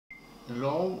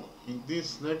Hello, in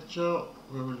this lecture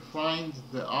we will find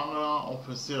the area of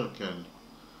a circle.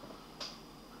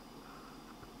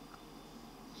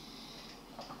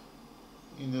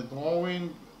 In the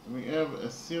drawing we have a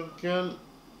circle,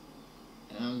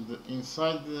 and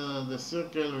inside the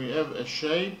circle we have a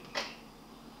shape.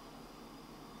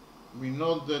 We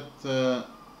know that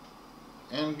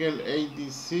angle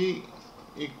ADC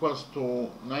equals to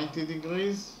 90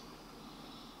 degrees,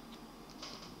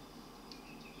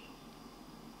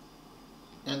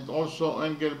 and also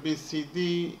angle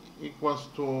BCD equals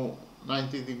to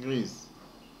 90 degrees.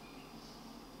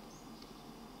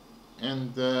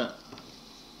 And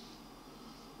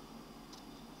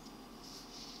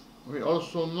we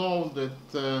also know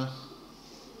that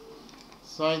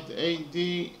side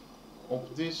AD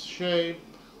of this shape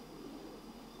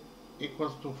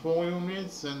equals to 4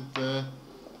 units, and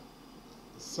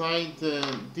side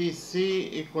DC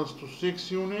equals to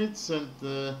 6 units, and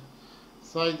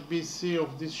side BC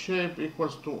of this shape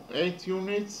equals to 8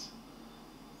 units.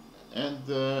 And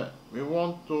we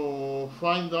want to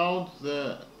find out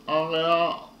the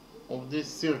area of this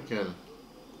circle.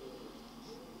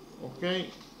 Okay.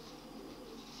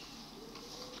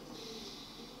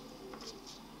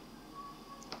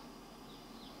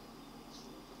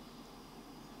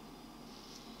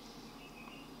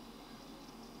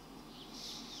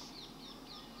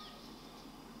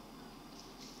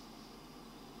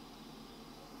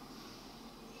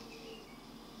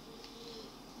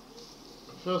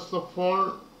 First of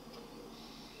all,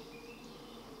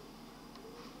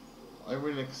 I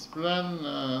will explain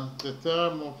the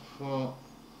term of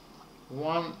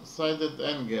one-sided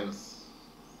angles.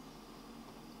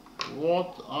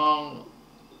 What are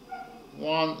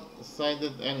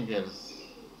one-sided angles?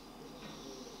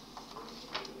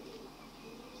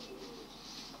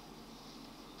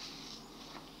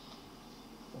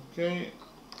 Okay,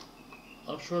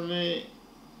 actually,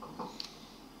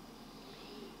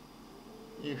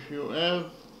 if you have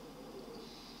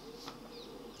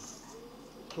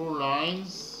two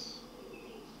lines,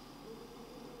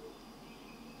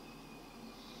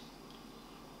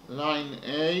 line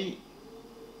A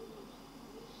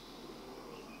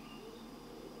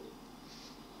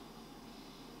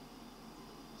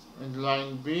and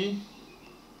line B,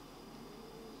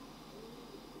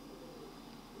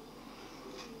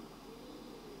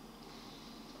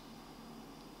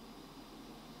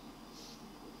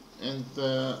 and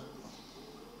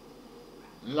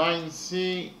line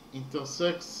C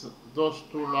intersects those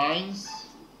two lines,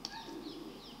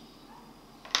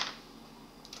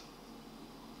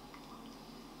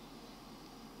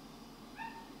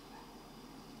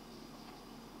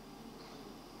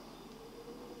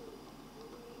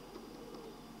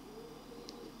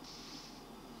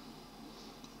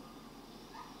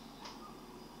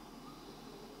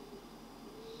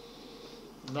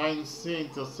 line C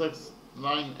intersects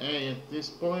line A at this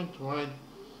point, while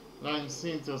line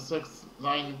C intersects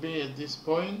line B at this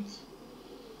point.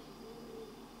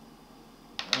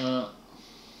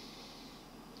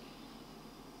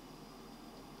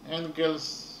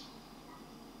 Angles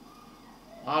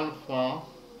alpha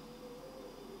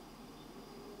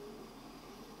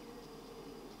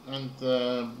and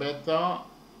beta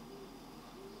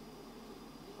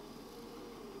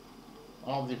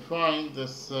are defined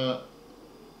as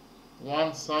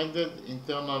one-sided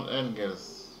internal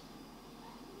angles.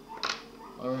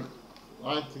 I will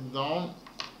write it down.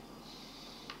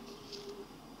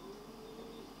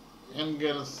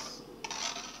 Angles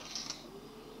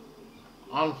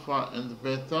alpha and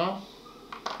beta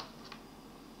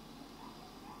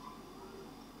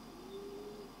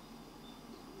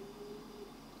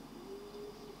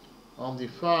are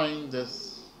defined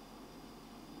as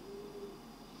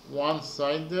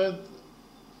one-sided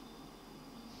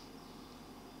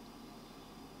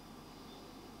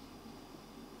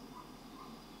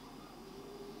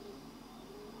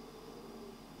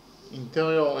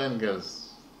interior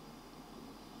angles.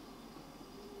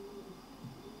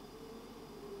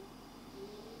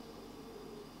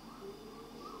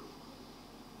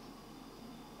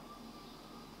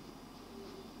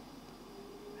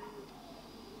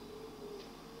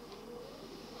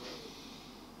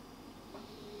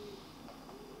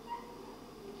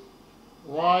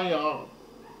 Why are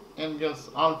angles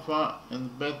alpha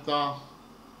and beta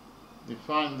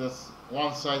defined as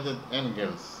one-sided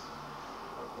angles?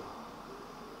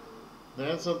 The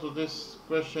answer to this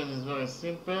question is very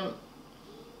simple.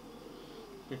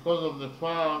 Because of the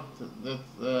fact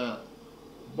that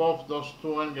both those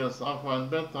two angles, alpha and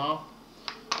beta,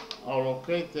 are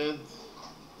located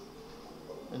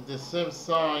at the same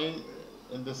side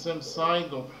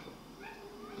of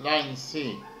line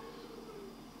C.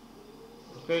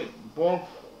 Okay, both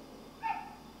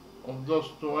of those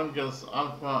two angles,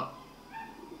 alpha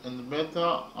and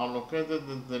beta, are located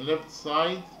at the left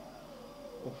side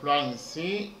of line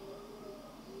C,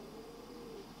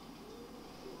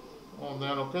 or they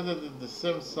are located at the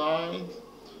same side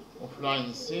of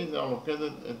line C. They are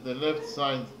located at the left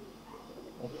side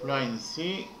of line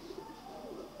C,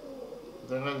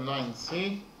 the red line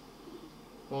C.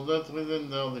 For that reason,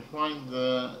 they are defined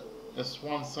as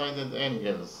one-sided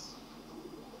angles.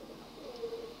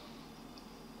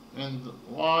 And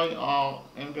why are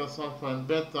angles alpha and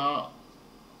beta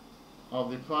are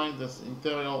defined as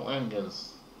interior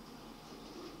angles?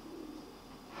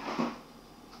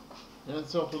 The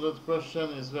answer to that question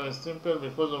is very simple,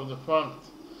 because of the fact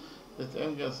that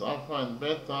angles alpha and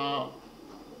beta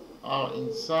are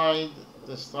inside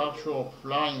the structure of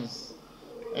lines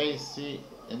A, C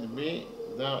and B.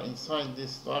 They are inside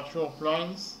this structure of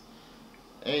lines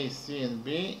A, C and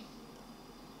B.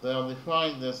 They are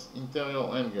defined as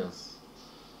interior angles.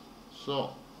 So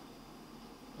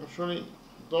actually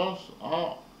those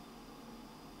are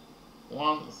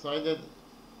one-sided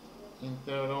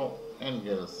interior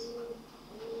angles.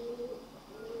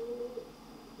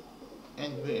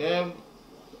 And we have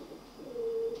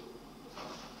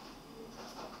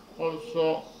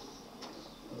also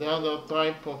the other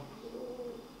type of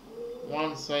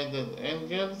one-sided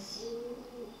angles.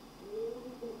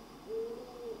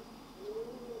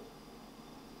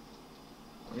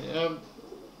 We have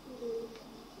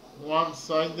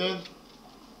one-sided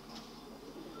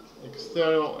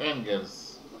exterior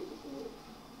angles.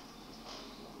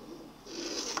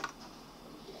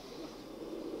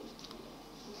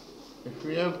 If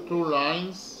we have two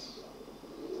lines,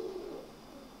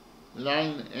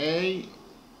 line A,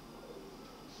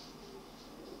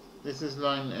 this is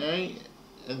line A,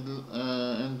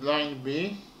 and line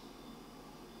B,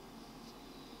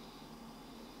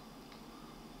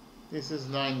 this is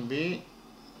line B,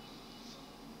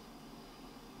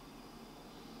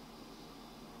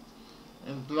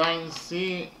 and line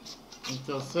C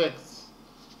intersects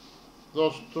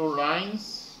those two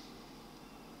lines.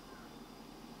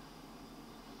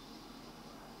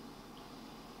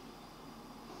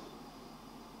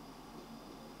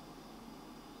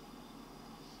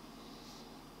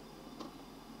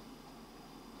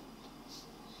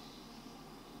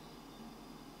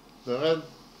 The red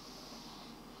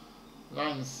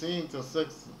line C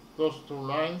intersects those two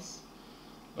lines.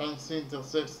 Line C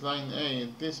intersects line A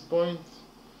at this point,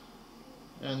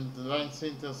 and line C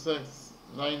intersects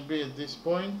line B at this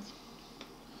point.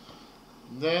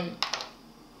 Then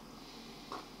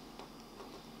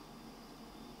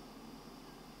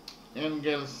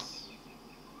angles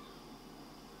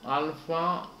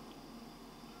alpha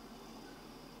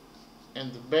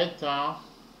and beta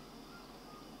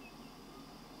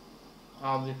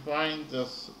are defined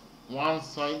as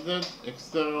one-sided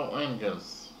exterior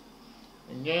angles.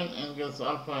 Again, angles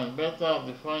alpha and beta are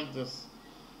defined as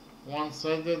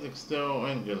one-sided exterior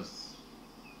angles.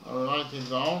 I'll write it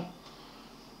down.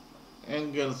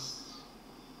 Angles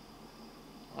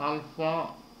alpha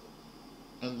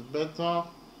and beta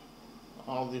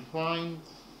are defined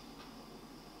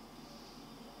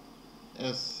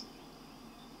as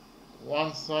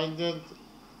one-sided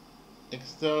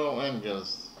exterior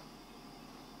angles.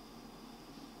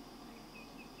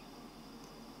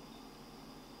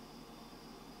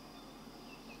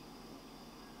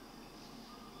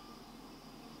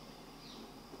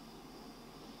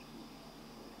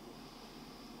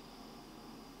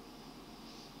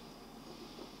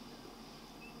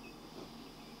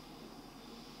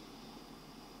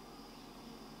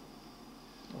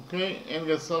 Okay,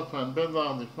 angles alpha and beta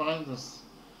are defined as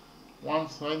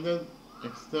one-sided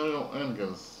exterior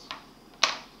angles.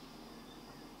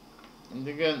 And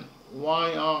again,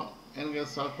 why are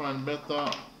angles alpha and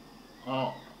beta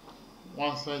are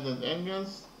one-sided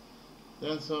angles? The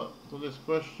answer to this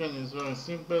question is very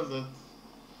simple, that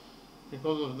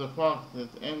because of the fact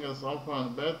that angles alpha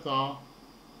and beta are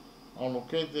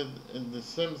located at the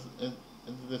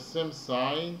same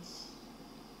sides,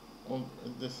 or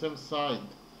at the same side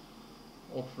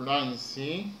of line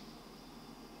C,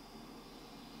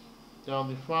 they are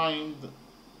defined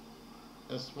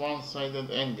as one-sided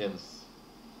angles.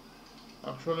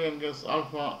 Actually, angles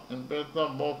alpha and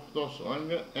beta, both those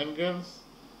angles,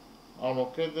 are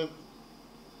located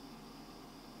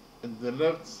at the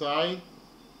left side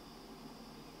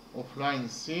of line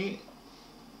C.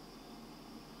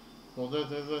 For that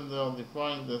reason, they are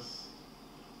defined as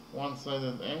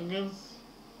one-sided angles.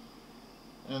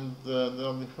 And they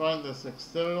are defined as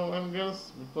exterior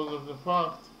angles because of the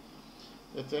fact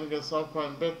that angles alpha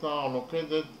and beta are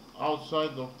located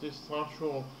outside of this structure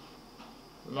of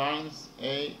lines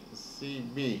A, C,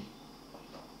 B.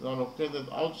 They are located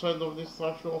outside of this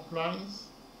structure of lines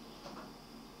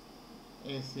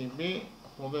A, C, B.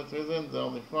 For that reason, they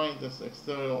are defined as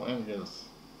exterior angles.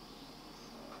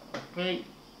 Okay,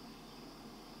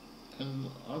 and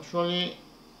actually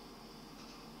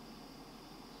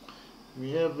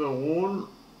we have a rule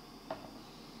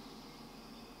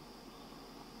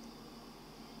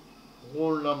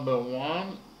number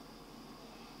 1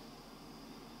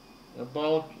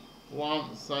 about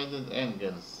one-sided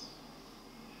angles.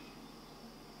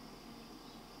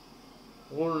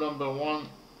 Rule number 1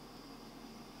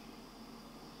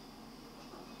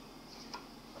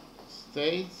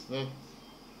 states that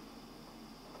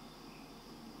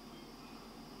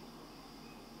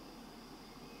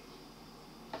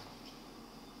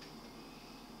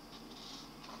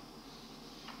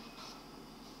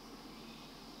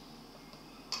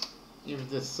if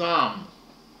the sum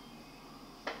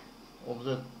of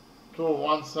the two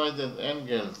one-sided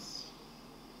angles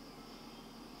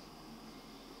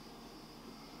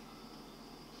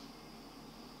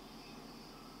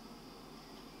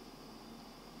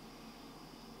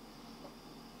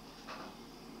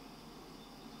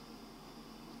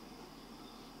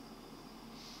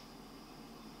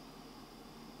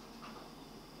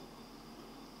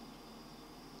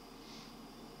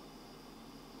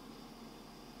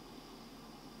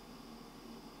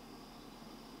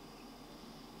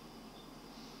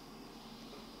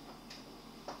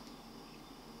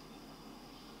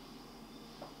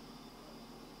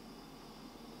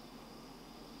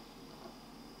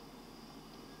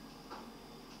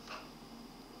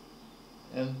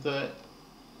and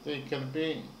they can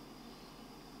be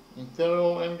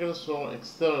interior angles or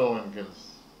exterior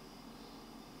angles.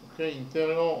 Okay,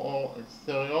 interior or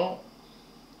exterior.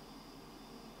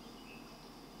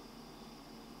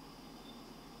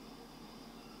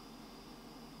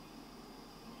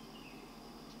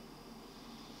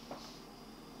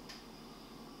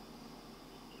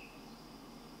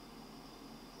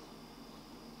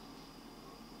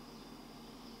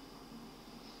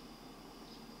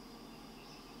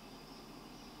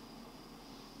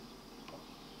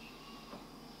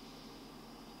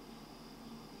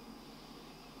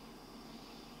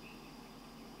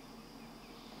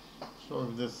 So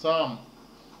if the sum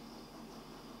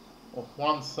of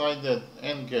one-sided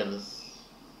angles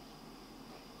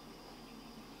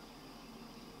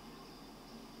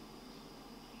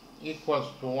equals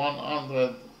to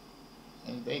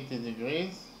 180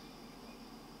 degrees,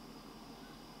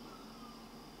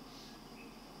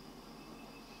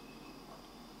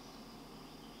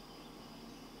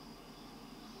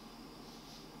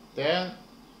 then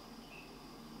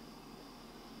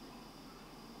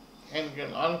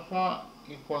angle alpha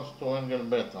equals to angle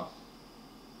beta.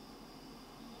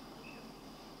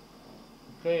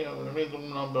 Okay, I will read rule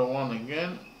number 1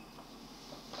 again.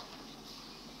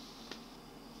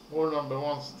 Rule number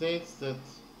 1 states that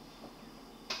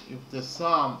if the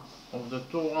sum of the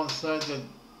two one-sided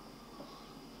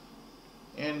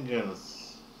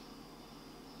angles,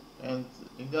 and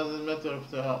it doesn't matter if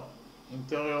they are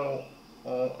interior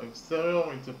or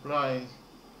exterior, it applies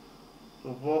to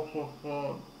both of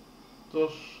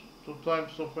those two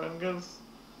types of angles.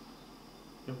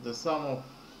 If the sum of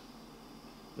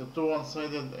the two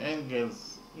one-sided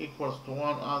angles equals to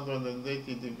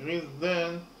 180 degrees,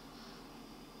 then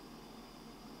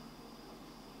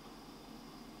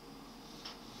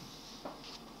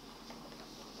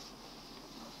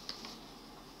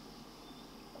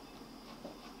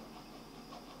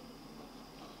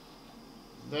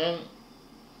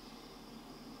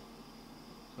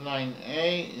line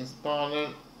A is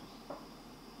parallel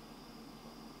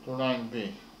to line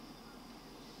B.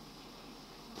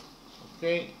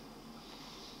 Okay.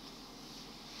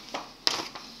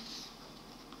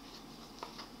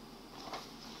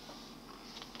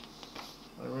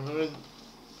 I will read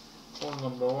rule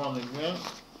number 1 again.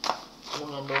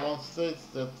 Rule number 1 states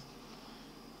that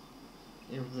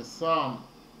if the sum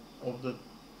of the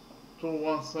two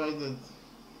one-sided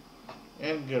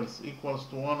angles equals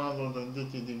to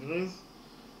 180 degrees,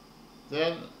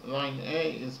 then line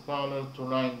A is parallel to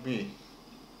line B.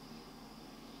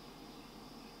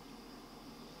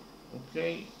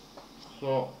 Okay,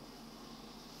 so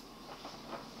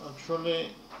actually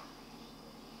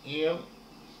here,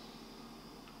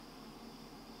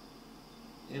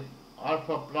 if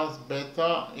alpha plus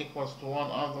beta equals to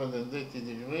 180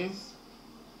 degrees,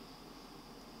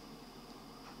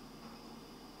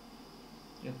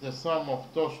 if the sum of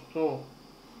those two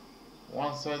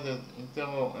one-sided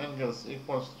interior angles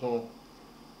equals to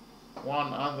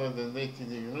 180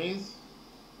 degrees,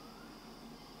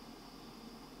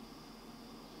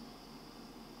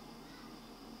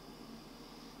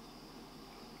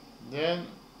 then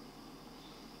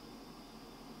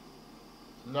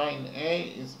line A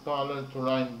is parallel to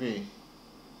line B.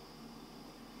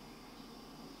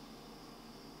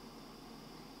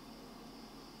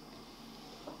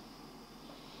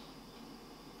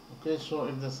 Okay, so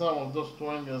if the sum of those two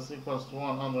angles equals to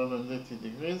 180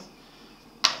 degrees,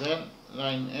 then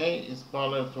line A is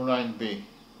parallel to line B.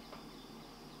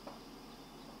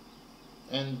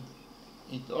 And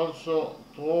it also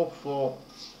true for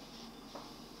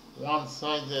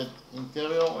one-sided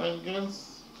interior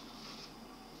angles.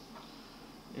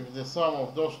 If the sum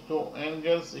of those two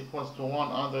angles equals to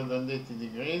 180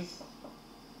 degrees,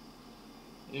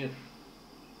 if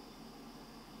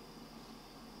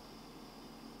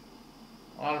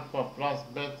alpha plus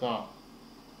beta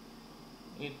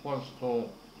equals to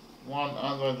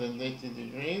 180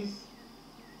 degrees,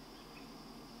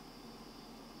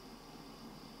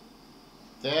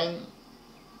 then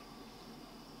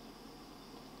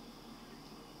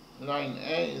line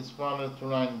A is parallel to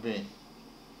line B.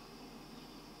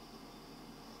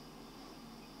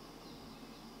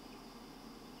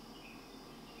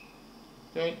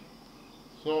 Okay,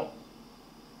 so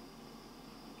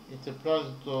it applies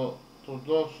to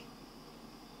those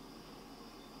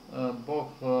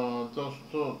both those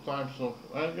two types of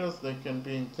angles. They can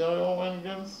be interior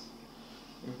angles.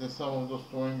 If the sum of those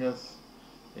two angles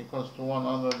equals to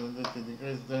 180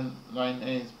 degrees, then line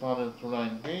A is parallel to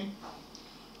line B.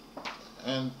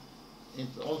 And it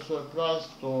also applies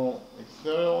to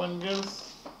exterior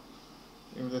angles.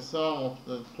 If the sum of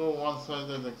the two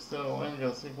one-sided exterior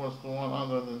angles equals to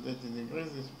 180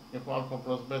 degrees, if alpha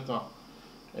plus beta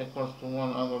equals to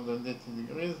 180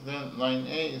 degrees, then line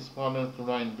A is parallel to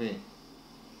line B.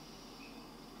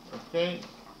 Okay?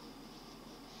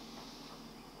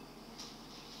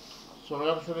 So we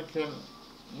actually can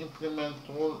implement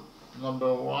rule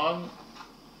number 1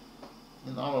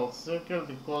 in our circle,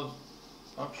 because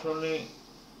actually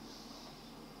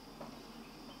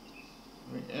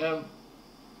we have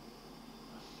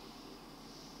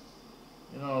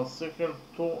in our circle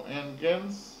two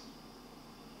angles,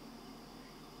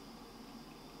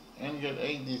 angle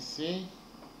ADC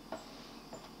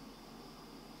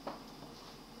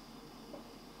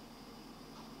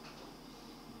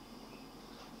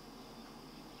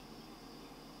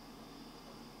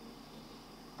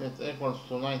that equals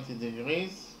to 90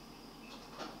 degrees,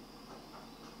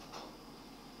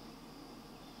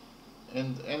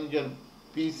 and angle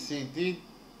BCD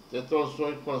that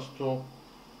also equals to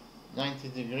 90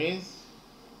 degrees.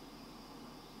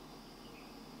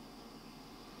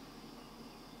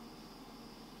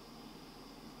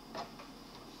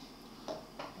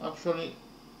 Actually,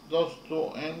 those two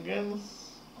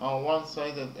angles are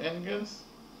one-sided angles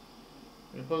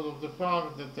because of the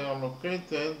fact that they are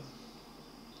located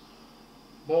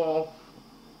both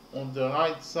on the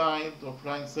right side of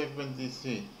line segment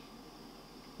DC.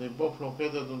 They both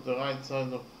located on the right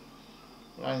side of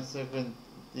line segment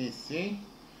DC.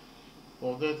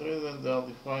 For that reason, they are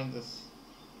defined as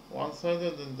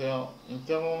one-sided, and they are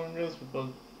interior angles because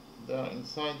they are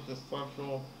inside the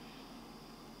structure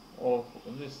of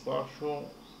this structure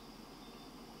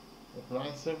of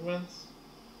line segments.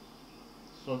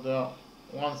 So they are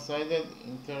one-sided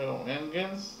interior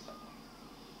angles.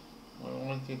 I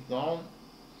write it down.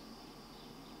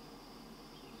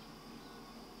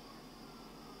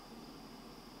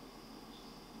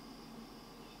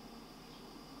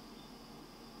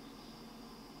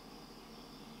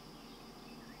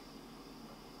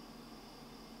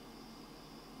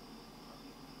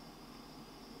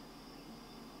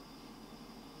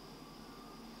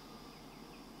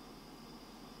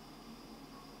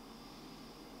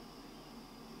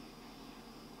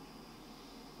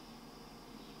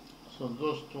 So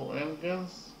those two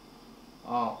angles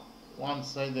are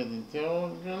one-sided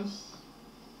interior angles,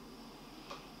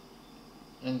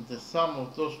 and the sum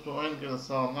of those two angles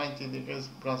are 90 degrees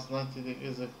plus 90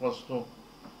 degrees equals to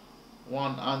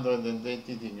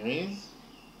 180 degrees.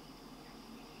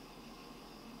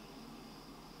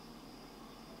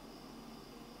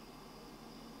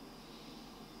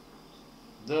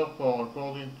 Therefore,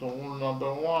 according to rule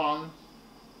number 1,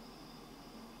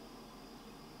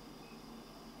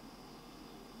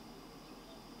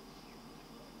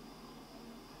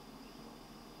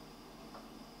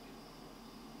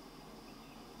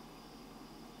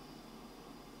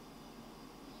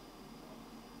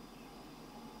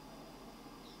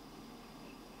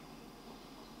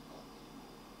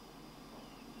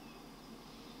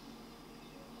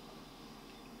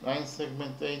 line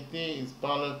segment AD is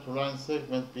parallel to line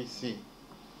segment BC.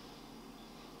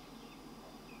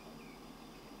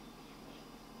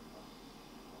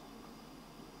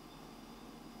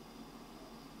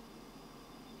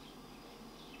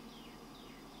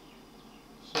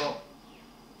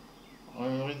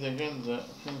 read again the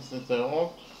things that I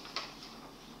wrote.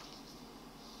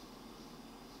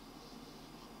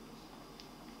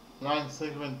 Line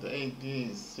segment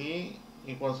ADC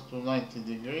equals to 90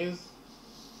 degrees.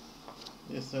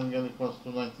 This angle equals to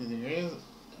 90 degrees.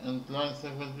 And line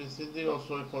segment BCD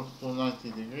also equals to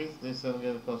 90 degrees. This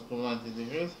angle equals to 90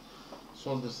 degrees.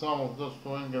 So the sum of those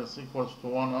two angles equals to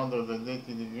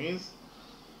 180 degrees.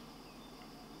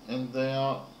 And they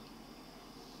are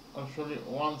actually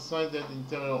one-sided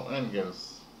interior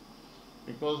angles.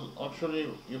 Because actually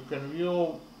you can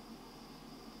view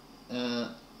at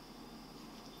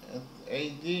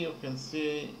AD, you can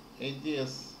see AD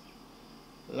as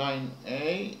line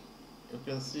A, you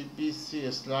can see BC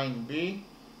as line B,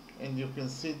 and you can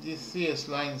see DC as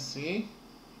line C.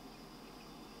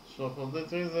 So for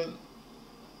that reason,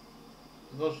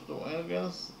 those two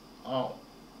angles are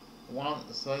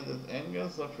one-sided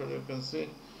angles. Actually you can see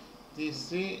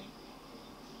DC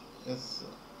is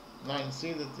line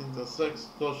C that intersects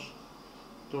those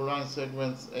two line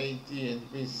segments AD and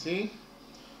BC.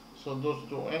 So those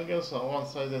two angles are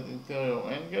one-sided interior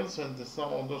angles, and the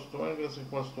sum of those two angles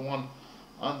equals to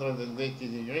 180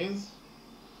 degrees.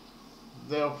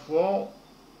 Therefore,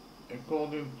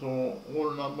 according to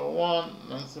rule number 1,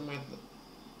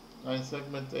 line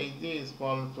segment AD is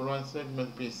parallel to line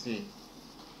segment BC.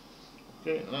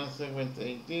 Okay, line segment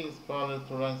AD is parallel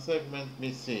to line segment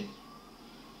BC.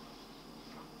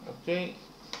 Okay.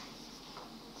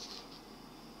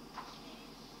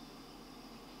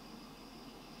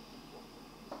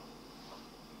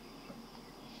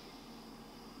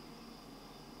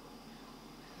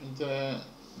 In the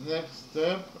next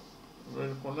step,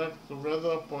 we'll connect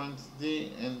together points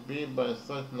D and B by a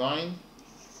straight line.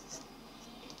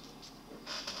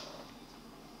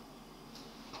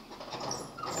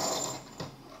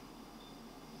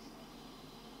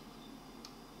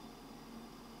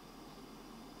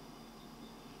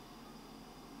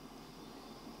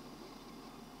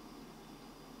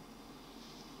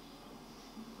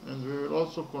 And we will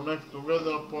also connect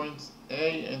together points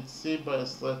A and C by a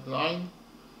straight line.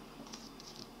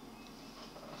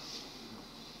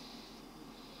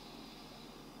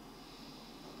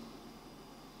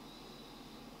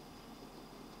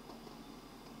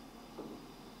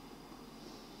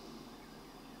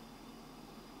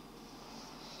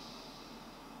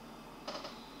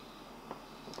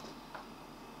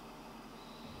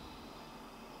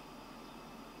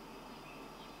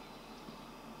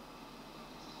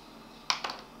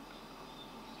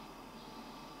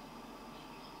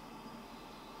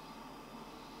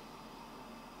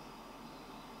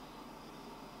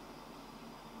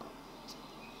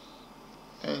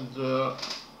 And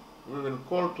we will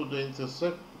call to the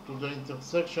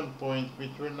intersection point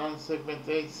between line segment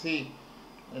AC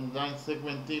and line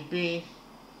segment DB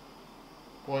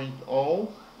point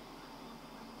O.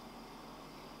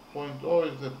 Point O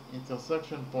is the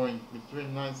intersection point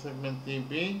between line segment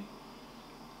DB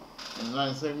and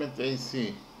line segment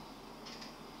AC.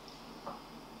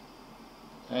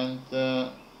 And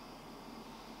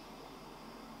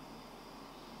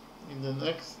in the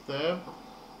next step,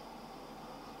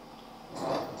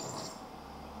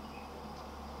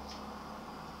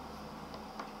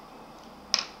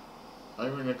 I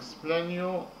will explain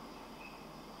you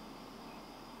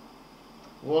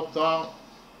what are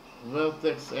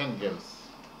vertex angles.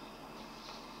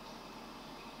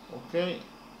 Okay,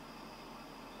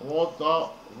 what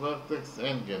are vertex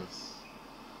angles?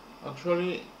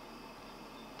 Actually,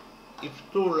 if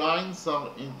two lines are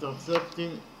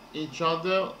intersecting each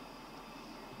other,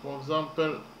 for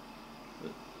example,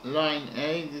 line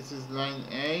A, this is line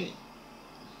A,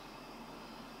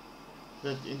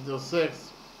 that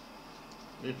intersects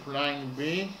with line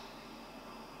B,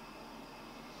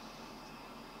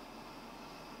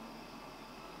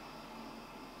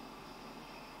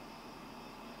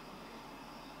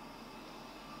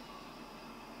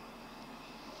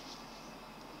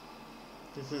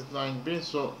 this is line B,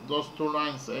 so those two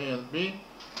lines A and B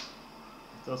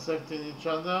intersecting each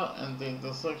other, and the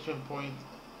intersection point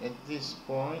at this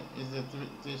point is at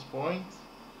this point.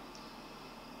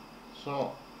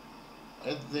 So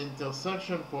at the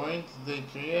intersection point they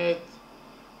create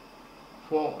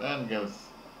four angles.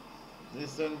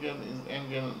 This angle is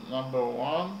angle number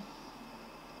 1,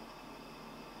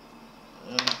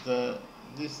 and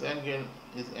this angle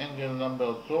is angle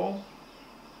number 2,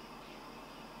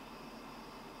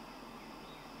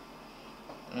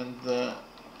 and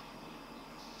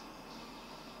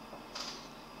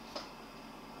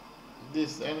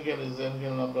this angle is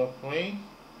angle number 3,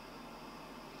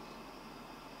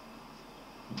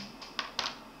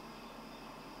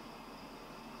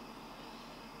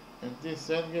 and this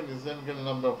angle is angle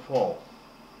number 4.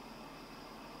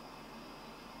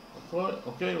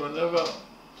 Okay, whenever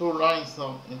two lines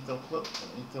are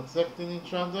intersecting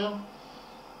each other,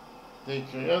 they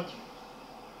create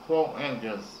 4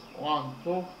 angles. 1,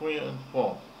 2, 3, and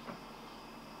 4.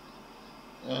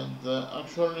 And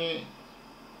actually,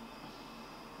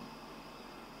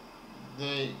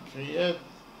 they create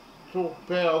 2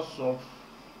 pairs of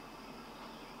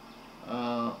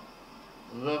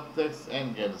vertex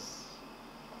angles.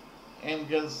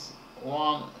 Angles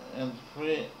 1 and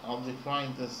 3 are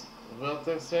defined as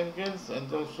vertex angles,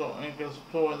 and also angles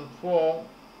 2 and 4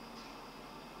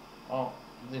 are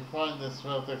defined as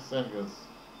vertex angles.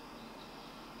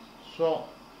 So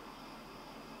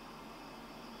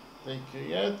they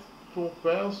create 2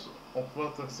 pairs of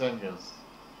vertex angles.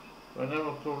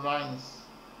 Whenever 2 lines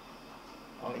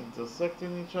are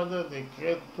intersecting each other, they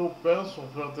create 2 pairs of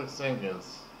vertex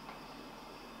angles.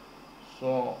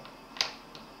 So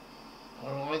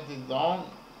I'll write it down.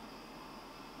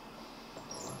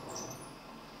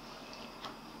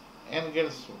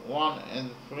 Angles 1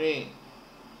 and 3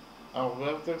 are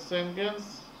vertex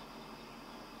angles.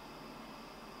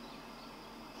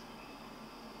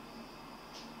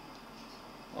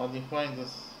 Are defined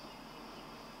as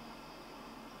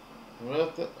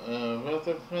vertex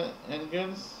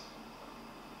angles.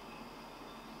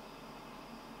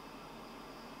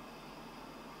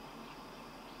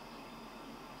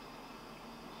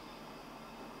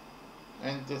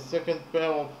 And the second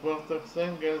pair of vertex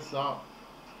angles are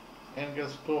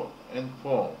angles 2 and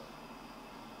 4.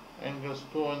 Angles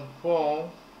 2 and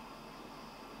 4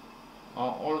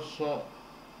 are also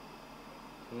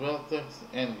vertex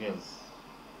angles.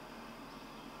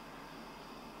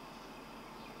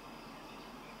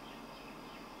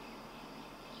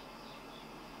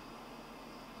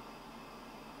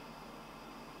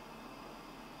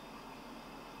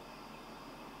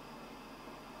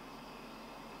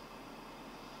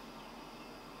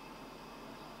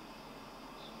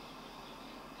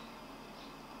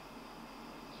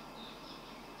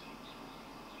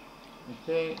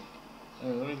 Okay,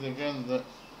 I'll read again the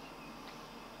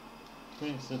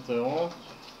things that I wrote.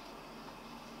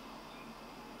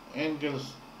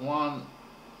 Angles 1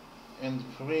 and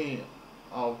 3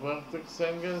 are vertex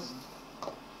angles.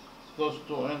 Those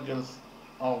 2 angles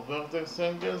are vertex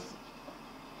angles.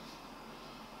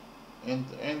 And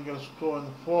angles 2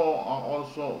 and 4 are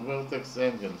also vertex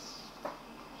angles.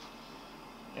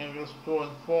 Angles 2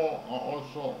 and 4 are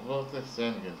also vertex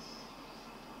angles.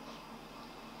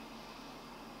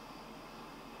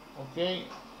 Okay,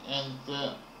 and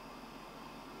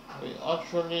we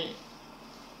actually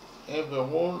have a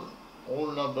rule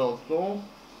number 2.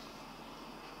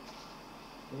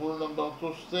 Rule number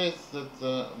 2 states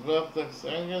that vertex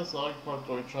angles are equal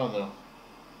to each other.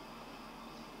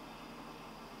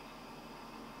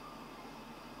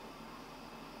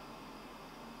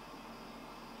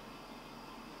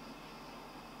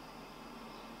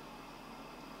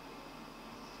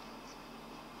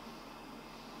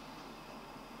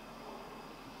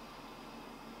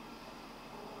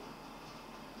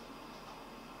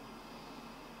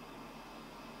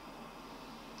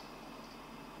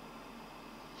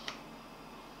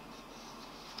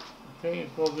 Okay,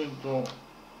 according to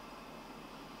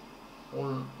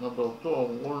rule number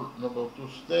 2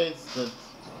 states that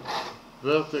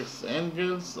vertex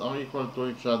angles are equal to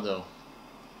each other.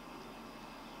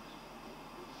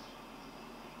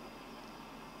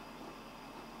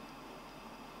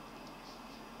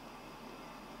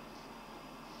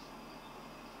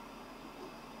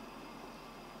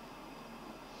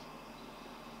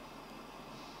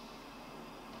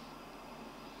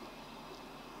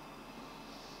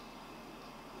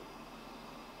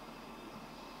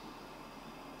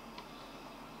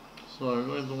 So I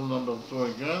read rule number 2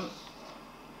 again.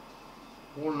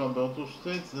 Rule number 2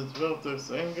 states that vertex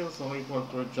angles are equal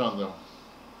to each other.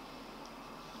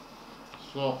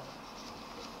 So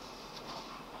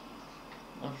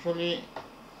actually,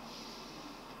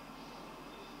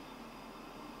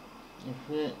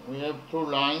 if we have 2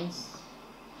 lines,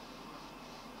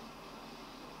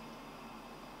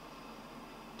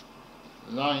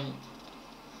 line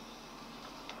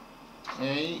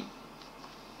A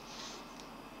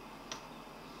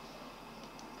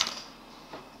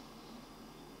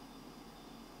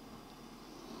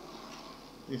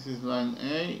this is line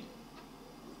A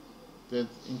that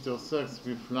intersects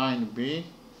with line B.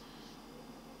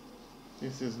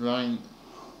 This is line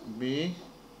B.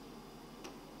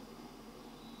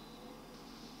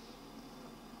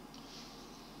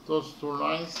 Those 2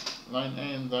 lines, line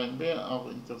A and line B, are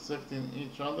intersecting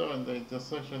each other, and the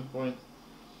intersection point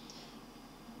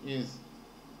is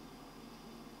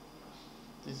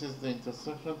This is the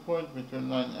intersection point between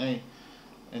line A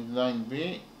and line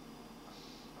B.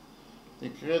 They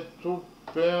create two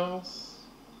pairs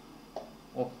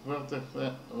of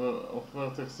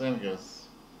vertex angles.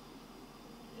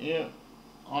 Here,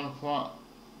 alpha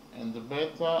and the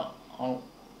beta are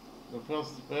the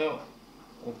first pair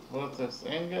of vertex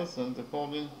angles, and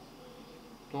according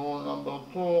to rule number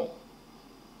 2,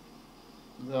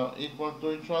 they are equal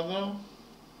to each other.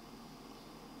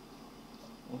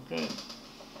 Okay,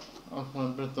 alpha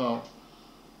and beta are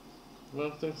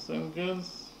vertex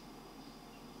angles,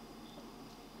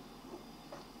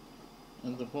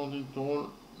 and according to rule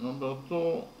number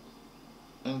 2,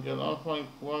 angle alpha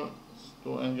equals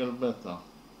to angle beta.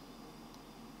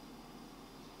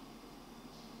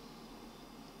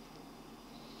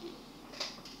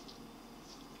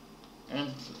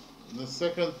 And the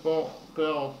second pair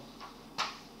of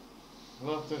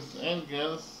vertex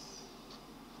angles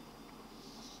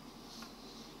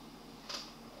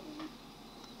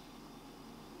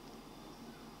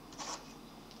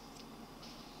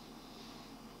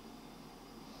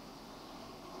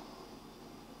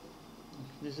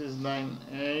this is line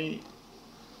A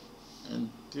and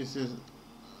this is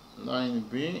line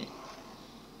B.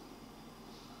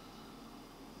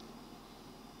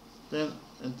 Then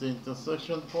at the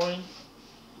intersection point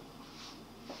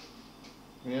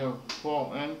we have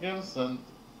 4 angles and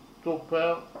two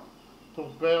pairs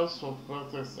of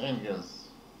vertex angles.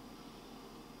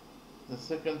 The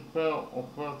second pair of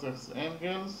vertex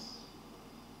angles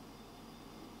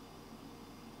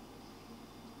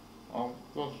are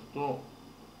those two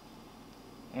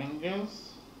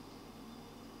angles.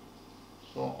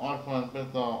 So alpha and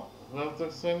beta are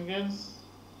vertex angles.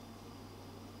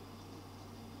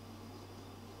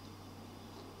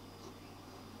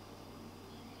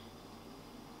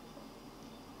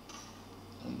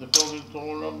 And according to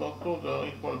rule number 2, they are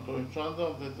equal to each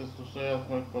other. That is to say,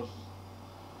 alpha equals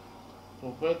to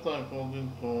beta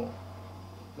according to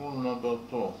rule number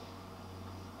 2.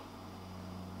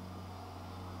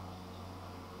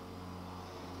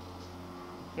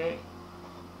 Okay,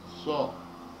 so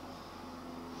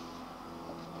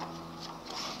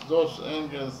those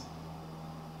angles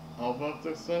are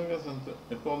vertex angles, and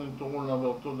according to rule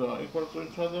number 2, they are equal to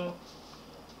each other.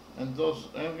 And those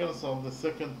angles are the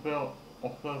second pair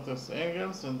of vertex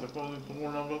angles, and according to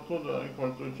rule number 2, they are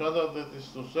equal to each other. That is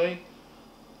to say,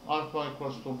 alpha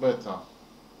equals to beta.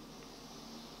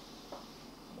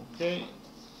 Okay,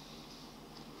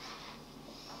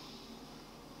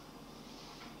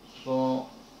 so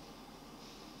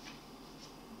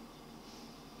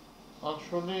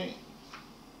actually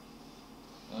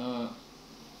in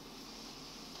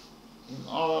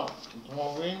our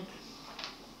drawing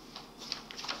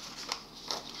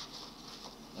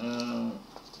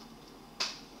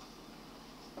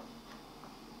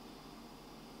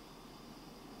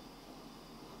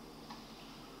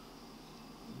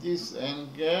this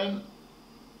angle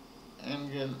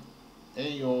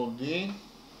AOD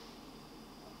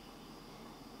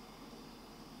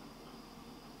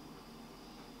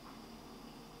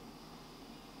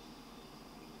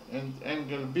and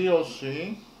angle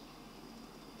BOC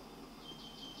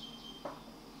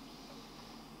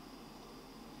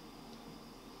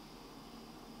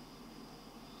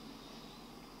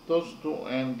those two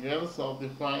angles are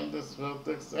defined as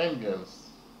vertex angles,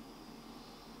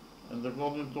 and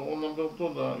according to rule number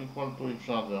 2, they are equal to each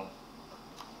other.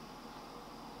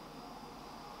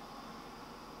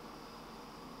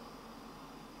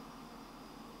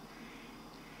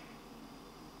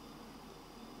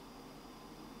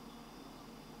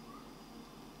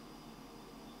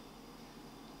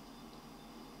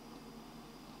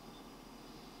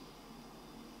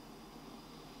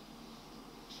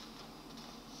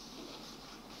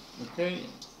 Okay,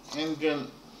 angle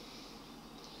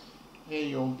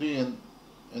AOD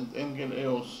and angle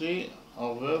AOC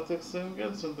are vertex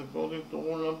angles, and according to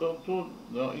rule number 2,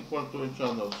 they are equal to each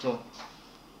other. So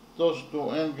those two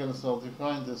angles are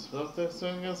defined as vertex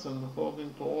angles, and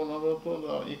according to rule number 2,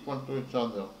 they are equal to each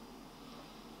other.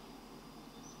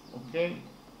 Okay.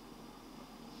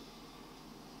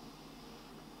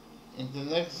 In the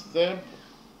next step,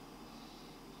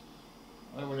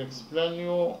 I will explain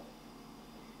you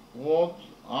what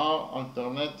are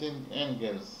alternating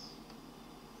angles.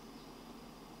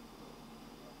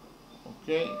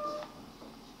 Okay,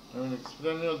 I will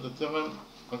explain you the term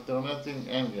alternating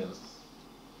angles.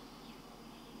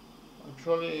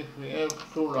 Actually, if we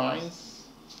have two lines,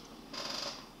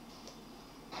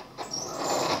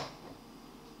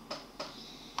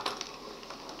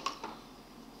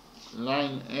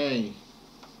 line A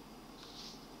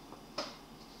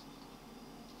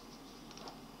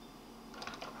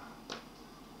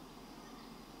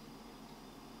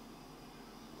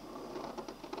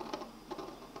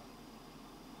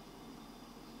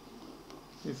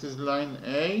This is line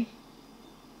A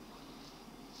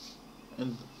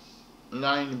and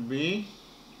line B.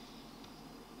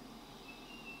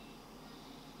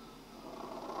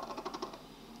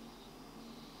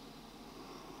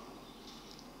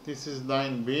 This is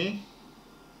line B,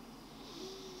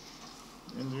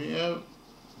 and we have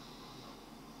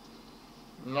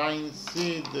line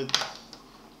C that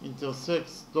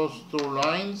intersects those two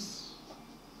lines.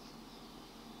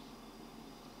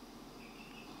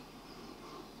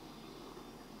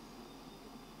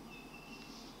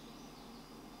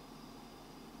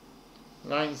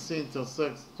 Line C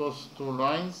intersects those two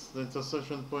lines. The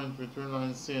intersection point between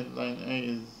line C and line A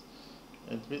is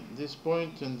at this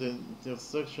point, and the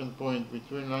intersection point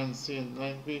between line C and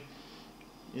line B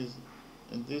is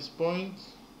at this point.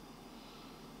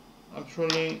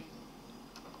 Actually,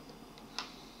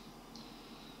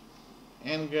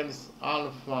 angles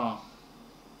alpha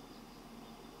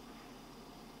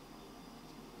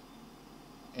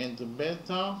and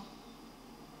beta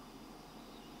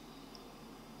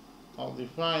are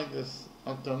defined as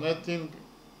alternating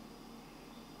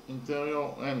interior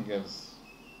angles.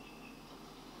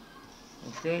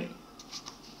 Okay,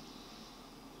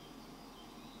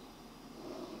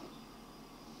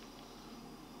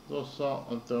 those are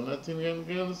alternating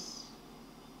angles.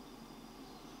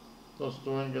 Those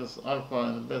two angles alpha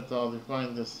and beta are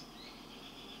defined as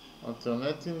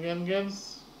alternating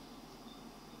angles.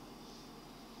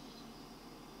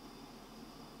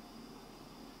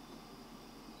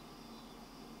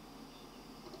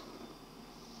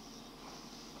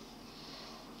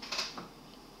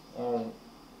 Or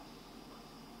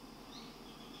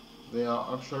they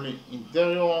are actually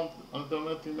interior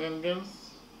alternating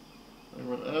angles. I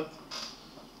will add.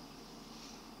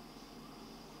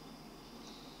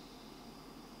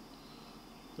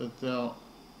 That they are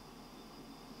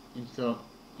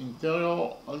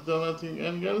interior alternating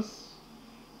angles.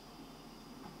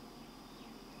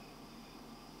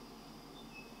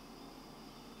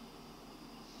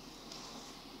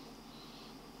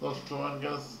 Those two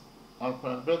angles, alpha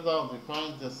and beta, are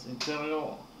defined as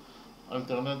interior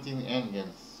alternating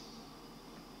angles.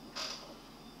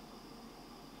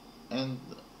 And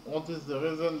what is the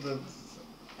reason that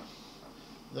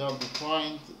they are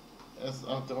defined as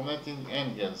alternating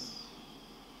angles?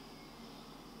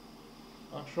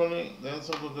 Actually, the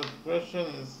answer to that question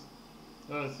is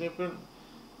very simple.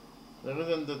 The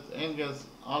reason that angles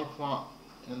alpha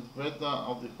and beta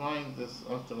are defined as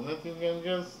alternating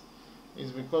angles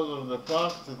is because of the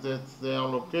fact that they are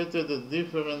located at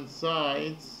different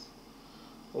sides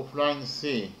of line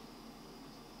C.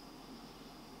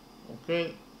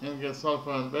 Okay, angles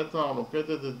alpha and beta are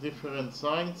located at different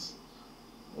sides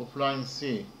of line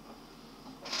C,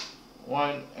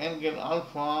 while angle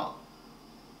alpha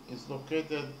is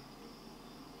located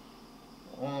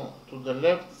to the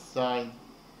left side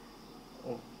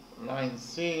of line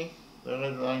C, the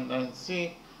red line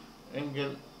C.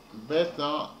 Angle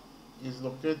beta is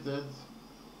located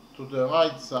to the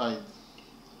right side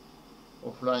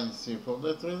of line C. For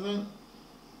that reason,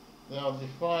 they are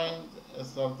defined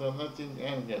as alternating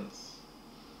angles,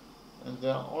 and they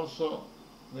are also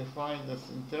defined as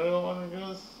interior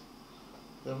angles.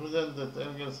 The reason that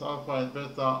angles alpha and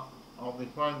beta are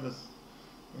defined as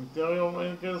interior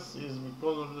angles is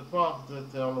because of the fact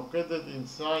that they are located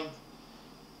inside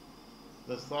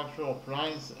the structure of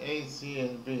lines A, C,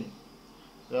 and B.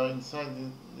 They are inside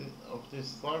of this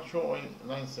structure,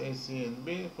 lines A, C, and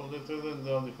B. For that reason,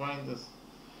 they are defined as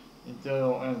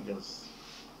interior angles.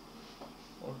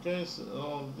 Okay,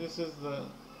 so this is the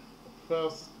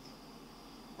first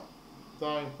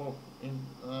type of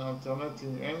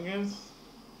alternating angles,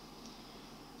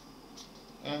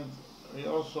 and we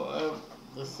also have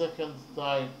the second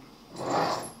type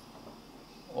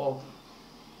of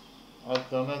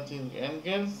alternating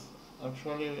angles.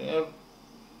 Actually, we have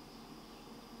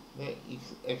the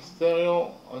exterior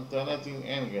alternating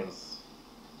angles.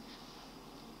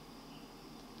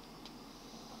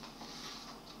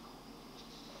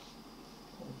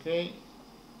 Okay,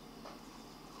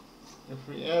 if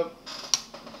we have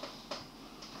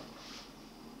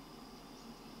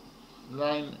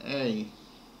line A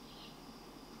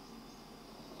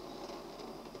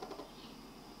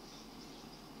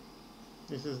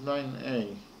this is line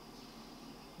A,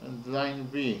 and line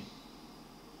B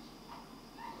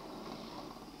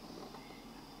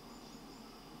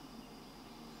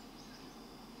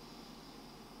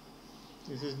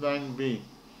this is line B,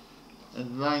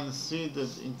 and line C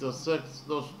that intersects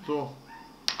those two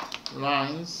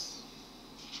lines.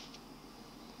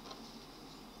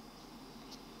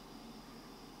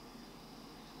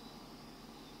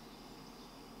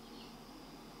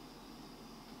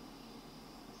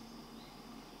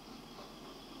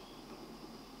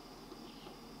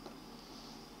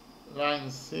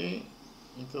 line C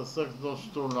intersects those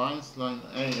two lines, line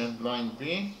A and line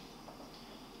B.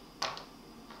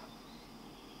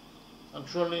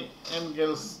 Actually,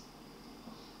 angles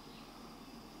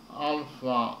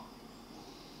alpha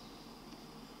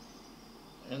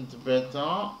and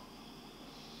beta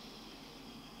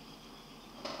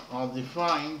are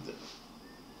defined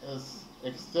as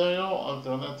exterior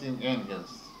alternating angles.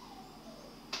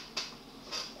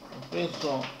 Okay,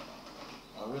 so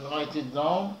I will write it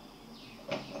down.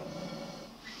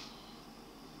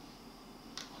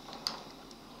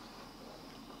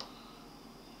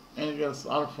 Angles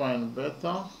alpha and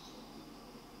beta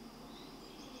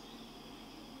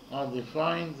are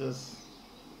defined as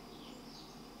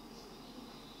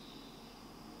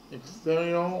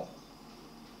exterior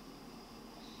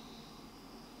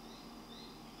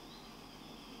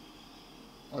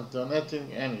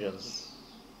alternating angles.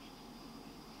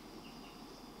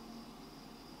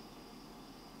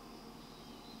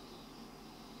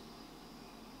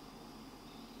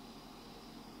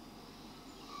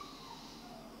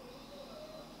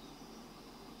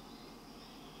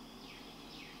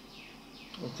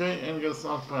 Okay, angles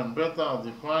alpha and beta are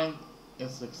defined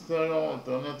as exterior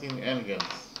alternating angles.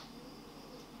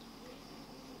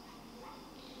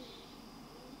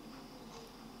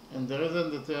 And the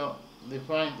reason that they are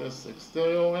defined as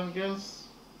exterior angles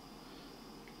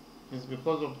is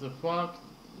because of the fact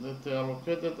that they are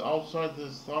located outside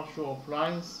the structure of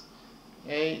lines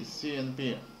A, C and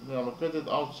B. They are located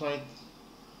outside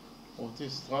of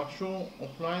this structure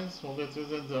of lines, for that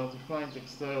reason they are defined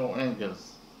exterior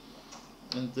angles.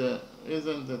 And the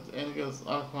reason that angles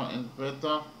alpha and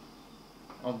beta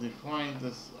are defined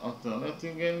as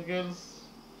alternating angles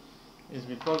is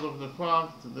because of the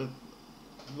fact that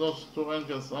those two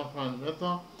angles alpha and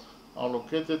beta are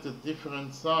located at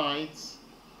different sides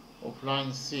of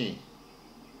line C.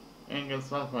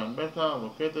 Angles alpha and beta are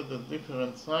located at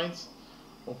different sides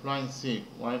of line C,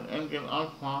 while angle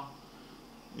alpha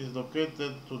is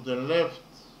located to the left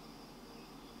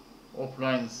of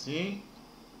line C.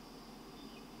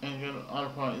 Angle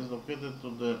alpha is located to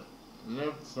the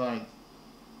left side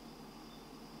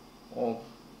of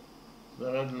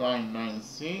the red line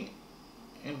C.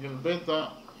 Angle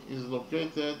beta is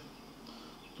located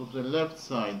to the left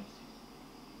side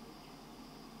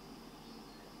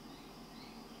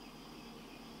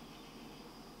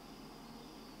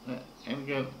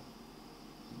angle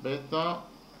beta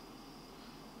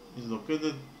is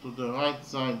located to the right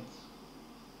side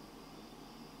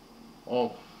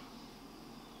of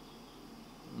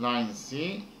line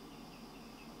C,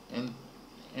 and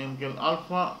angle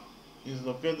alpha is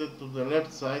located to the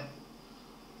left side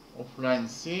of line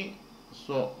C.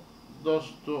 So those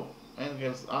two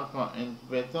angles alpha and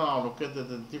beta are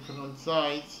located at different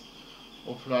sides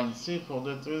of line C. For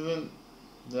that reason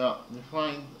they are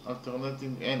defined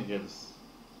alternating angles.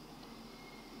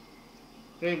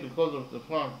 Okay, because of the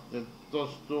fact that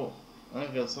those two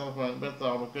angles alpha and beta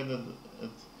are located at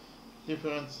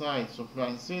different sides of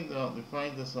line C, they are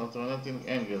defined as alternating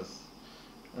angles.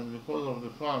 And because of the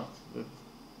fact that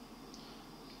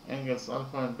angles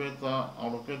alpha and beta are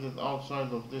located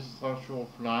outside of this structure of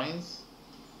lines,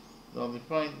 they are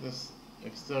defined as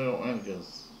exterior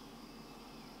angles.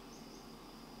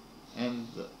 And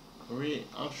we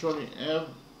actually have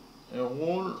a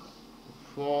rule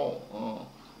for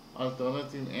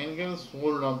alternating angles,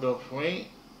 rule number 3.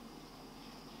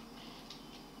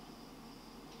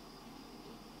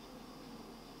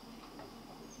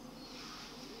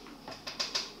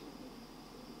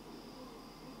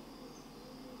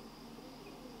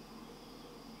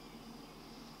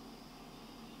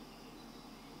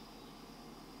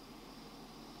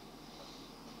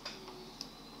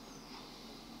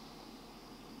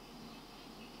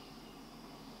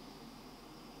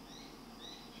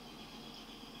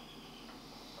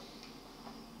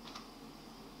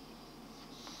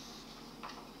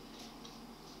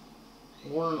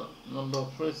 Rule number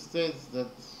 3 states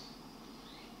that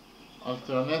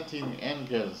alternating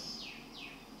angles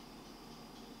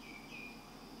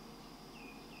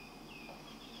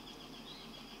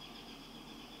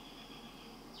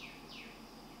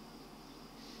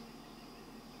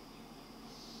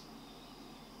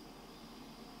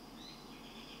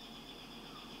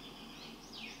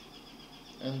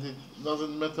and it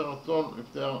doesn't matter at all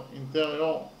if they are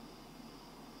interior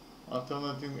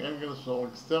alternating angles or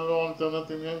exterior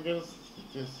alternating angles.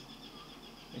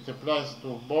 It applies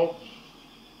to both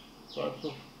types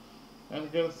of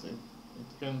angles.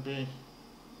 It can be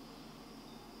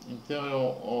interior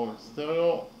or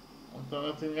exterior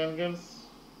alternating angles.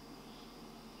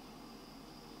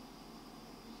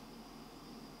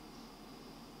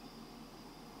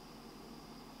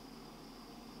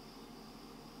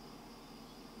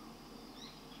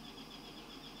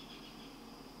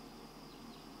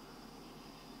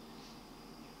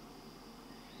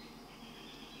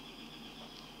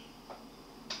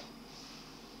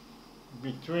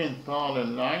 between parallel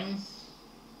lines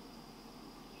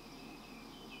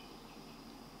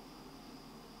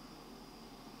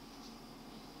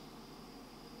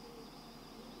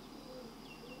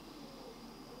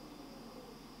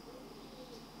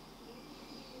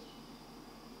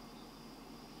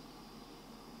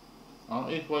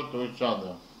are equal to each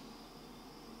other.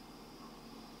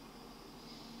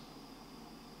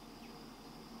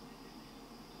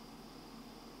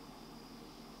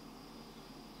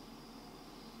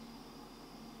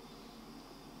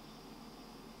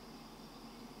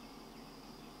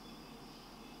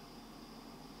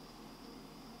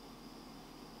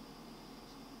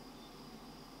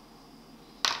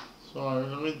 So I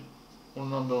will read rule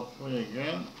number 3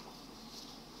 again.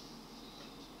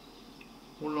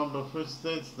 Rule number 3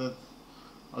 states that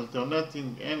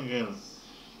alternating angles,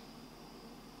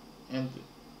 and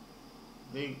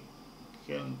they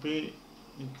can be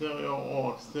interior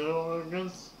or exterior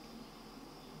angles,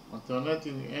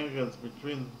 alternating angles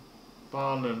between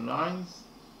parallel lines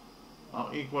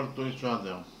are equal to each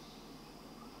other.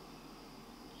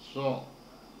 So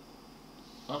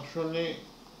actually,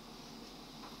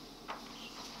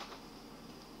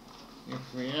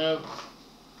 if we have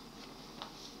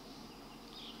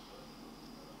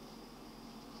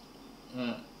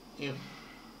if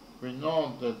we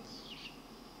know that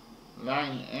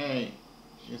line A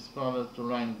is parallel to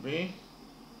line B,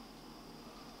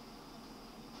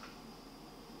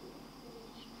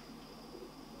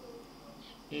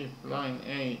 if line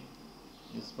A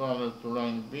is parallel to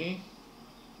line B,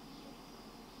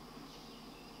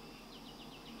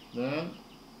 then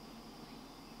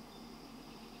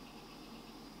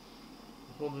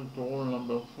according to rule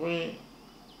number 3,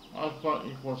 alpha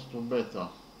equals to beta.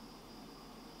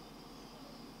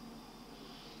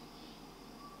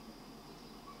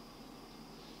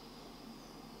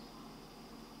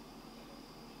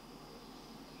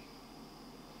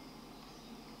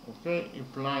 Okay,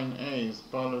 if line A is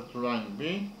parallel to line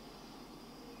B,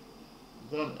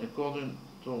 then according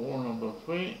to rule number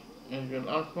 3, angle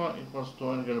alpha equals to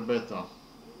angle beta.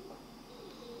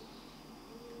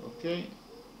 Okay,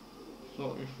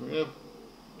 so if we have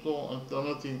two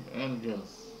alternating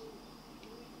angles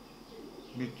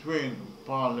between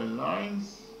parallel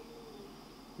lines,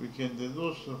 we can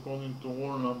deduce according to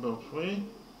rule number 3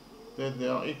 that they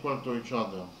are equal to each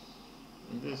other.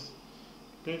 In this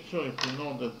picture, if we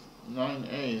know that line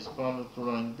A is parallel to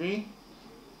line B,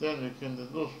 then we can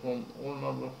deduce from rule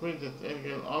number 3 that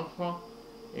angle alpha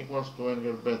equals to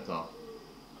angle beta.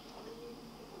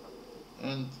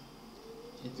 And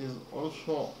it is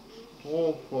also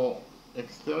true for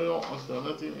exterior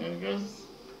alternating angles.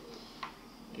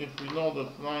 If we know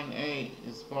that line A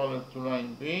is parallel to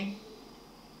line B,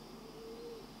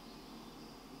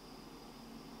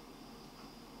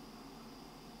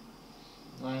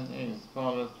 line A is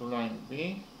parallel to line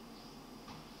B,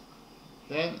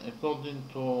 then according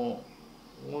to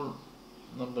rule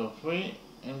number 3,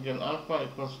 angle alpha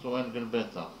equals to angle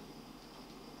beta.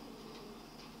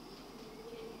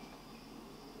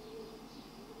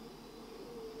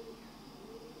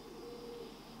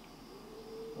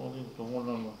 According to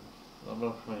rule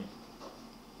number 3.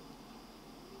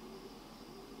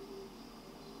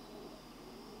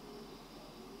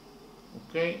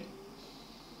 Okay,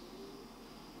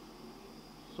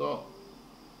 so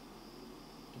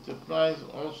it applies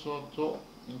also to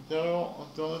interior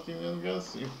alternating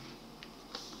angles. If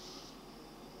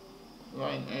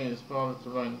line A is parallel to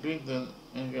line B, then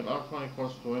angle alpha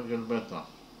equals to angle beta.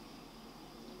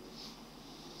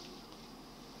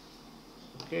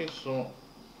 Okay, so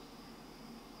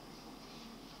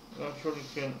we actually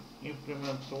can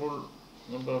implement rule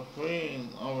number 3 in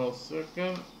our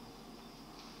circle.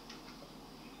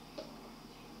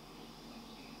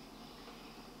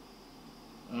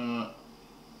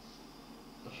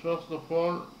 First of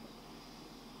all,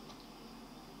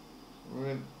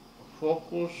 we'll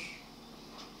focus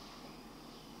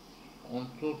on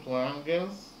two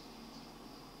triangles,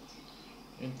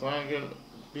 in triangle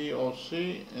BOC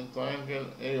and triangle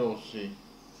AOC.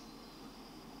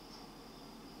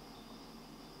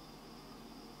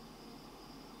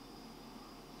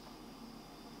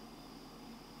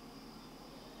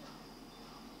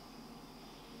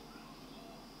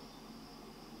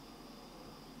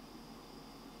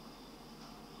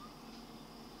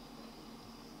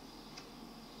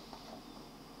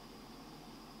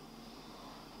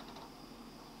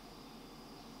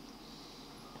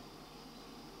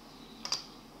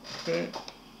 Okay,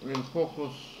 we'll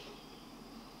focus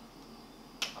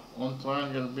on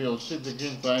triangle BOC, the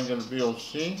green triangle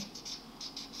BOC.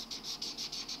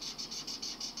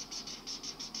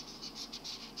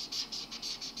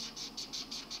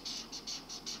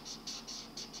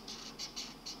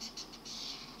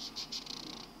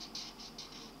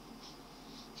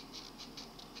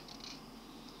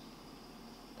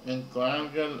 and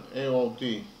triangle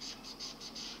AOD.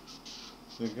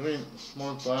 The green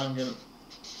small triangle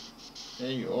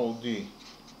AOD.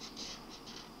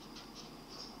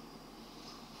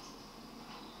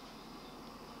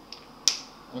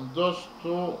 On those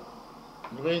two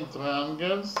green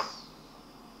triangles,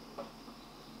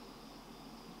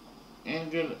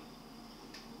 angle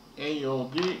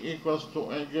AOD equals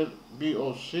to angle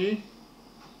BOC.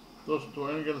 Those two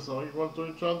angles are equal to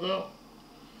each other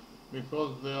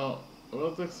because they are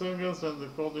vertex angles, and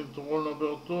according to rule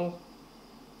number 2,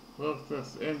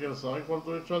 vertex angles are equal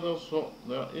to each other, so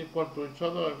they are equal to each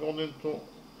other according to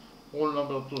rule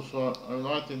number 2. So I'll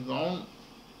write it down.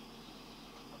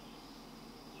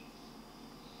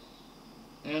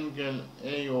 Angle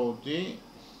AOD,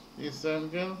 this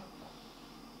angle,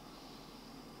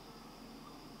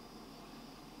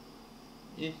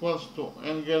 equals to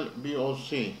angle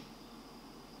BOC.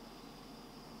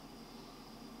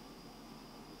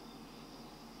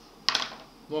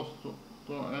 Those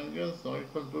two angles are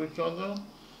equal to each other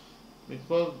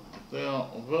because they are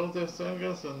vertex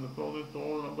angles, and according to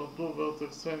rule number 2,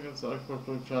 vertex angles are equal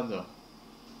to each other.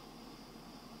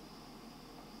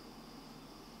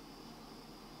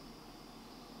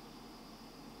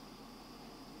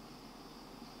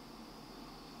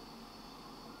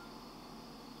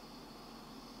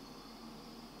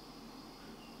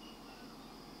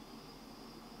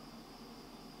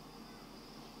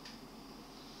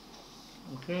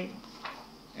 Okay,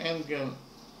 angle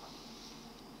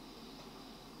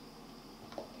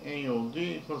AOD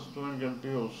equals to angle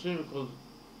BOC because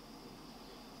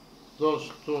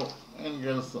those two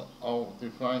angles are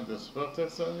defined as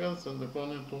vertex angles, and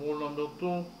according to rule number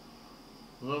 2,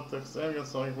 vertex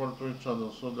angles are equal to each other,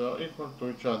 so they are equal to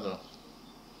each other.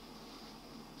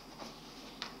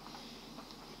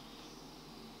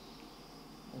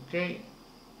 Okay,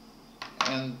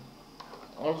 and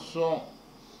also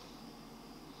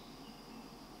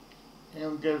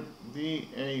angle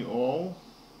DAO,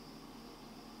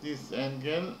 this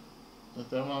angle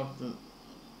that I marked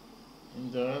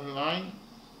in the red line,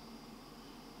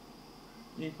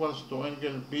 equals to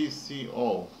angle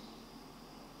BCO,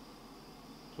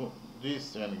 to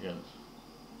this angle.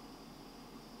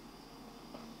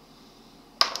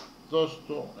 Those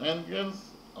two angles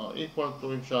are equal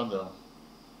to each other.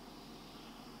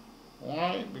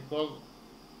 Why? Because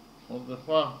of the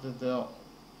fact that they are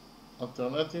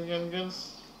alternating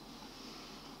angles.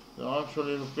 They are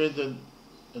actually located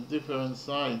at different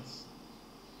sides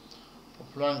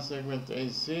of line segment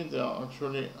AC. They are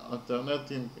actually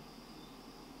alternating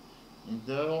in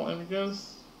zero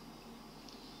angles,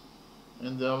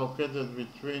 and they are located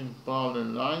between parallel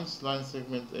lines. Line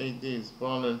segment AD is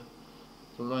parallel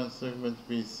to line segment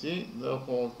BC.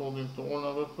 Therefore, according to rule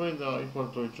number 3, they are equal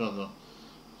to each other.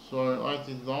 So I write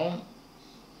it down.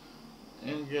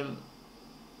 Angle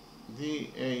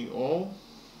DAO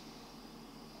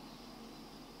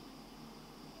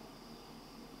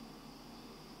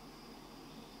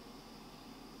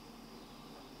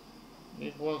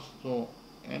equals to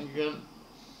angle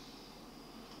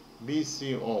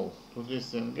BCO, to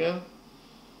this angle,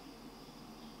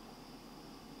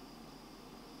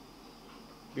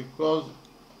 because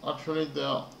actually they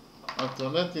are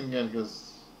alternating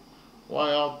angles.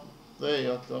 Why are they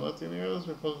alternating angles?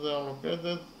 Because they are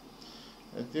located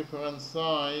at different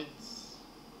sides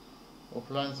of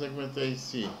line segment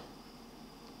AC.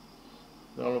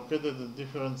 They are located at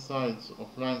different sides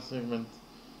of line segment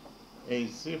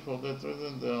AC. For that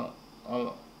reason,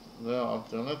 they are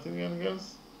alternating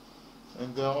angles,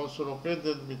 and they are also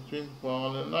located between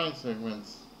parallel line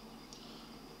segments.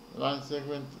 Line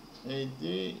segment AD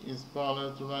is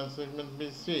parallel to line segment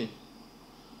BC.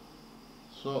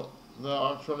 So they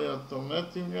are actually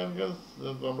alternating angles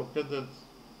that are located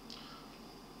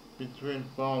between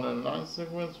parallel line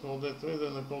segments. For that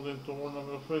reason, according to rule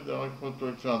number 3, they are equal to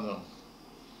each other.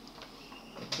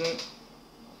 Okay,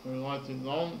 we write it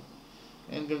down.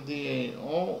 Angle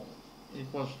DAO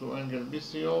equals to angle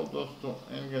BCO. Those two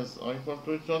angles are equal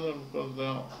to each other because they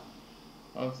are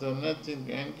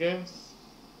alternating angles.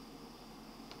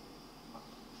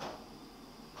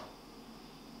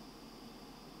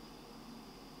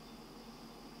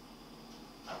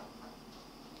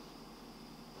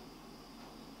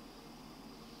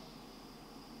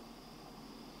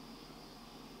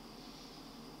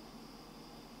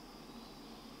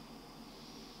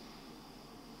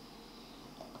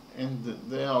 And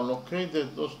they are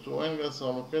located, those two angles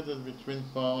are located between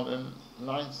parallel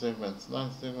line segments.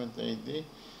 Line segment AD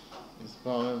is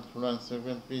parallel to line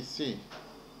segment BC.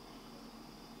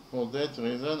 For that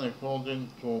reason, according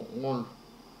to rule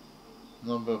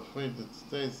number 3 that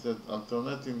states that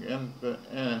alternating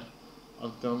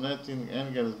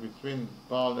angles between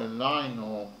parallel line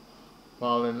or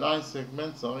parallel line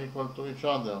segments are equal to each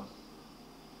other.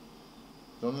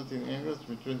 Alternating angles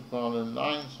between parallel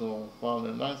lines or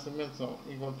parallel line segments are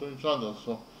equal to each other.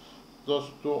 So those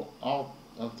two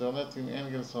alternating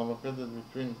angles are located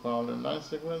between parallel line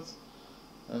segments,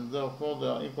 and therefore they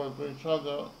are equal to each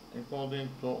other according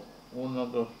to rule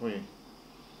number 3.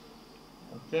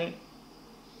 Okay?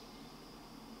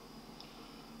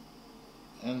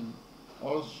 And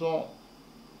also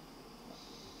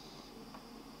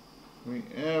we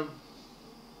have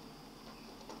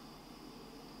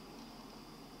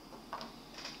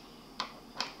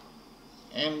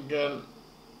angle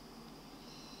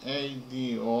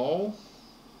ADO.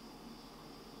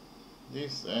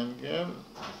 This angle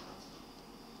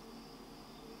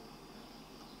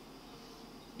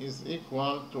is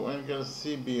equal to angle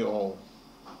CBO,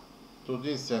 to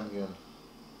this angle.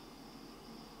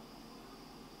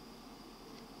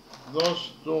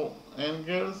 Those two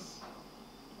angles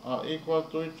are equal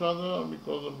to each other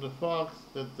because of the fact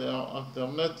that they are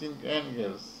alternating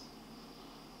angles.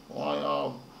 Why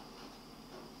are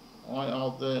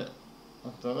they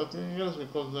alternating angles?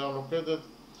 Because they are located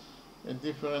at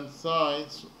different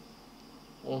sides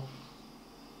of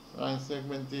line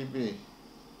segment DB.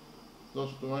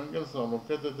 Those two angles are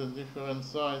located at different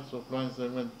sides of line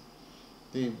segment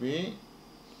DB,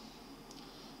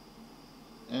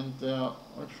 and they are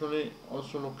actually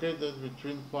also located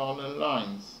between parallel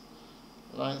lines.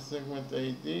 Line segment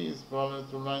AD is parallel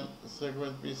to line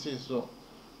segment BC, so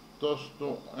those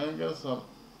two angles are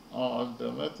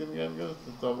alternating angles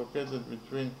that are located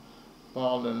between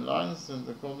parallel lines, and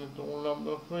according to rule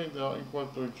number 3 they are equal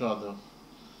to each other.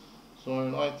 So I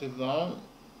write it down.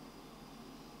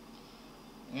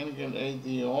 Angle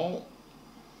ADO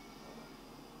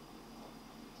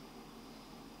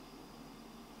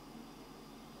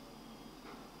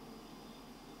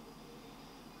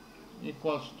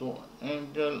equals to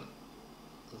angle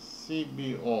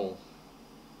CBO.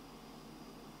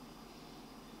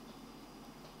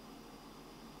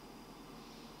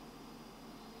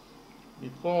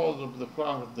 Because of the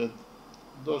fact that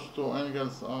those two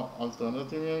angles are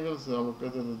alternating angles, they are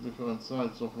located at different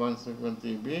sides of line segment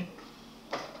DB.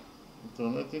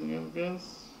 Alternating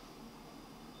angles.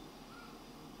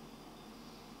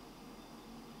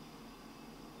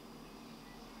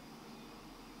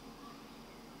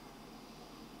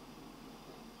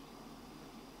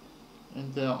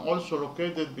 And they are also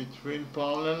located between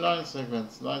parallel line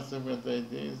segments. Line segment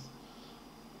AD is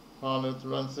parallel to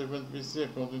line segment BC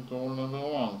according to rule number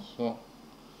 1. So,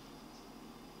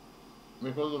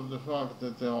 because of the fact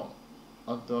that they are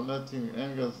alternating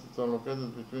angles that are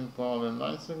located between parallel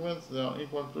line segments, they are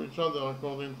equal to each other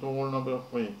according to rule number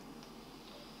 3.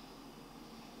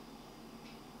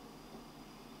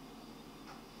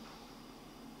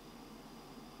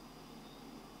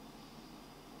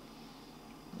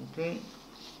 Okay,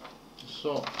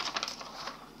 so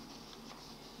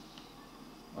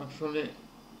actually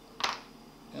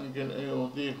angle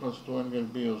AOD equals to angle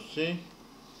BOC.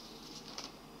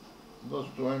 Those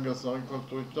two angles are equal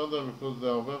to each other because they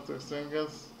are vertex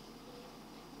angles,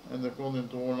 and according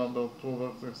to rule number 2,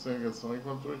 vertex angles are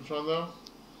equal to each other.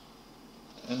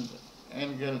 And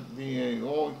angle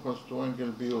DAO equals to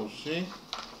angle BOC.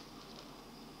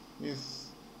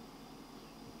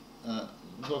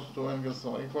 Those two angles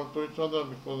are equal to each other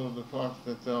because of the fact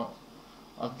that they are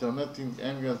alternating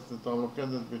angles that are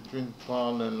located between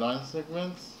parallel line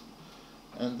segments,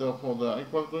 and therefore they are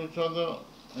equal to each other.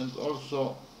 And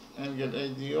also angle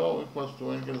ADO equals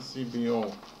to angle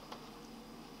CBO.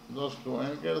 Those two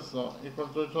angles are equal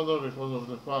to each other because of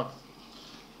the fact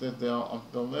that they are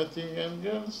alternating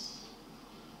angles,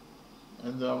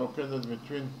 and they are located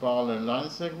between parallel line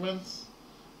segments.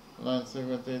 Line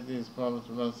segment AD is parallel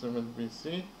to line segment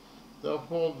BC,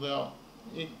 therefore they are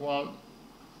equal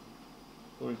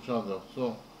to each other.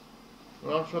 So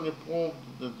we actually proved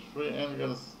that 3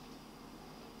 angles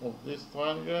of this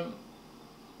triangle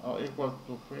are equal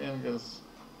to 3 angles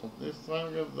of this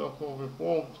triangle, therefore we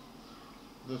proved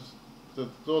that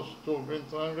those two green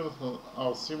triangles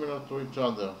are similar to each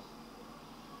other.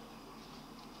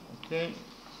 Okay.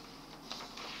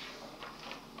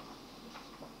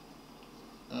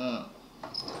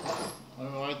 I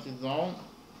write it down.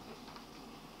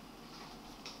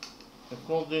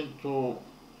 According to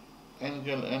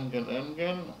angle,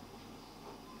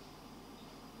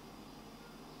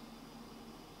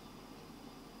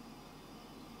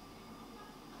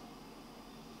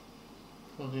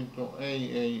 according to A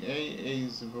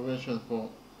is abbreviation for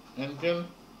angle,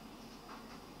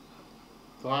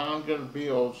 triangle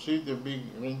BOC, the big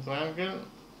green triangle,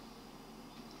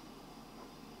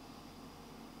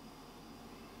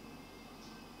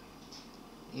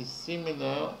 is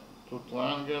similar to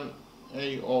triangle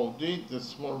AOD, the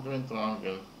small green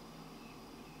triangle.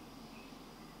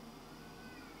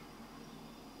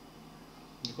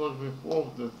 Because we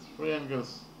proved that three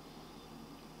angles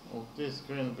of this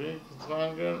green big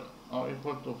triangle are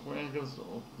equal to three angles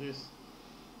of this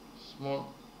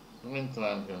small green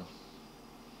triangle.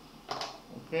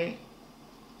 Okay?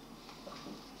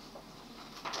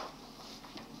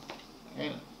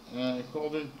 And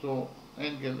according to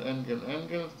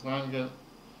angle, triangle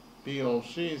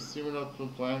BOC is similar to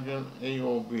triangle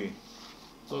AOB.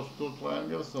 Those two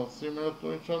triangles are similar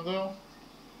to each other,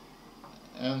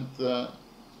 and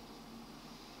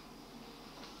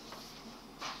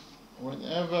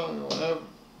whenever you have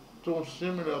two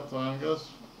similar triangles,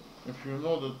 if you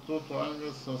know that two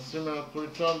triangles are similar to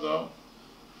each other,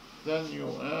 then you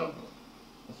have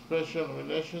a special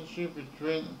relationship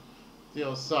between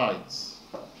their sides.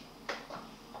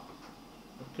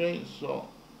 Okay, so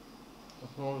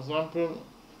for example,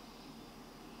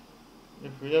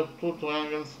 if we have two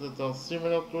triangles that are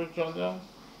similar to each other,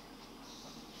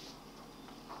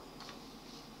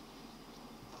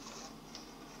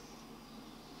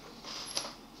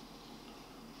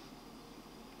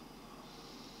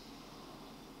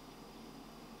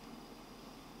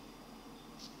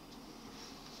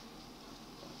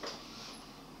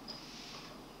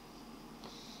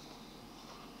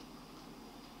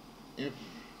 if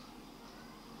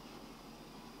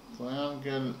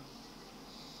triangle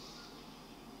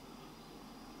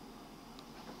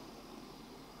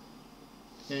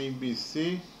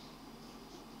ABC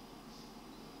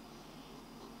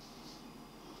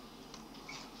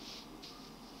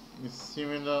is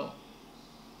similar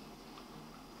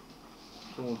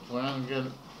to triangle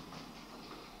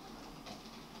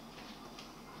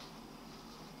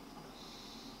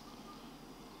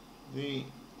DEF,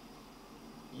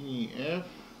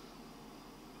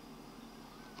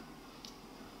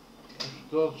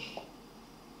 if those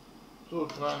two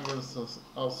triangles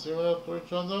are similar to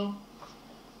each other,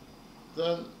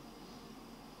 then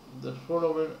the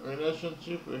following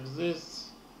relationship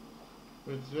exists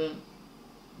between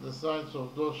the sides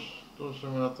of those two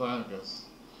similar triangles.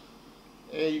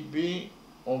 AB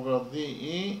over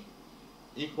DE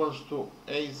equals to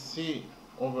AC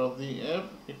over DF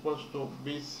equals to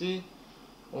BC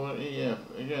over EF.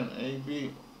 Again,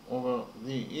 AB over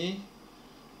DE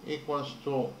equals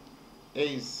to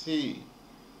AC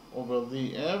over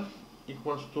DF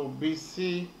equals to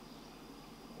BC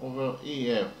over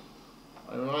EF.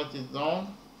 I write it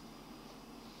down.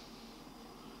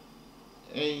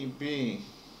 AB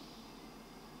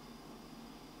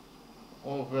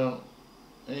over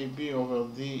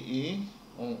DE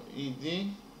or ED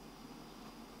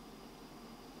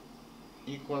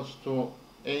equals to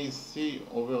AC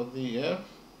over DF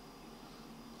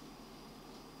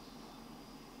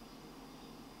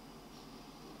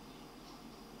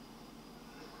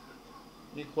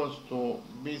equals to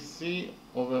BC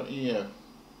over EF.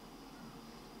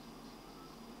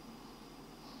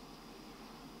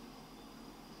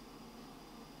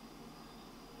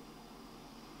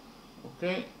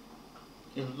 Okay,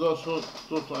 if those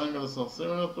two triangles are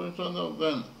similar to each other,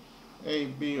 then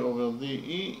AB over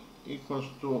DE equals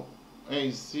to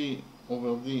AC over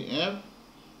DF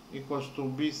equals to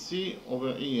BC over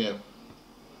EF.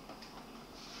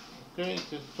 Okay,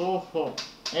 it is true for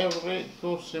every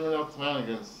two similar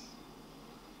triangles.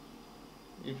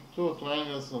 If two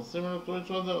triangles are similar to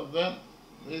each other, then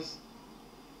this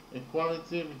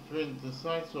equality between the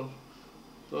sides of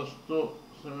those two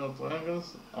similar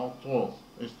triangles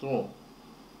is true.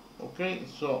 Okay,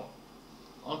 so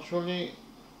actually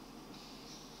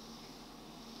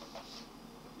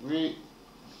we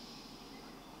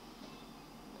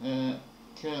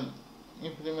can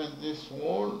implement this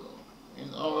rule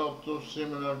in our two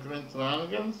similar green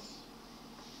triangles.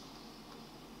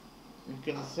 We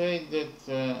can say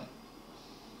that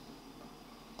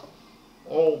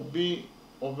OB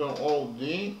over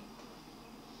OD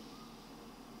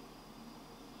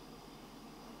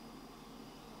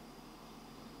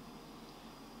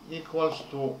equals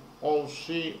to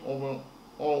OC over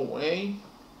OA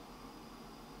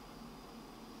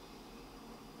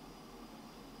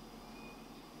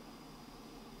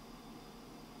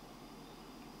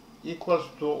equals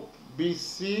to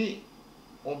BC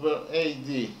over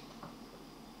AD.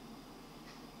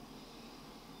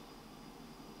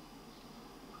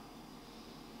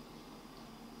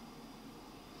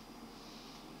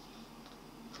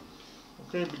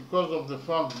 Okay, because of the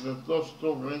fact that those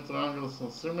two green triangles are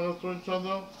similar to each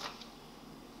other,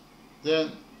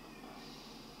 then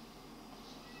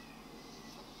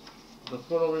the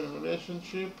following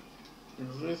relationship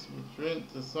exists between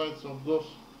the sides of those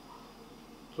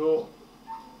two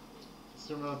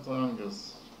similar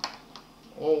triangles.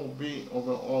 OB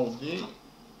over OD,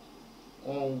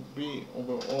 OB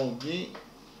over OD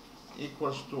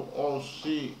equals to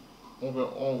OC over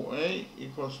OA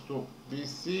equals to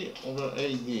BC over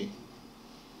AD.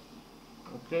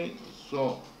 Okay,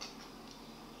 so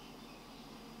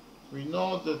we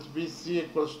know that BC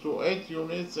equals to 8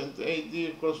 units and AD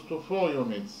equals to 4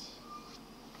 units.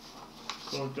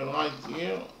 So we can write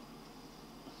here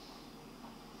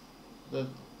that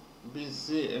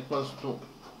BC equals to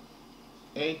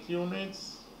 8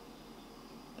 units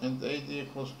and AD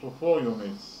equals to 4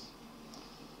 units.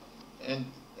 And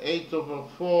 8 over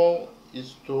 4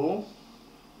 is 2.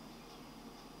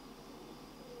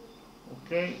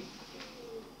 Okay.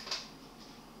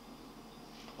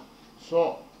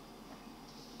 So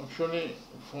actually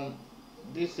from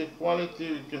this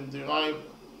equality we can derive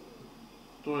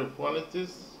two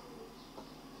equalities.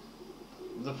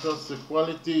 The first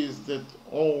equality is that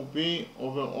OB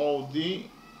over OD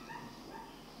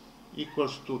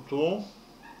equals to 2.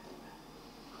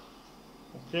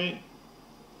 Okay.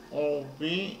 OB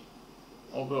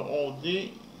over OD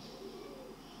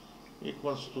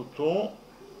equals to 2,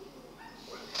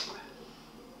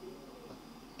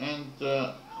 and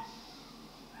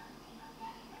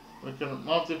we can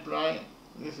multiply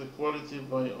this equality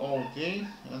by OD,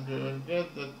 and we will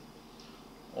get that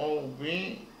OB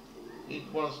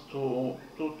equals to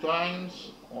 2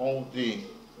 times OD.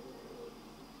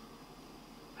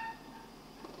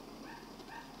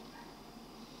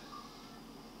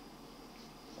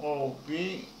 OB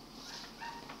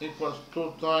equals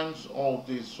 2 times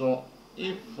OD. So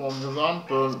if, for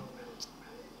example,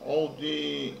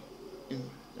 OD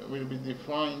will be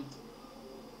defined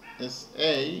as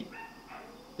A,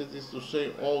 that is to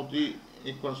say OD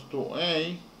equals to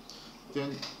A,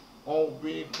 then OB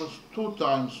equals 2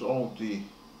 times OD.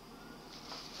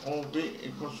 OB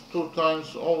equals 2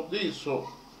 times OD, so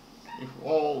if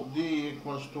OD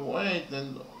equals to A,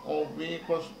 then OB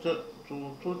equals to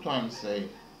 2 times A.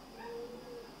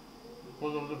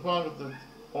 Because of the fact that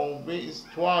OB is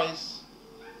twice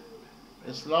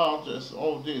as large as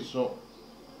OD, so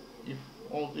if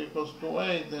OD equals to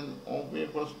A, then OB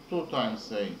equals 2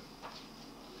 times A.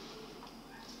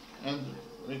 And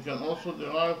we can also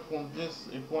derive from this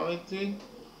equality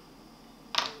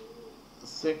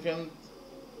second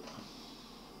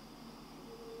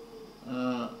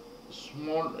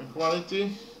small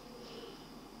equality,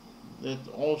 that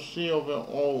OC over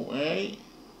OA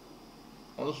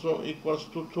also equals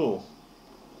to 2.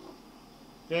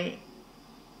 Okay,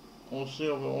 OC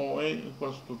over OA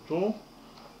equals to 2.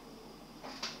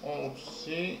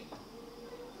 OC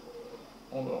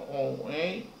over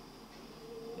OA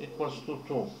equals to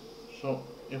 2. So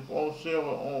if OC over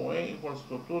OA equals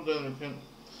to 2, then we can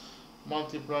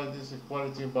multiply this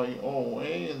equality by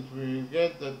OA, and we will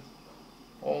get that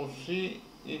OC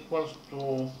equals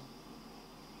to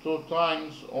 2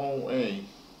 times OA.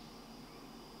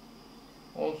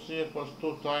 OC equals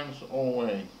 2 times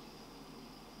OA.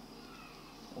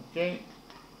 Okay.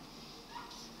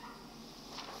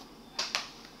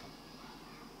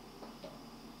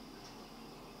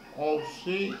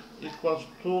 OC equals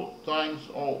 2 times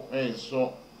OA.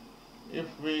 So if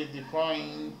we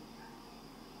define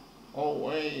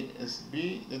OA as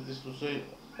B, that is to say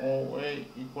OA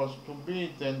equals to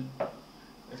B, then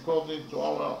according to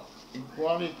our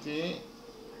equality,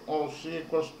 OC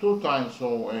equals 2 times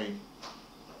OA.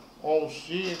 OC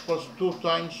equals 2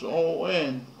 times OA,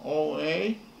 and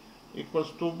OA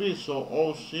equals to B, so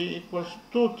OC equals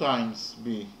 2 times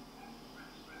B.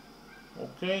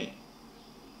 Okay.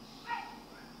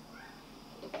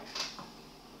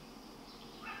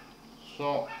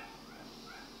 So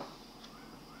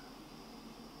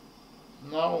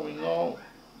now we know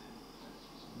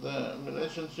the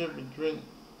relationship between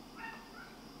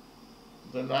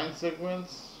the line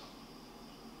segments,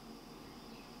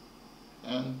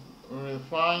 and we will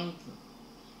find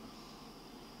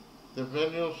the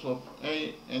values of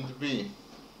A and B.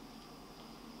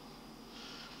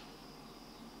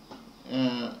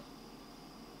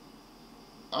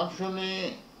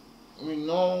 Actually, we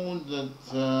know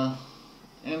that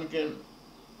angle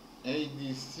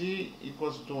ADC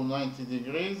equals to 90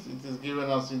 degrees. It is given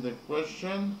us in the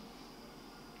question.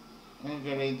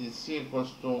 Angle ADC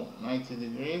equals to 90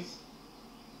 degrees.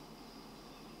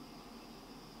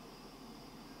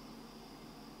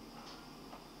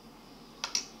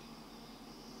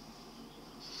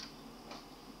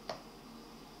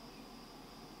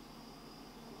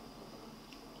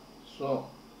 So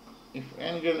if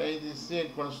angle ADC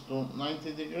equals to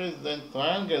 90 degrees, then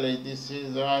triangle ADC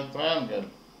is the right triangle.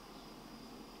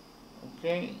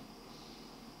 Okay.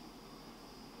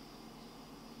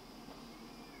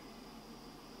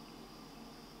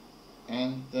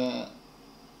 And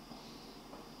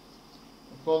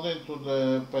according to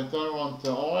the Pythagorean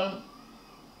theorem,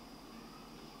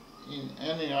 in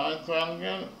any right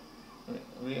triangle,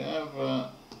 we have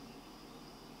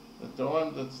the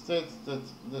theorem that states that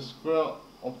the square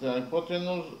of the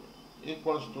hypotenuse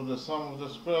equals to the sum of the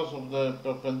squares of the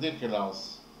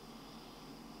perpendiculars.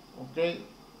 Okay,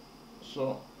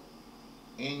 so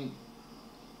in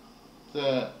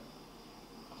the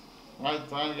right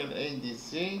triangle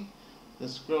ADC, the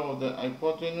square of the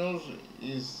hypotenuse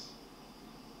is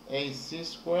AC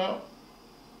square,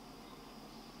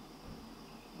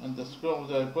 and the square of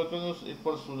the hypotenuse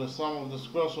equals to the sum of the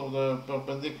squares of the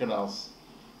perpendiculars,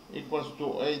 equals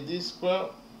to AD square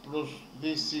plus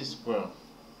DC square.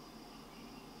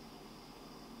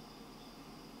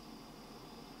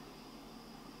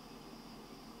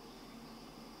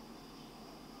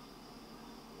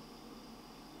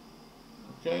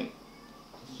 Okay,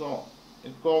 so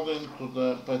according to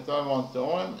the Pythagorean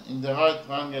theorem, in the right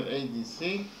triangle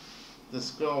ADC, the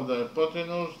square of the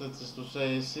hypotenuse, that is to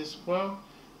say AC square,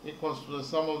 equals to the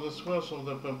sum of the squares of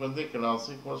the perpendiculars,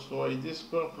 equals to AD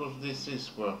square plus DC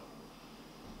square.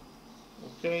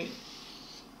 Okay,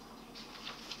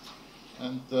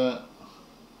 and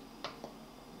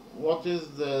what is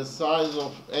the size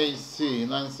of AC,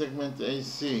 line segment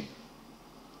AC?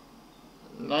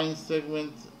 Line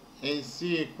segment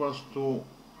AC equals to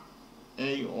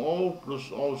AO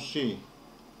plus OC.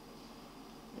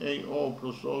 AO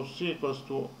plus OC equals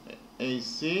to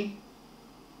AC,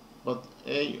 but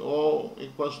AO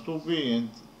equals to B and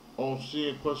OC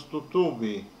equals to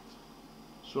 2B.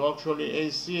 So actually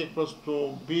AC equals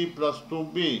to B plus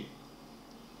 2B.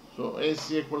 So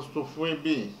AC equals to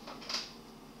 3B.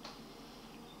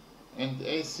 And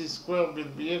AC square will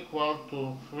be equal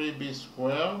to 3B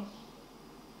square.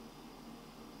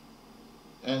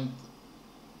 And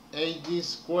AD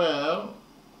square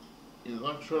is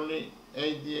actually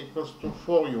AD equals to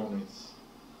 4 units.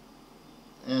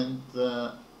 And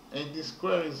AD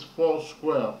square is 4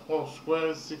 square. 4 square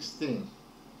is 16.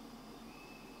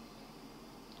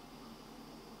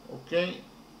 Okay?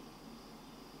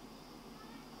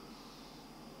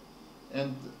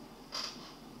 And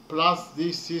plus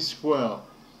DC square.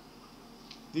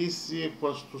 DC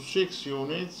equals to 6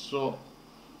 units, so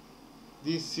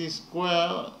DC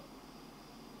square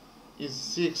is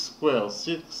 6 square.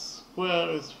 6 square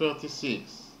is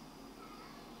 36.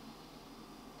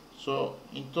 So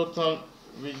in total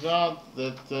we got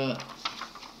that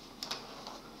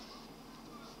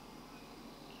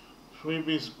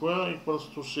 3B square equals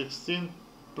to 16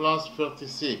 plus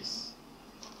 36.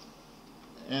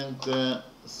 And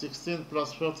 16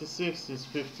 plus 36 is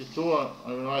 52.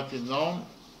 I write it down.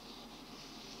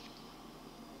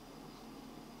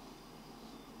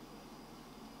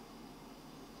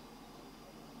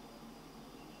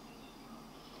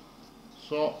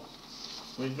 So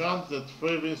we got that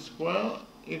 3B square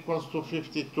equals to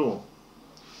 52.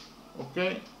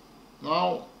 Okay,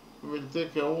 now we'll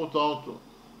take a root out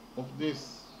of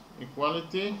this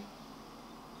equality.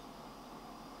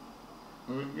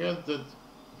 We get that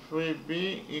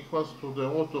 3B equals to the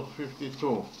root of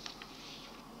 52.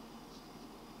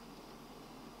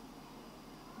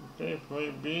 Okay,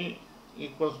 3B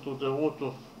equals to the root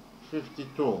of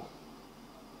 52.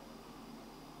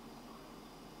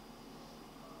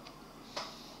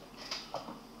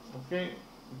 Okay,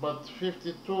 but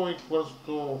 52 equals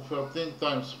to 13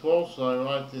 times 4, so I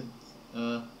write it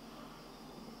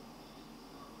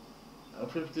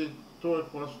 52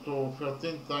 equals to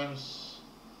 13 times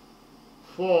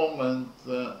 4, and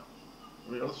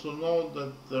we also know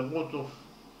that the root of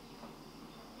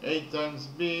a times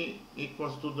b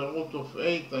equals to the root of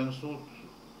a times root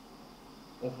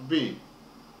of b.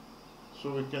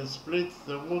 So we can split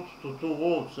the root to 2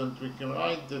 roots, and we can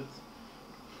write that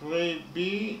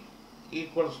 3b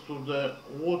equals to the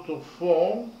root of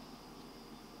 4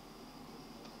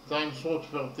 times root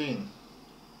 13.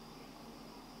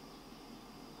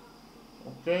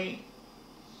 Okay?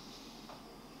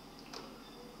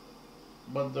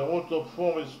 But the root of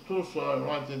 4 is 2, so I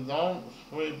write it down.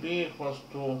 3b equals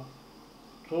to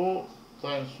 2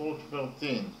 times root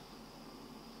 13.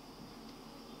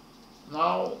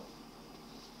 Now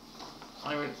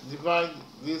I will divide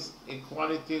this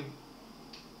equality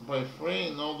by 3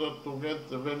 in order to get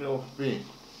the value of b.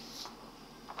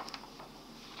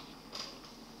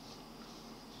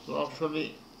 So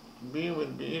actually b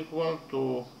will be equal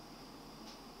to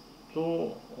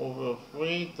 2 over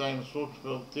 3 times root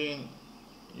 13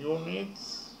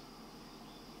 units.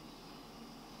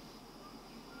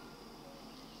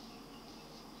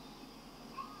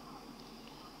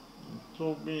 And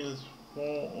 2b is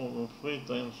 4 over 3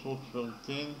 times root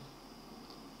 13.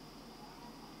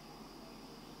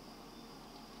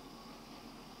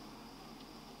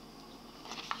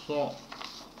 So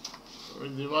we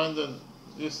divided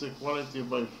this equality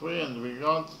by 3 and we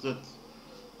got that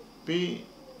b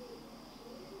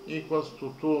equals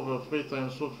to 2 over 3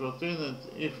 times root 13, and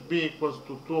if b equals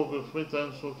to 2 over 3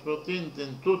 times root 13,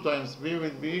 then 2 times b will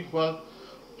be equal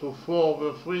to 4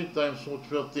 over 3 times root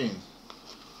 13.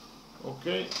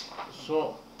 Okay,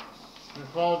 so we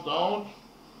found out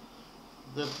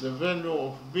that the value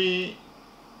of b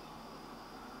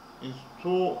is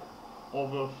 2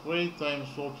 over 3 times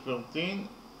root 13,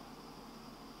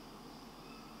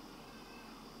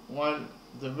 while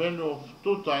the value of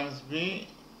 2 times b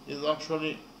is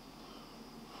actually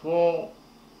 4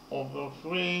 over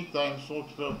 3 times root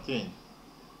 13.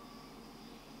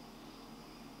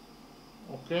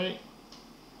 Okay?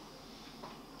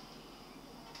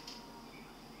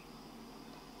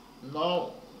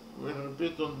 Now we'll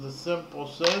repeat on the same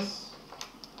process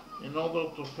in order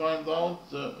to find out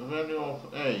the value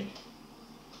of a.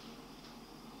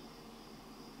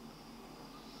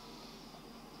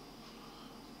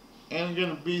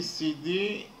 Angle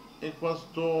BCD equals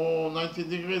to 90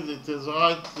 degrees. It is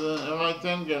right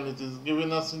angle. It is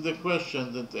given us in the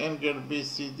question that angle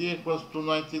BCD equals to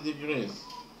 90 degrees.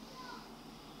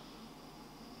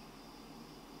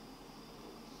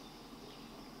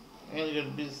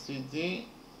 Angle BCD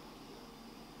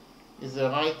is a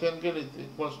right angle. It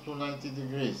equals to 90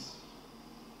 degrees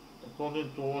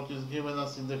according to what is given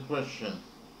us in the question.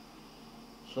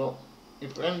 So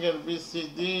if angle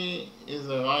BCD is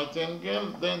a right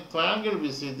angle, then triangle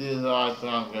BCD is a right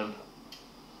triangle.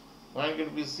 Triangle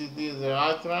BCD is a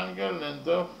right triangle, and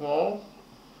therefore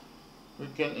we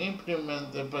can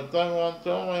implement the Pythagorean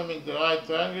theorem in the right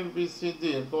triangle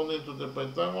BCD. According to the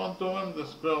Pythagorean theorem, the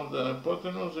square of the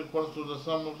hypotenuse equals to the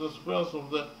sum of the squares of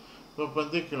the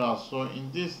perpendiculars. So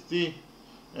in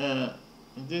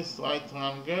this right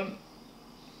triangle,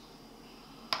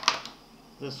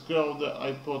 the square of the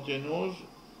hypotenuse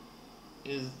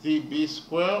is db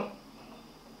square,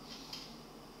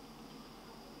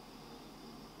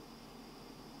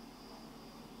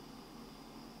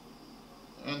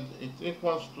 and it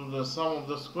equals to the sum of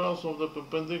the squares of the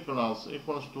perpendiculars,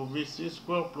 equals to bc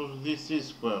square plus dc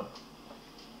square.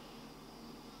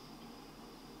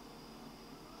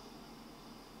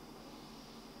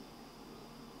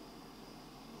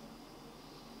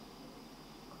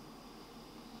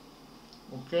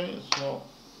 Okay, so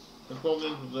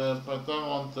according to the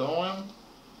Pythagorean theorem,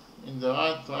 in the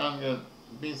right triangle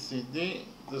BCD,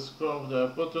 the square of the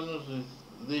hypotenuse is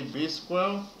db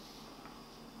square,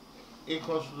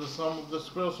 equals to the sum of the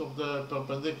squares of the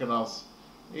perpendiculars,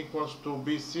 equals to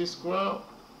bc square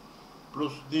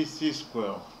plus dc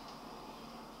square.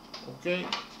 Okay,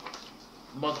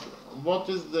 but what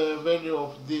is the value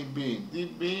of db?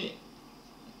 db,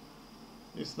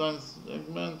 this line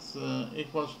segment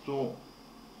equals to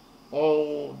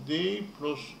OD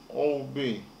plus OB.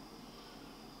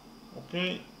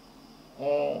 Okay,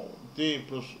 OD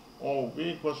plus OB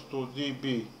equals to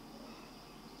DB,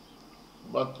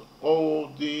 but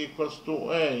OD equals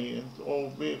to A and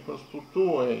OB equals to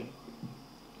 2A.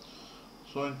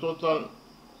 So in total,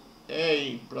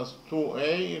 A plus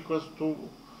 2A equals to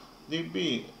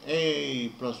DB. A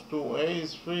plus 2A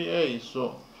is 3A,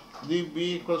 so DB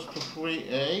equals to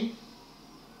 3A.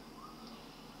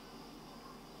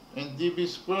 And db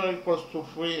square equals to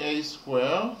 3a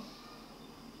square,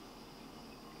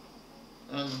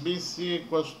 and bc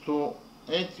equals to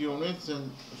 8 units, and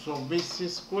so bc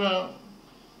square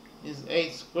is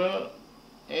 8 square,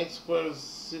 8 square is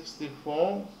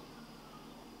 64,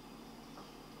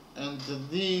 and the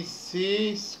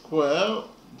dc square,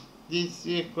 dc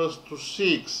equals to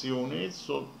 6 units,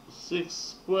 so 6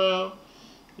 square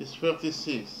is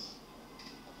 36.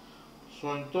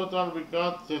 So in total we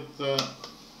got that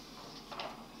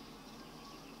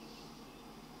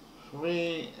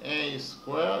 3a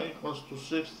square equals to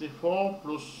 64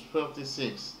 plus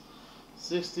 36.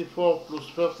 64 plus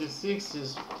 36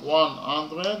 is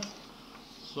 100,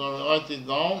 so I write it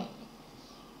down.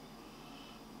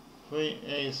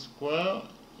 3a square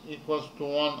equals to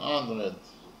 100.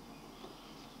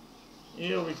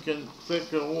 Here we can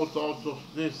take a root out of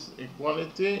this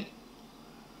equality,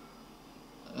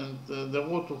 and the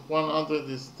root of 100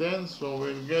 is 10, so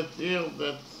we'll get here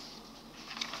that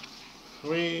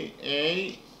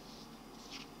 3a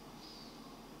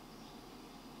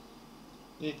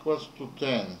equals to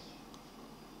 10.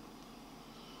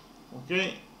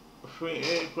 Okay,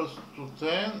 3a equals to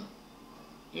 10.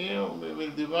 Here we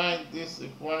will divide this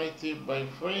equality by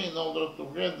 3 in order to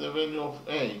get the value of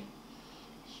a.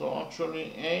 So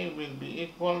actually a will be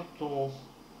equal to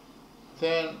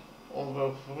 10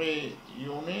 over 3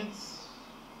 units.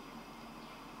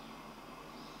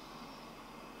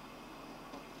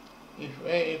 If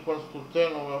a equals to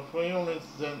 10 over 3 units,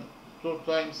 then 2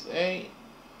 times a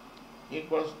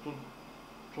equals to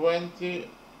 20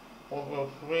 over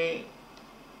 3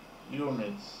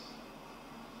 units.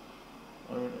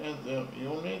 I will add the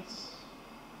units.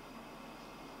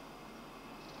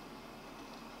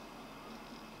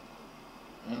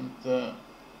 And a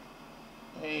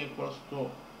equals to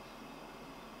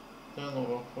 10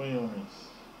 over 3 units.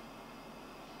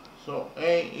 So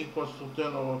a equals to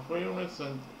 10 over 3 units,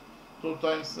 and 2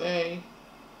 times a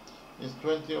is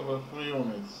 20 over 3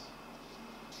 units.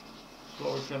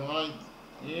 So we can write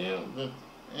here that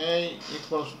a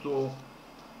equals to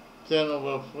 10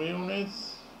 over 3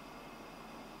 units,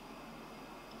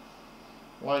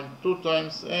 while 2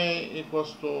 times a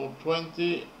equals to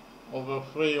 20 over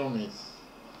 3 units.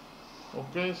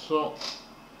 Okay, so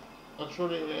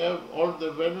actually we have all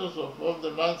the values of all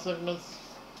the line segments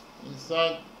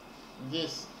inside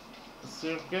this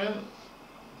circle.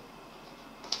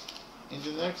 In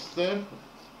the next step,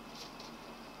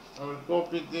 I will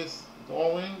copy this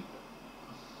drawing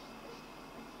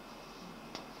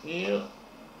here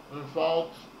without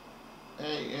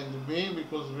a and b,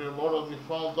 because we have already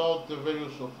found out the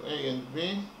values of a and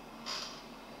b.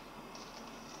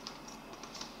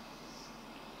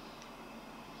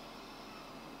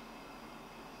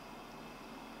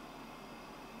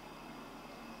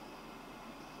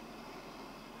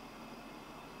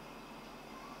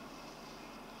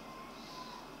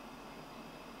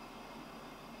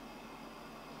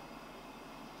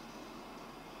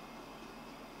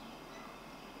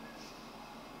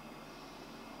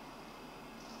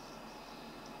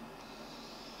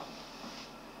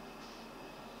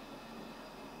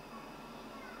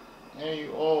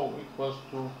 AO equals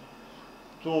to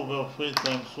 2 over 3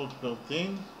 times root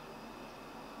 13.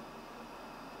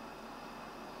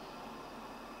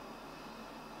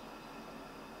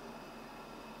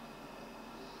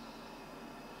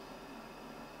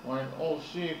 While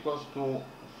OC equals to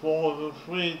 4 over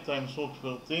 3 times root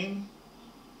 13.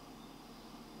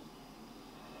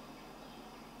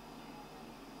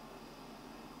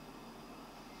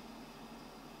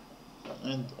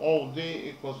 And OD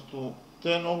equals to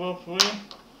 10 over 3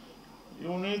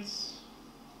 units,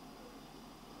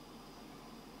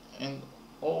 and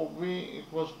OB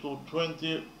equals to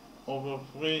 20 over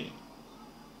 3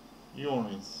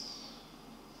 units.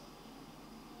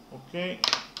 Okay,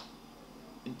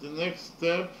 in the next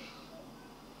step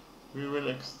we will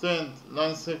extend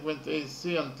line segment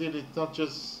AC until it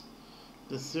touches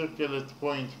the circle at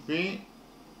point P.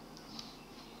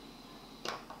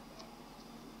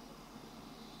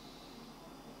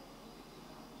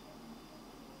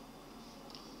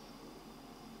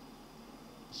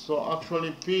 So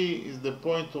actually P is the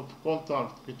point of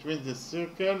contact between the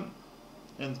circle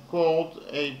and chord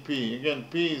AP. Again,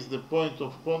 P is the point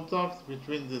of contact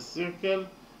between the circle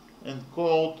and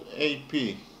chord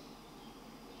AP.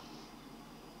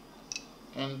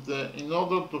 And in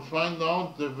order to find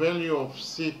out the value of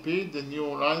CP, the new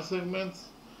line segment,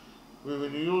 we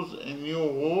will use a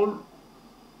new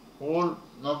rule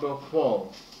number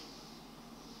 4.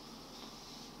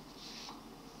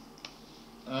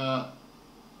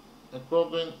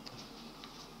 According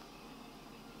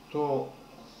to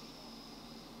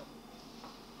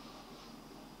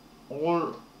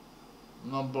rule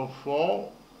number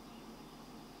 4,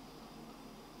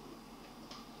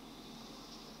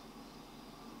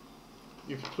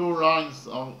 if two lines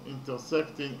are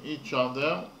intersecting each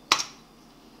other,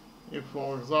 if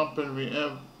for example we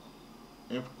have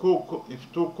if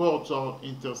two chords are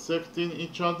intersecting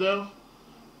each other,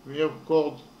 we have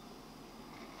chord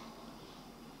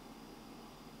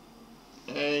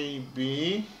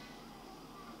AB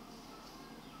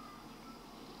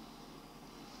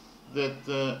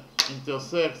that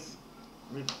intersects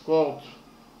with chord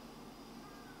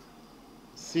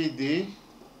CD.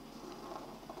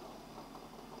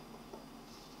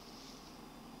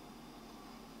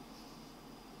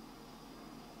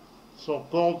 So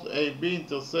chord AB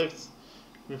intersects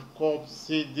with chord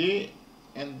CD,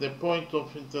 and the point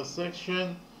of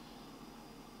intersection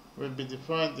will be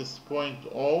defined as point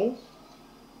O.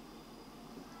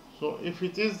 So if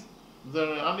it is the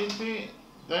reality,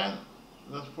 then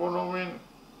the following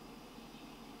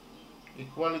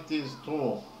equality is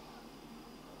true.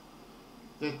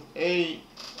 that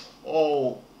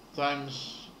AO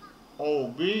times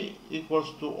OB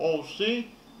equals to OC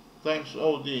times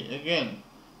OD. Again,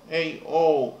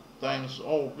 AO times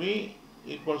OB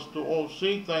equals to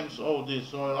OC times OD.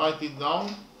 So I write it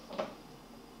down.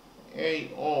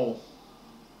 AO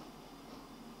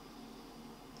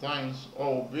times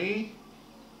OB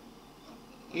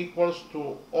equals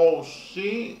to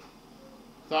OC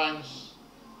times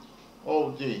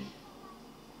OD.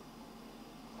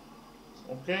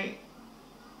 Okay,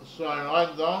 so I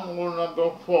write down rule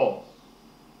number 4.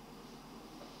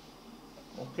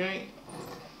 Okay,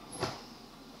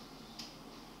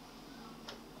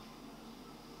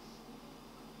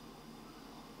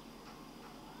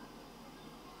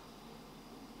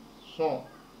 so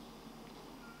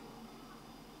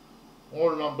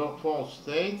rule number 4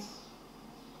 states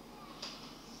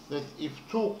that if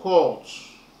two chords,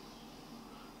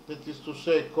 that is to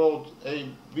say chord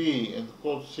AB and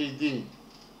chord CD,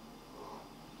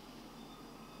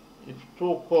 if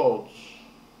two chords,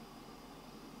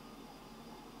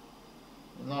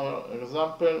 in our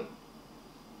example,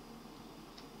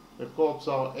 the chords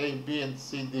are A, B and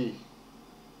CD,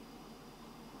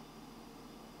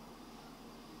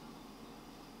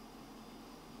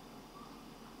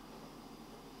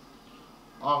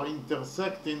 are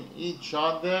intersecting each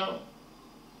other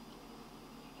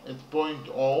at point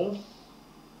O,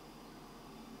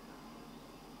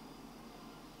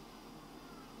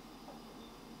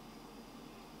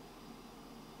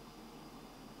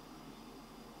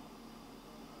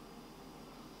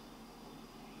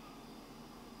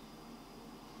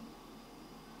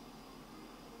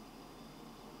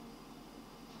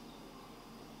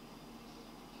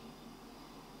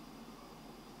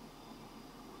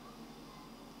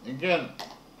 again,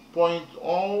 point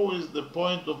O is the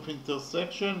point of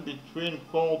intersection between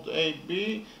chord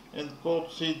AB and chord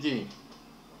CD.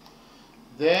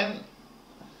 Then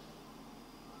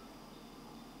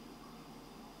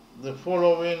the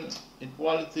following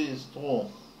equality is true.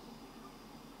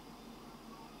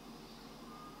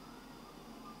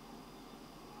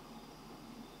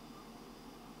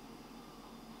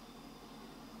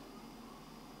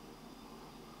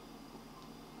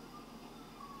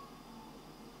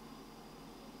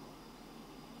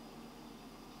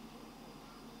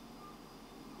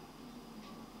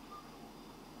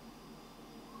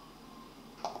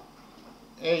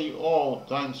 AO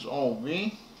times OB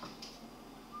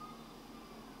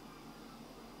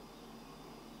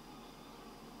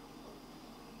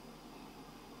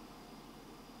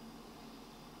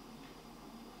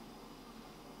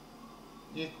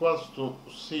equals to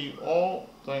CO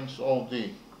times OD.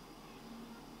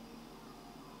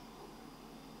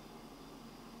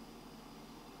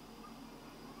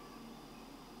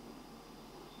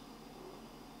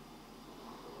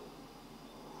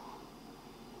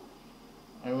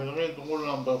 I will read rule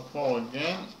number 4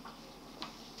 again.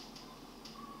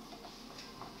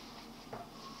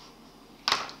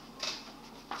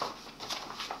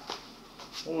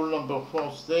 Rule number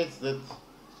 4 states that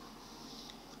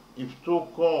if two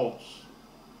chords,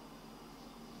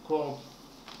 chord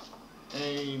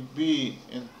A, B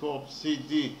and chord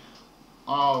CD,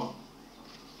 are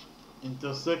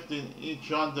intersecting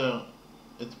each other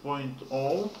at point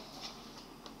O,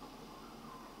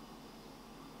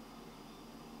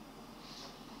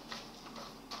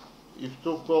 if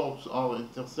two chords are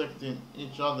intersecting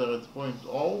each other at point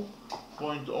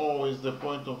O is the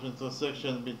point of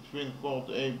intersection between chord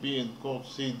A, B and chord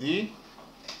CD,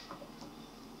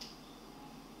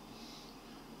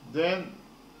 then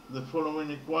the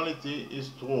following equality is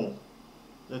true,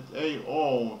 that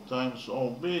AO times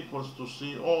OB equals to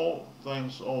CO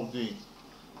times OD.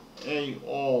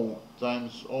 AO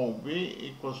times OB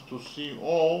equals to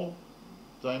CO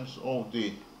times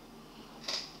OD.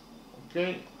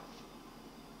 Okay,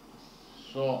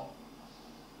 so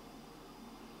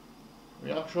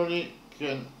we actually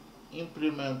can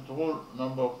implement rule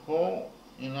number 4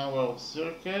 in our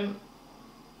circle,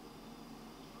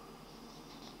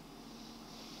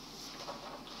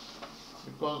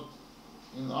 because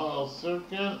in our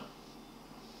circle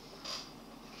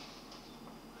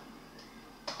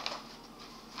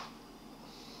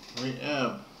we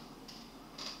have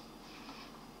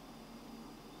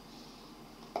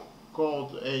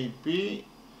chord AB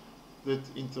that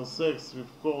intersects with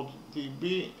chord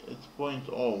DB at point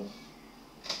O.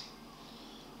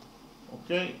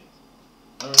 Okay,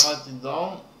 I will write it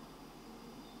down.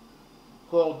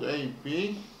 Chord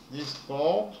AB, this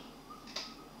chord,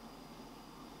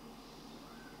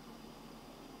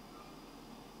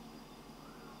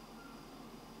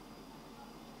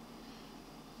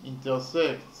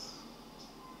 intersects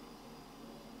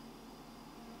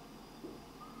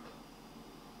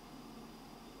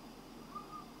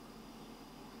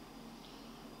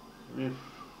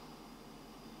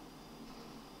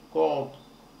code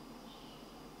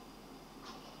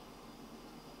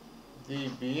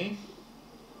DB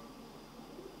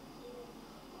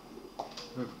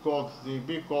with code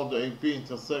DB, code AB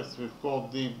intersects with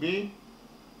code DB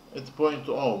at point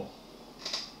O.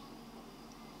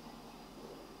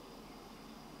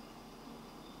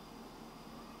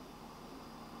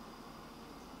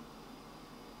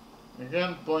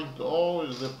 Again, point O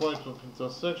is the point of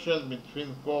intersection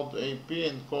between code AP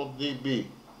and code DB.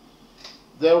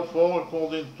 Therefore,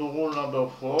 according to rule number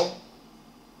 4,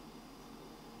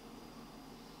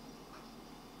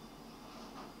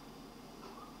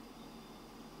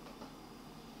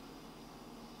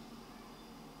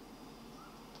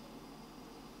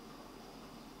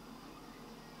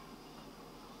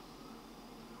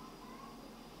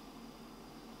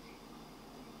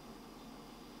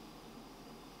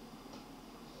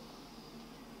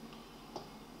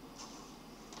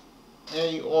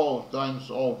 AO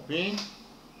times OP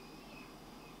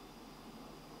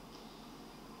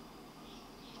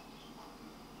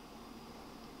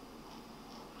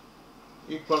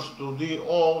equals to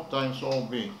DO times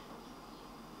OB.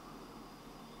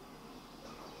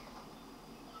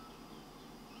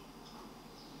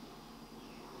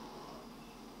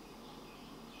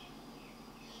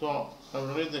 So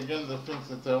I'll read again the things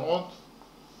that I wrote.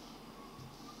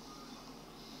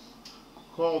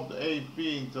 Code AP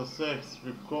intersects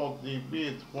with code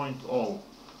DB at point O.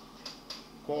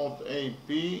 Code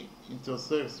AP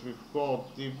intersects with code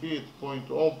DB at point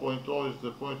O. Point O is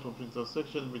the point of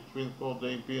intersection between code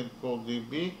AP and code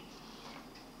DB.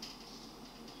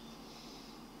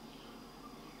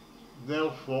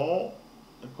 Therefore,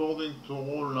 according to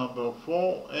rule number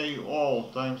 4,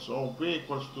 AO times OB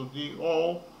equals to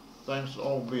DO times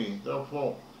OB.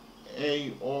 Therefore,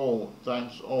 AO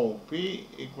times OP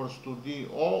equals to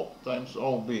DO times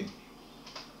OB.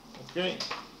 Okay?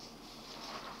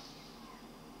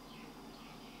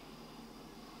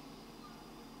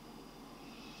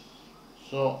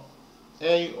 So,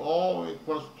 AO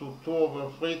equals to 2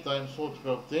 over 3 times root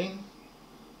 13.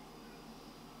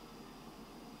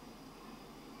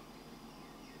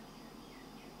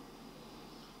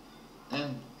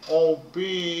 And OP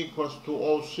equals to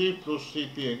OC plus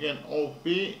CP. Again, OP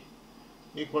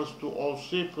equals to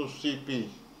OC plus CP.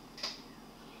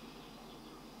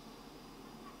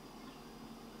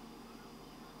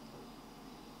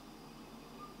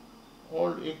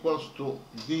 All equals to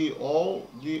DO.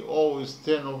 DO is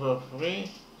 10 over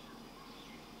 3.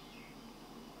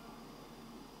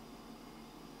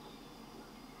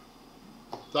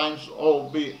 Times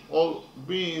OB.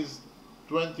 OB is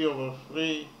 20 over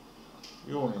 3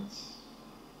 units.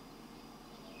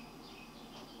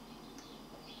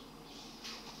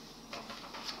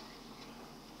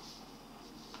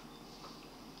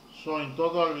 So in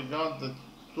total we got the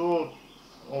 2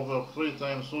 over 3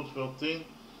 times root 13,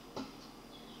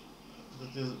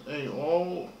 that is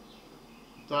AO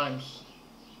times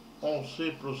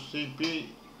OC plus CP,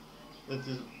 that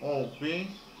is OP,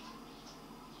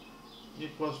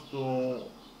 equals to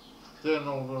 10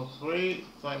 over 3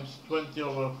 times 20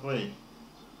 over 3.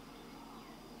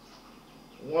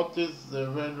 What is the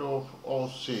value of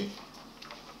OC?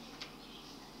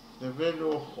 The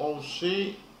value of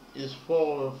OC is 4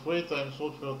 over 3 times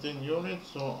root 13 units,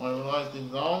 so I will write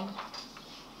it down.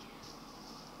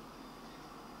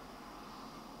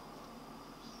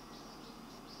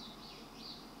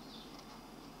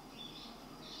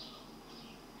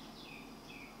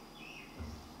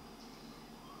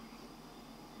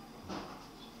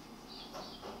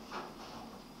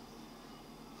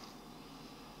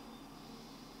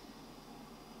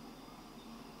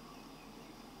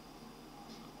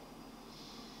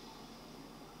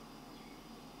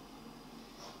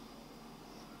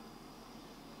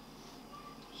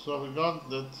 So we got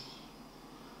that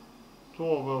 2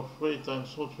 over 3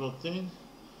 times root 13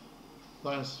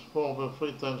 times 4 over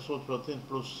 3 times root 13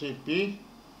 plus CP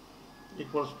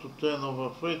equals to 10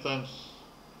 over 3 times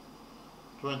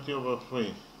 20 over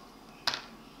 3.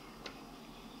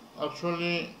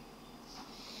 Actually,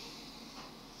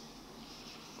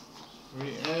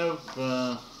 we have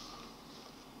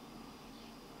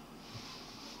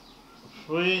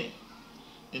 3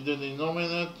 in the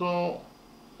denominator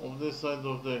of this side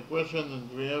of the equation,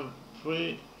 and we have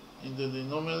 3 in the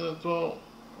denominator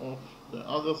of the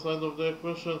other side of the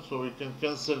equation, so we can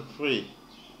cancel 3.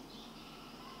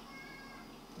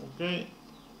 Okay,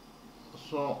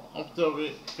 so after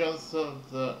we cancel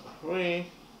the 3,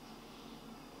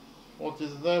 what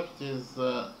is left is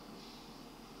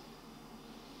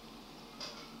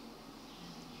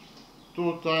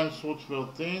 2 times root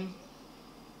 13,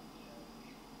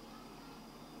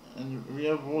 and we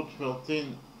have root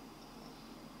 13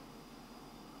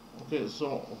 Okay,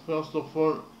 so first of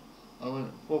all, I will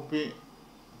copy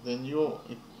the new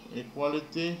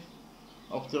equality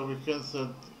after we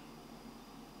cancelled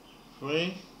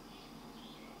 3.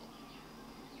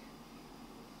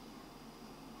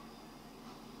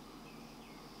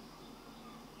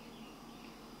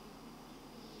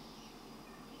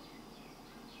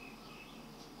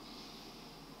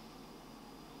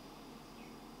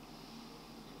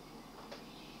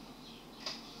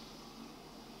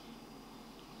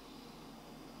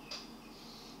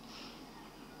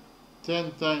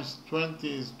 Ten times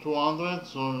 20 is 200,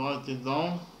 so I write it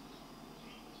down.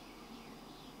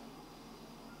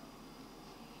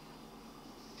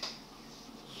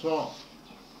 So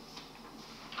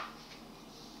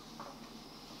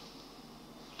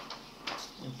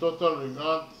in total we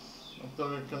got, after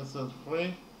we cancelled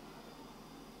 3,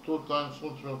 2 times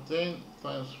root 13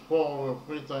 times 4 over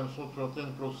 3 times root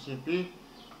 13 plus CP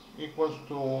equals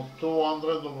to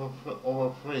 200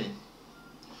 over 3.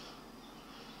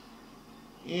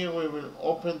 Here we will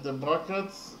open the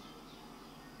brackets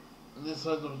this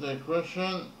side of the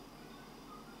equation.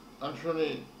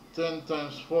 Actually 10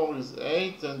 times 4 is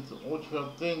 8 and root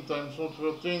 13 times root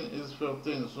 13 is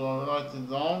 13, so I'll write it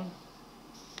down.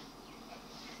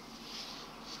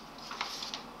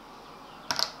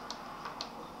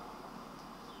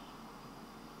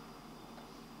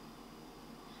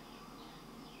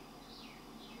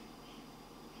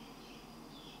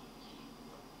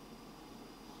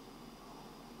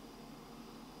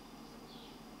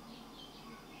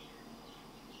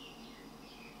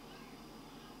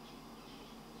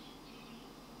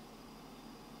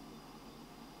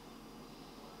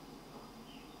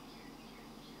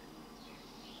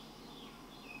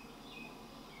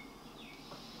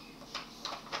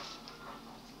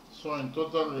 So in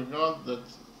total we got that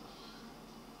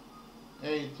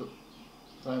 8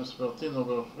 times 13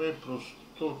 over 3 plus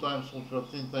 2 times root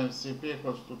 13 times CP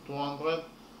equals to 200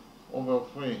 over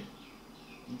 3.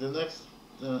 The next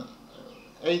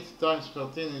 8 times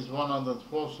 13 is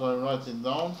 104, so I write it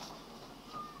down.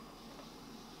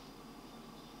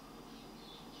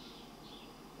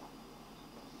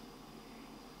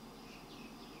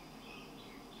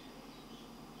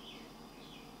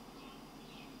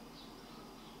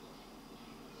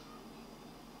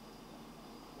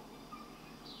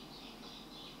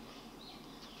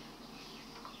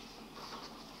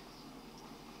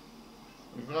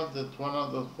 We got that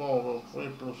 104 over 3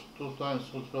 plus 2 times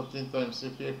root 13 times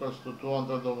CP equals to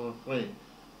 200 over 3.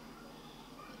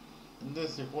 In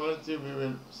this equality we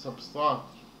will subtract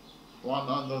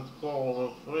 104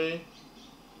 over 3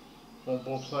 from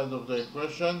both sides of the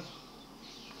equation.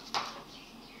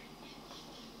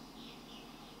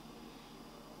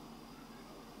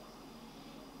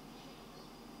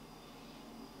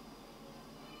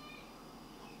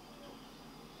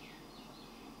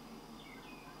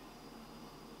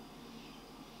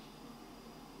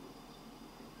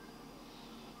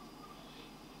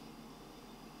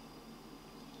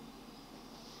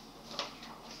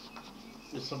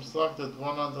 We subtracted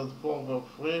 104 over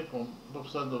 3 from both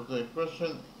sides of the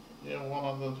equation. Here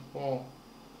 104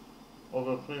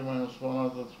 over 3 minus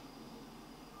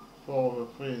 104 over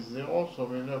 3 is 0, so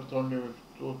we left only with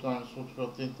 2 times root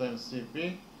 13 times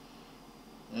CP.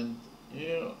 And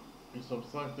here we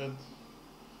subtracted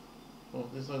from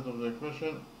this side of the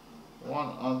equation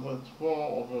 104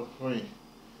 over 3.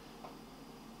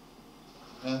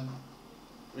 And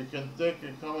we can take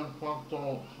a common factor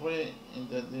of 3 in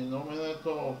the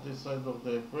denominator of this side of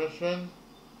the equation,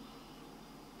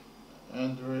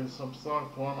 and we'll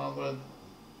subtract 200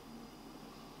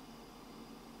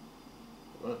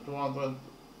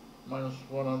 minus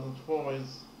 104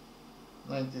 is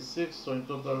 96, so in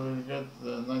total we'll get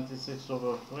 96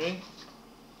 over 3.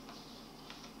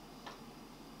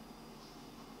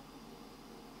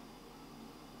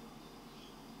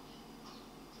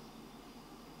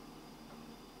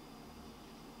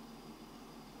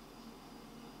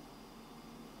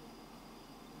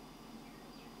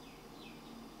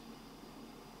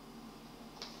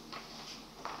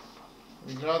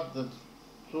 We got that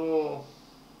 2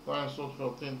 times root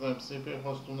 13 times CP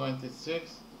equals to 96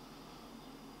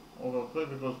 over 3,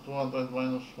 because 200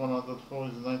 minus 104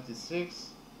 is 96,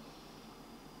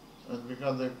 and we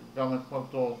got the common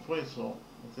factor of 3, so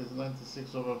it is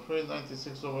 96 over 3.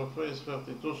 96 over 3 is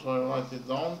 32, so I write it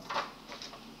down.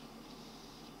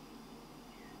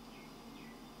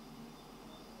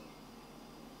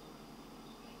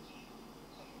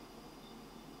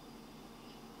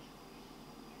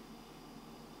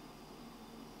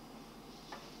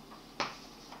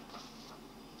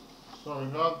 So we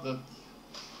got that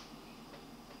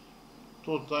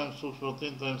 2 times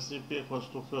 213 times CP equals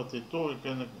to 32. We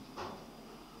can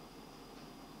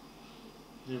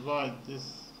divide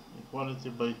this equality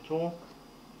by 2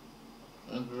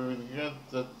 and we will get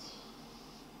that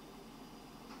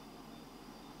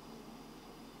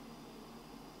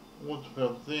root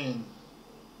 13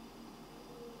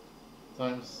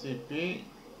 times CP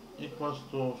equals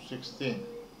to 16.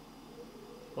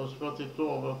 Because 32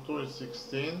 over 2 is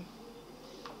 16.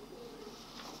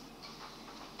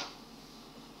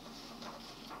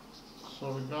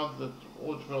 So we got that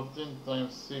root 13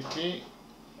 times CP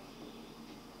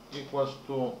equals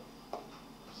to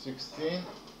 16.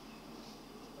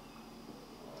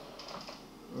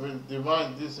 We'll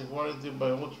divide this equality by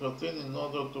root 13 in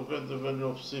order to get the value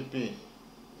of CP.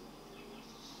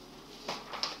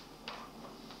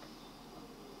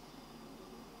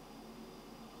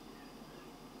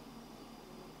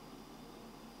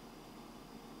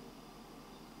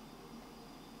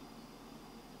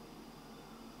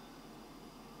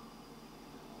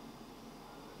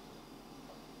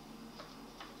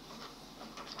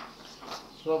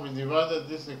 So we divided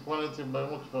this equality by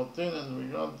root 13 and we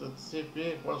got that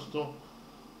CP equals to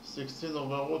 16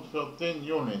 over root 13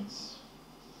 units.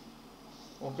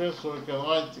 Okay, so we can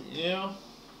write here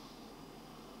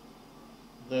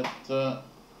that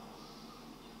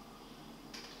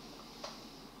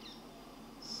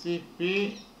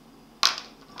CP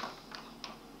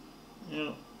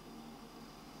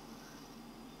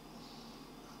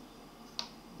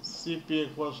CP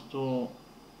equals to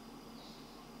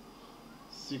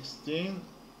 16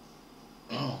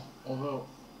 over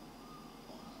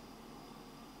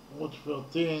root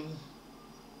 13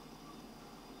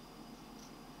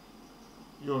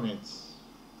 units.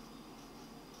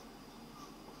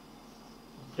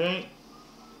 Okay.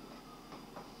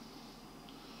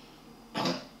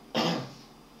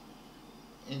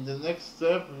 In the next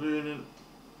step we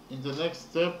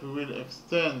will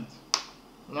extend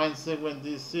line segment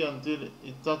DC until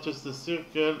it touches the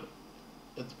circle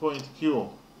at point Q.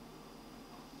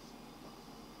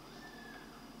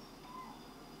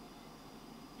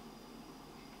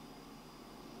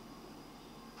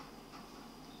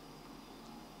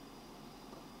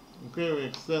 Okay, we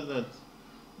extend that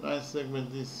line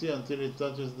segment DC until it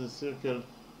touches the circle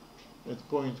at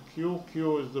point Q.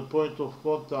 Q is the point of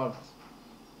contact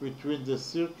between the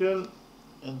circle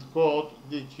and chord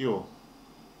DQ.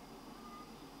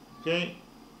 Okay,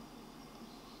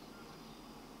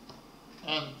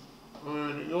 and we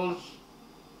will use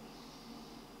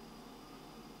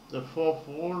the fourth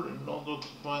rule in order to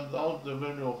find out the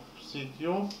value of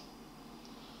CQ.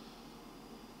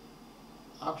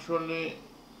 Actually,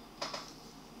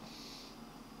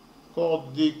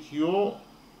 chord DQ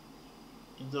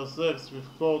intersects with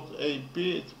chord AP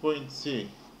at point C.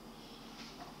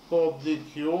 Chord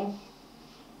DQ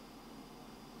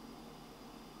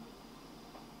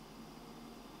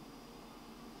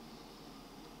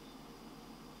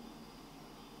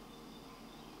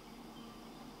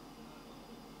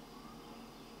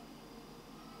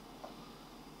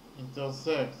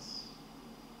intersects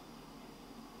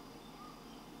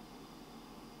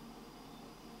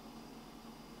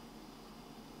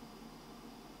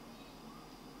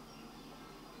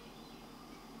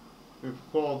with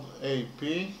chord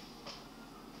AP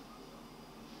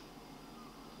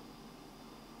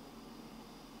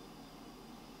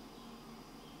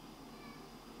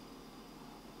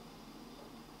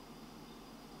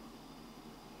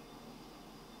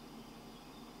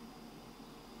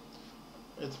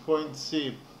at point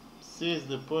C. C is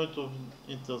the point of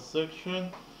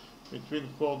intersection between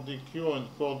chord DQ and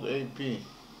chord AP.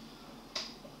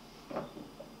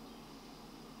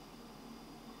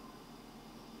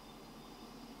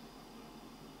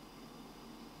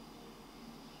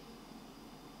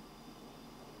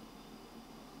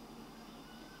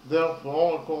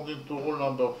 Therefore, according to rule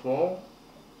number 4,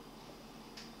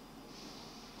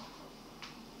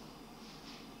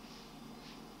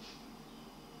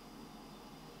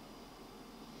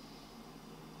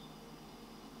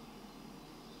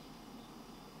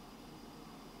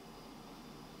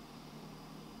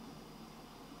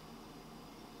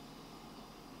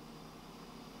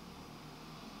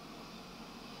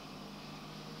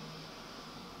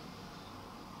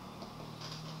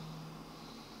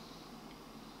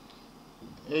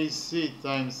 AC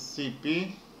times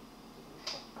CP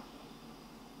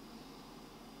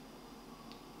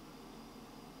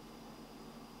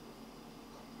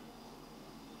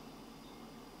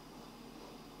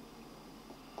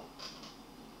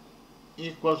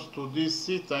equals to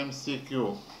DC times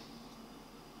CQ.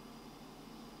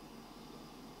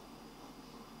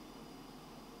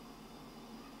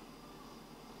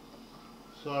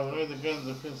 So I read again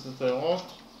the things that I wrote.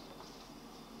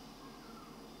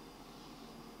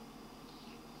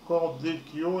 Chord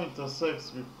DQ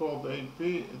intersects with chord AP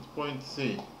at point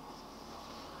C.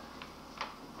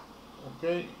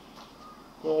 Okay,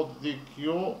 chord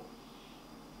DQ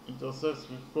intersects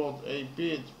with chord AP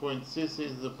at point C. C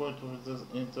is the point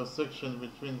of intersection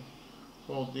between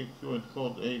chord DQ and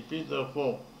chord AP.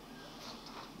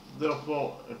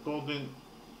 Therefore, according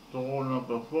to rule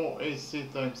number 4, AC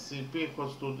times CP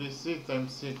equals to DC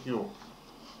times CQ.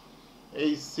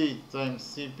 AC times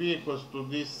CP equals to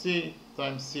DC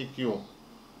times CQ.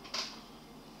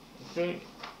 Okay?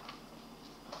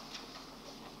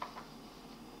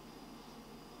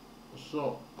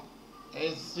 So,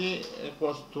 AC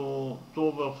equals to 2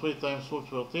 over 3 times root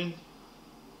 13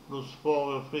 plus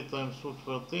 4 over 3 times root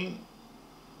 13.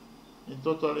 In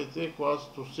totality equals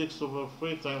to 6 over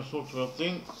 3 times root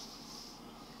 13.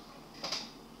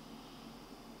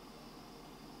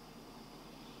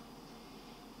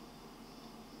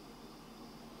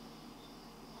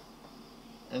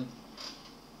 And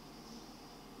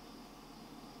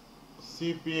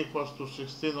CP equals to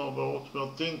 16 over root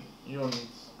 13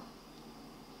 units.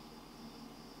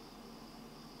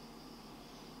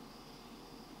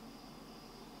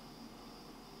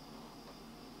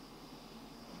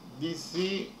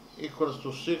 DC equals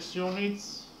to 6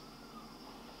 units,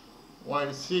 while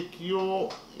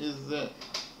CQ is the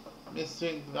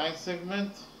missing line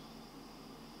segment.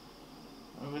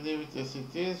 I will leave it as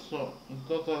it is, so in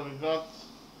total we got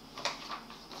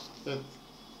that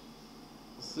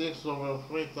 6 over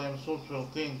 3 times root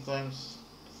 13 times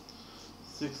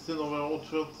 16 over root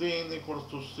 13 equals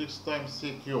to 6 times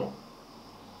CQ.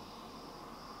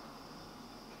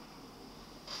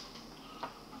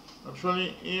 Actually,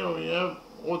 here we have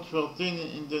root 13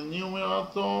 in the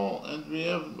numerator and we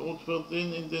have root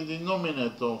 13 in the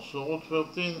denominator. So root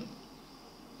 13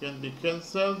 can be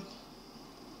cancelled,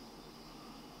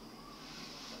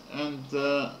 and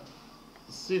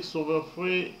 6 over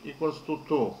 3 equals to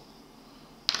 2.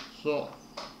 So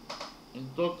in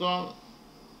total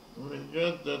we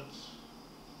get that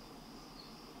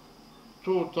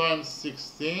 2 times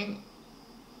 16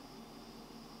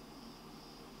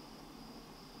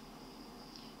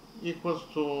 equals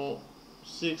to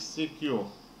 6 CQ.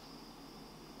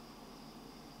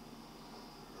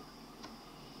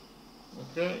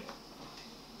 Okay,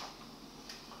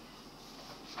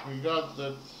 we got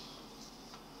that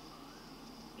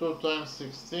 2 times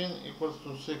 16 equals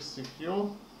to 6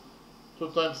 CQ.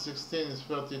 2 times 16 is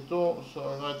 32, so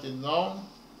I write it down.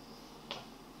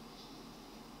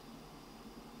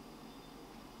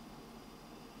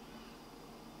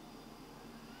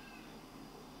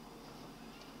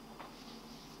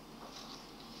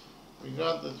 We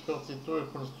got that 32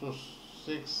 equals to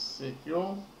 6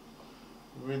 CQ.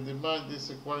 We divide this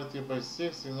equality by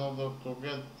 6 in order to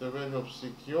get the value of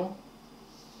CQ.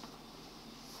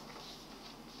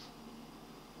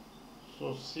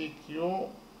 So CQ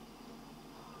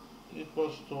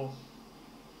equals to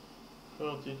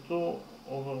 32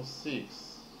 over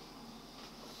 6.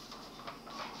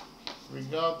 We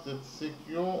got that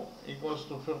CQ equals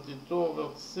to 32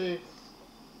 over 6.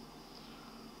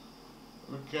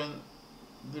 We can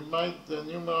divide the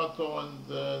numerator and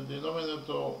the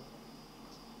denominator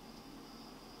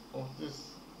of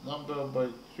this number by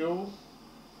 2,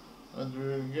 and we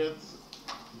will get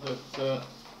that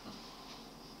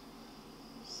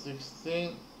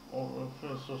 16 over 3,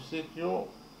 so CQ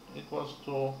equals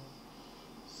to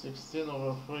 16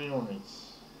 over 3 units.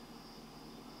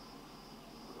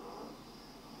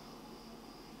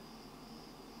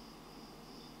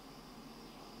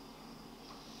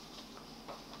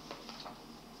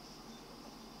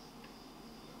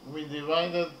 We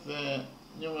divided the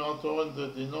numerator and the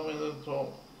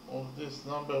denominator of this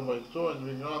number by 2, and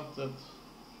we got that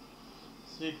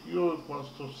CQ equals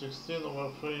to 16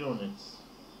 over 3 units.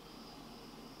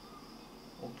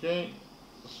 Okay,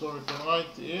 so we can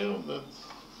write here that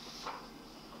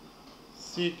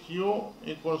CQ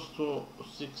equals to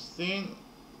 16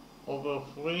 over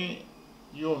 3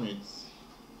 units.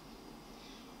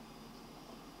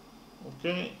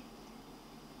 Okay.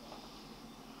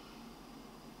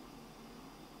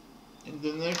 In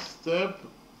the next step,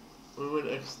 we will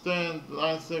extend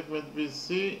line segment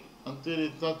BC until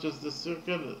it touches the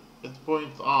circle at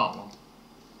point R.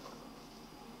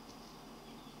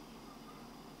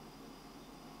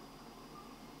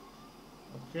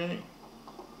 Okay.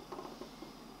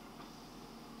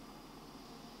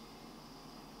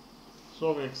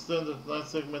 So we extended line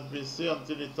segment BC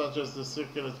until it touches the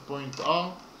circle at point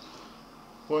R.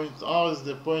 Point R is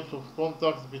the point of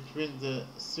contact between the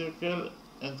circle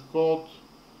and chord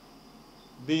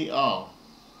BR.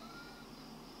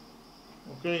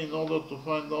 Okay, in order to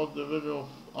find out the value of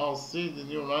RC, the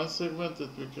new line segment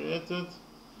that we created,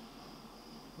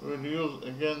 we'll use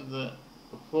again the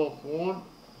fourth rule.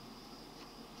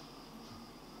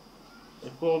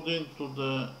 According to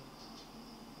the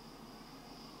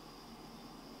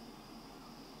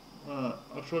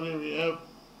actually we have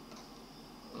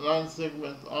line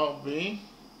segment RB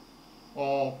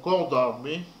or chord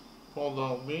RB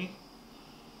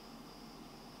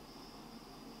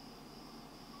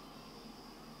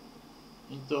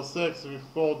intersects with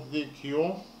chord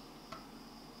DQ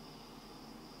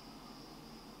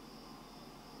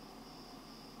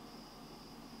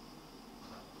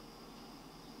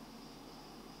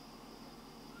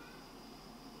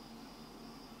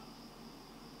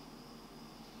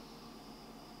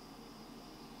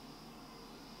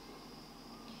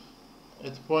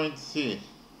at point C.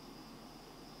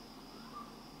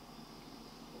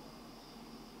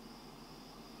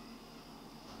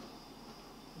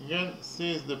 Again,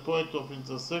 C is the point of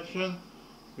intersection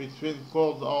between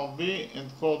chord RB and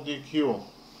chord DQ.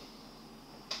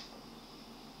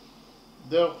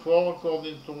 Therefore,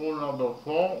 according to rule number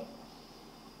 4,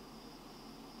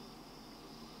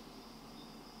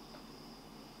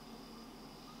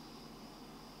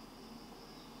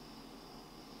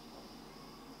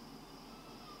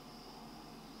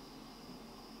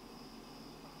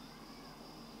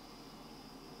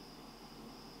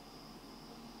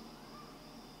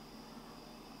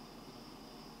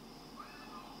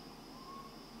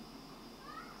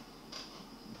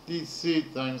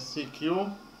 DC times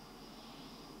CQ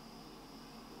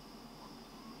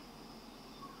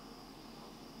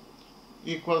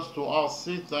equals to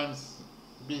RC times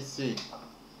BC.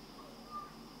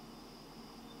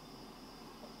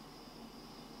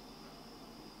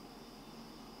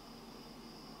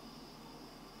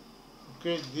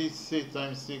 Okay, DC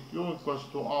times CQ equals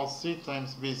to RC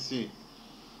times BC.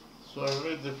 So I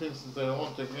read the things that I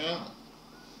wrote again.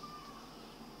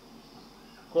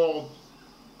 Chord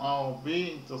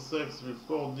RB intersects with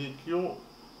chord DQ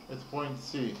at point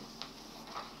C.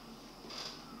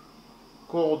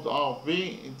 Chord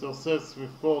RB intersects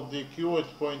with chord DQ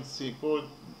at point C.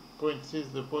 Point C is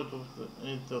the point of the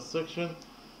intersection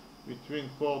between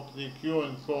chord DQ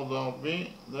and chord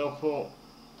RB.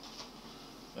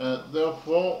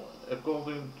 Therefore,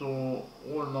 according to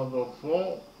rule number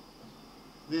 4,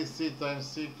 DC times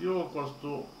CQ equals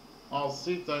to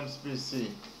RC times BC.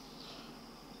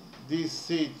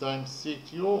 DC times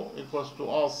CQ equals to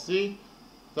RC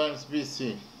times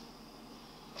BC.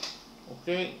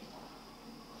 Okay,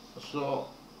 so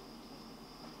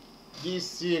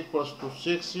DC equals to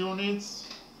 6 units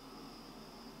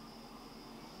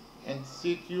and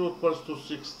CQ equals to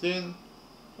 16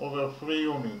 over 3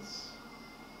 units.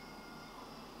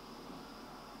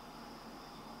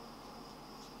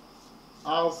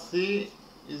 RC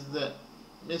is the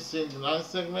missing line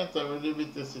segment. I will leave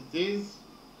it as it is,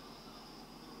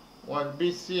 while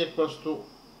BC equals to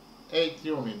 8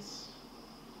 units.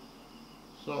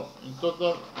 So in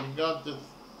total we got that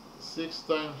 6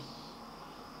 times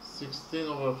 16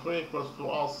 over 3 equals to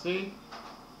RC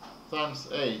times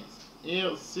 8.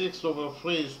 Here 6 over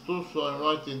 3 is 2, so I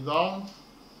write it down.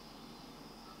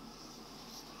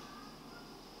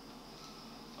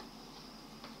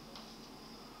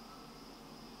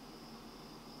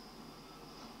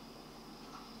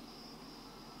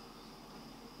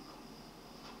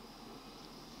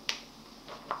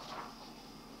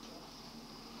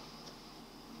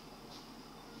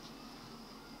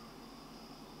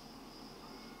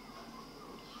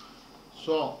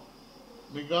 So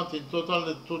we got in total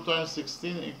that 2 times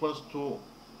 16 equals to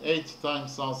 8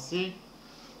 times RC.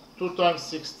 2 times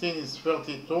 16 is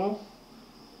 32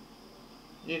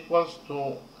 equals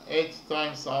to 8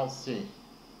 times RC.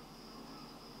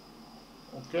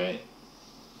 Okay,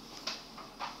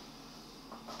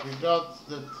 we got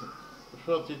that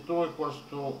 32 equals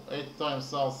to 8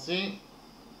 times RC.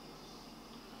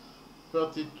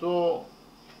 32,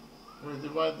 we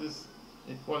divide this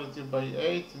equality by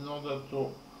 8 in order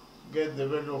to get the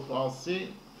value of RC.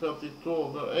 32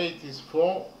 over 8 is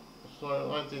 4, so I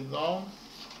write it down.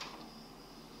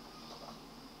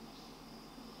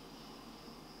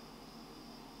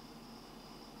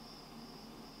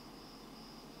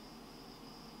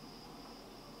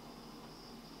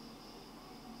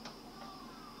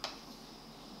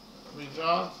 We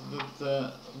got that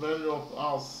the value of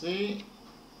RC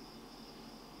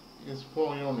is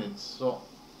 4 units, so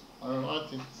I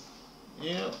write it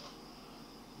here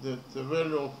that the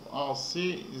value of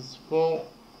RC is 4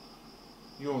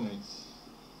 units.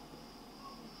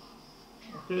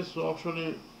 Okay, so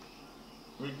actually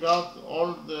we got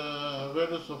all the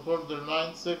values of all the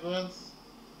line segments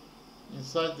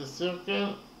inside the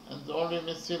circle, and the only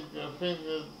missing thing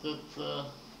that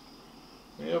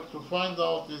we have to find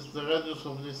out is the radius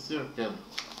of this circle.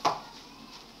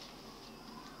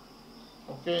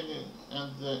 Okay,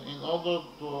 and in order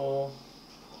to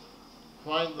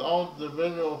find out the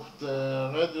value of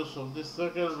the radius of this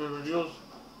circle, we will use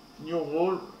new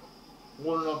rule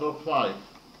number 5.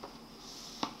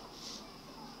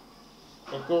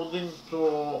 According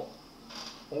to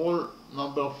rule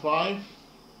number 5,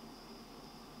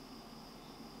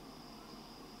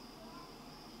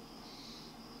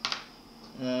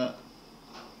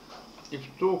 if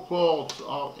two chords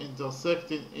are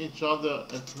intersecting each other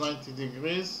at 90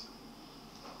 degrees,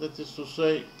 that is to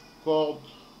say chord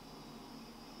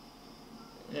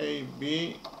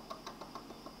AB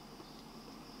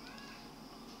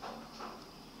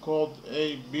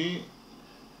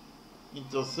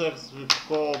intersects with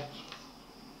chord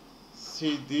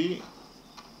CD,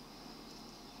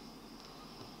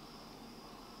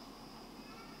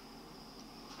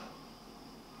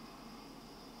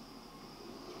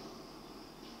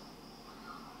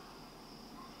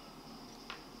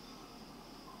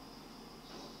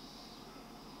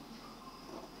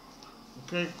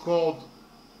 okay, chord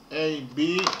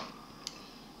AB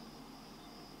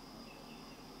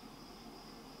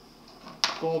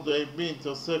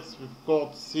intersects with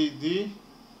chord CD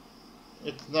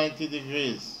at 90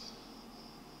 degrees.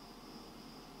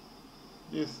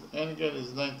 This angle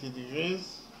is 90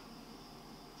 degrees.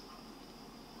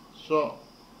 So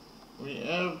we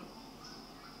have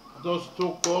those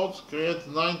two chords create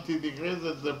 90 degrees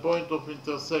at the point of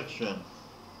intersection.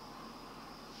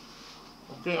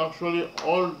 Okay, actually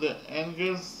all the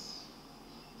angles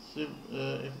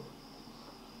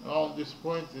around this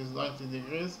point is 90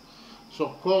 degrees. So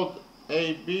chord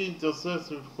AB intersects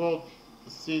with chord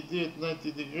CD at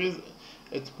 90 degrees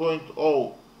at point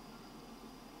O.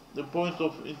 The point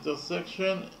of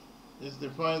intersection is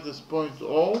defined as point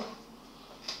O.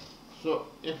 So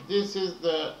if this is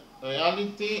the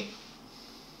reality,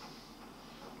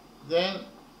 then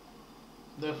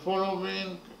the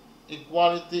following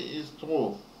equality is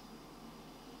true: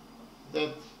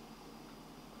 that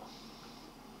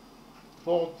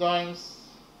 4 times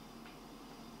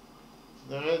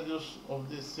the radius of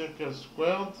this circle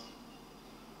squared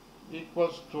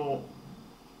equals to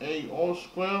AO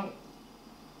squared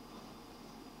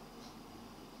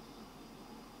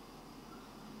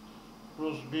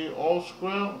plus BO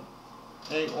squared,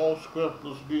 AO squared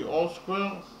plus BO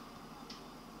squared,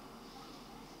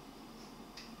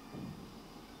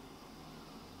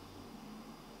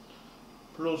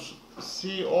 plus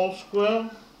CO squared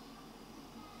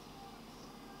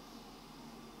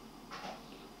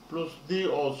plus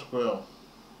DO squared.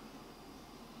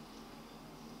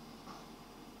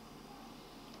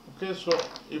 Okay, so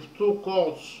if two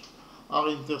chords are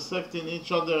intersecting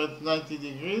each other at 90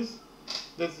 degrees,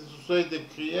 that is to say they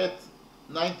create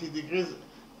 90 degrees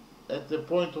at the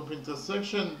point of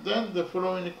intersection, then the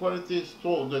following equality is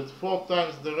true: that 4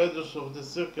 times the radius of the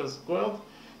circle squared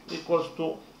equals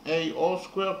to AO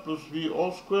squared plus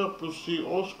BO squared plus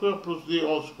CO squared plus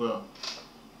DO squared.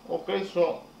 Okay,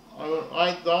 so I will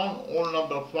write down rule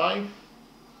number 5.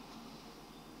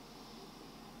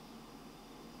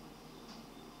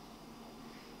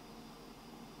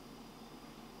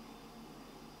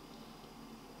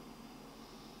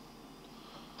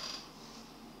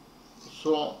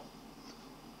 So,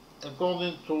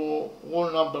 according to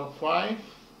rule number 5,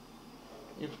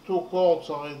 if two chords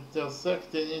are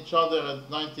intersecting each other at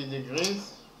 90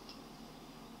 degrees,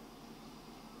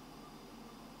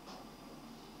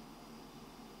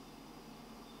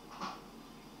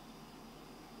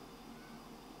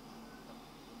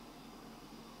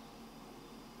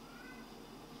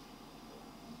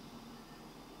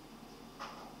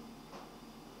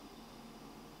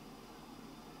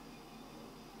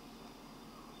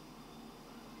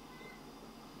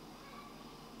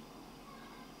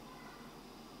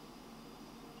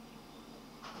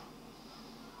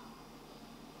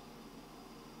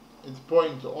 it's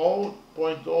point O.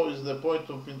 Point O is the point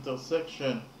of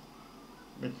intersection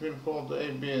between chord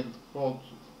AB and chord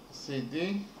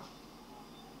CD.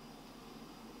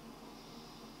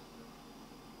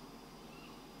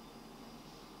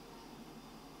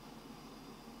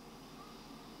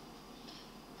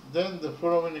 Then the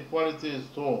following equality is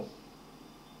true: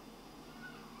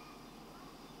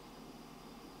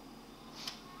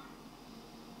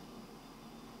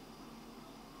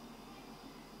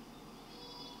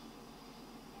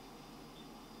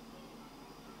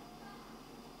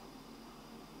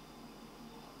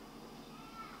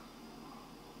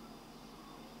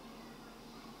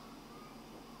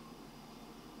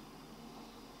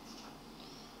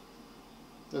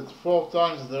 that 4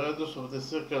 times the radius of the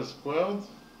circle squared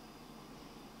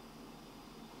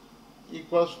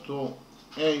equals to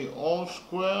a all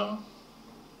square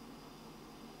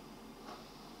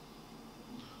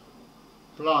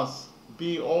plus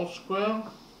b all square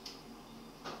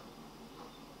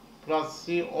plus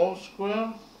c all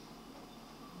square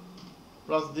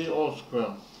plus d all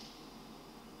square.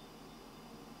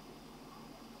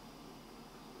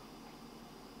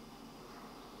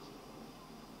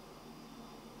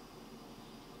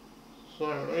 So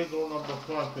I read rule number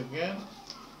 5 again.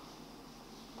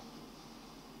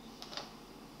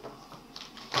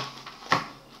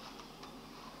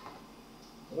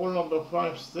 Rule number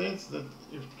 5 states that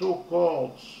if two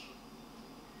chords,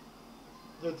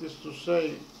 that is to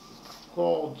say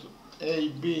chord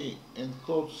AB and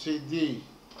chord CD,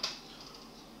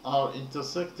 are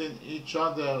intersecting each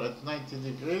other at 90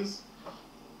 degrees,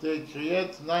 they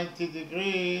create 90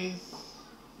 degrees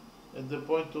at the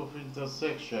point of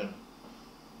intersection.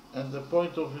 And the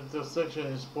point of intersection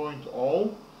is point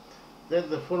O, then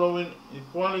the following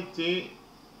equality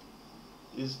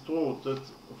is true, that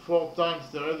 4 times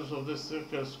the radius of this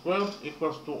circle squared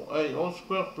equals to a all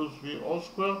square plus b all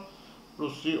square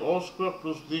plus c all square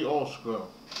plus d all square.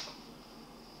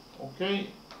 Okay,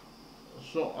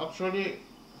 so actually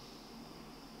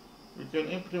we can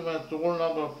implement rule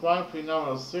number 5 in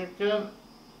our circle.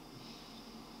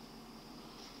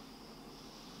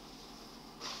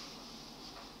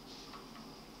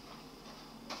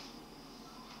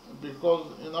 Because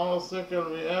in our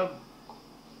circle we have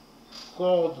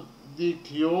chord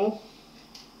DQ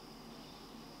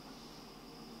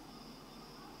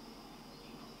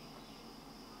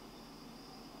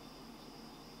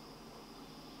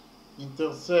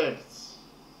intersects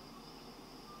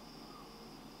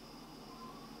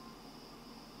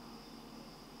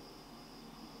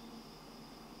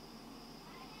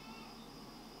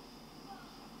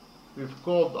with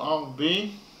chord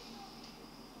RB,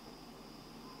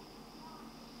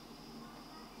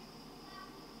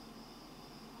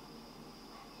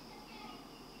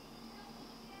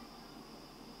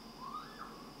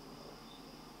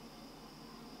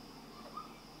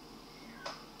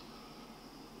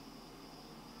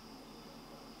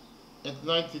 at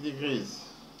 90 degrees.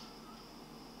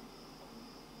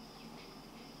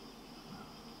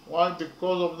 Why?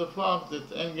 Because of the fact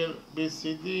that angle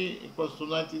BCD equals to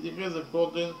 90 degrees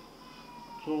according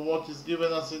to what is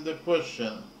given us in the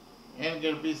question.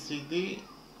 Angle BCD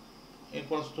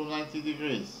equals to 90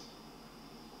 degrees.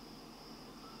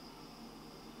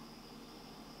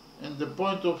 And the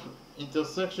point of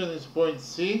intersection is point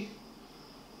C.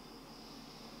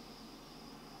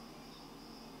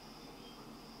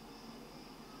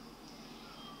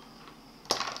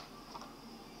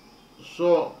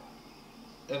 So,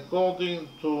 according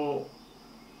to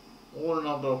rule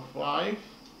number 5,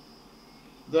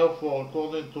 therefore,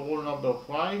 according to rule number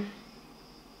 5,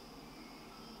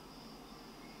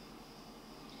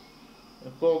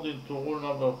 according to rule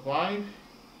number 5,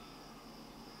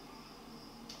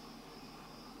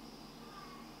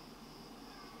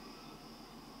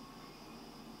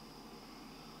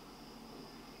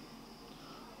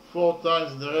 four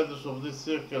times the radius of this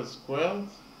circle squared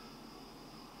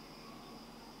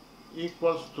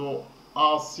equals to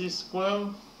RC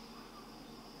squared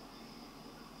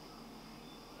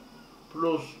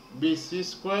plus BC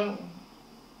squared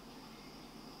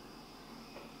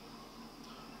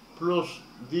plus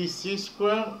DC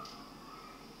squared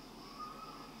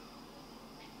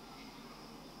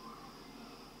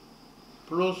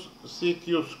plus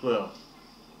CQ squared.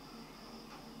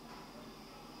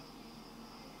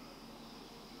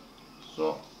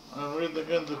 So I read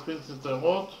again the things that I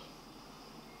wrote.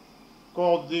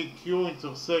 Chord DQ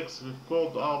intersects with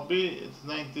chord RB at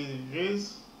 90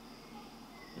 degrees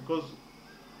because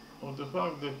of the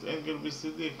fact that angle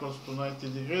BCD equals to 90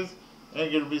 degrees.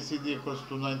 Angle BCD equals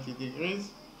to 90 degrees.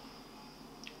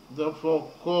 Therefore,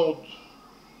 chord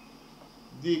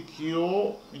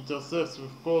DQ intersects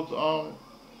with chord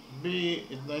RB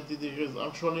at 90 degrees.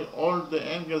 Actually, all the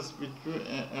angles between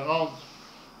around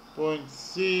point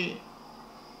C,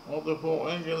 all the 4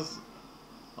 angles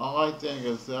are right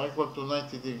angles. They are equal to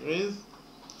 90 degrees.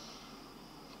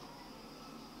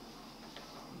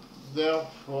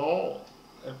 Therefore,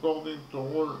 according to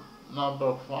rule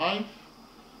number 5,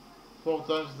 4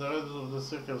 times the radius of the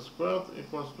circle squared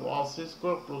equals to RC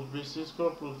squared plus BC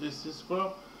squared plus DC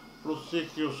squared plus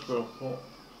CQ squared.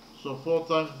 So 4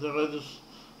 times the radius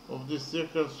of this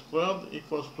circle squared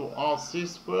equals to RC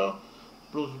squared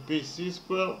plus BC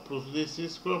squared plus DC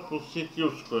squared plus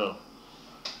CQ squared.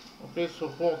 Okay, so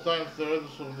 4 times the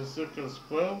radius of the circle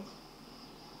squared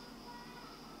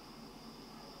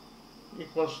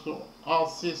equals to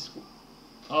RC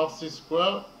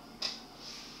square.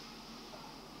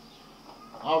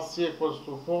 RC equals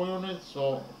to 4 units,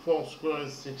 so 4 square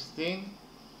is 16,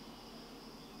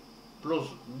 plus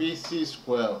BC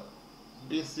square.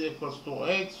 BC equals to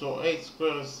 8, so 8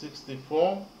 square is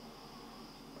 64,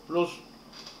 plus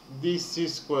DC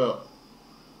square.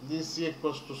 DC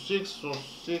equals to 6, so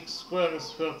 6 square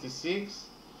is 36,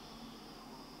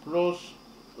 plus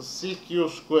CQ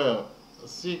square.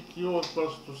 CQ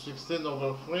equals to 16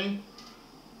 over 3.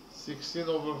 16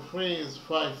 over 3 is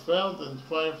 5/3, and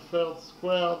 5/3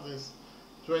 squared is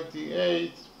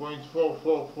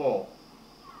 28.444.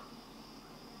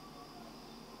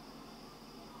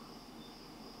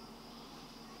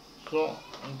 So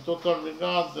in total we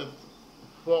got that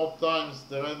 4 times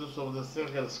the radius of the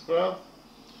circle squared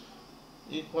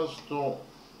equals to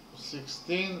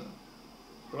 16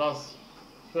 plus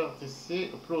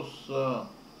 36 plus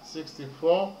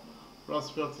 64 plus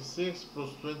 36 plus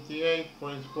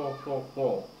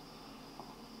 28.444.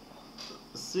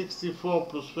 64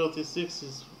 plus 36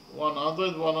 is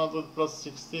 100, 100 plus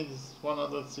 16 is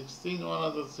 116,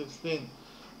 116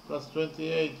 plus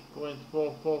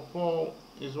 28.444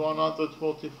 is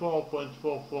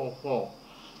 144.444.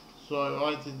 So I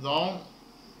write it down.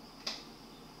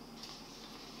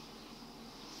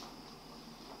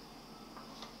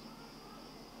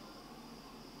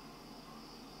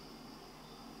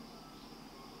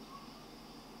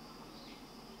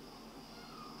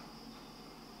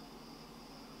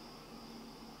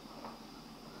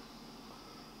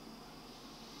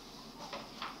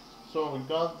 So we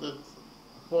got that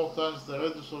 4 times the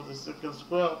radius of the circle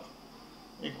squared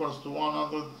equals to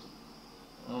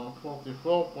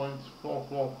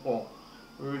 144.444.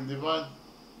 We will divide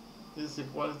this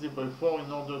equality by 4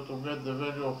 in order to get the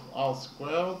value of R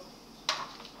squared.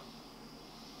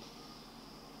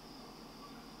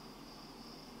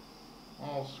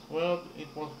 R squared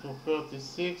equals to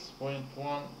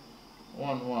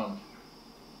 36.111.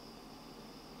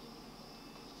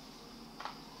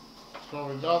 So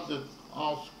we got that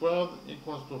R squared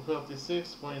equals to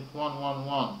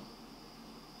 36.111.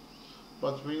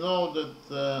 But we know that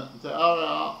the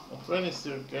area of any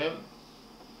circle,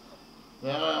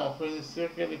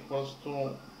 equals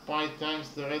to pi times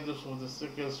the radius of the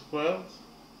circle squared.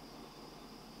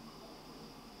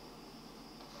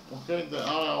 Okay, the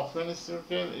area of any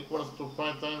circle equals to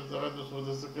pi times the radius of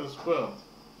the circle squared.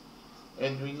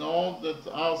 And we know that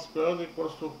R squared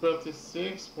equals to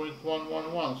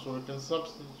 36.111, so we can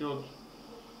substitute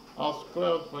R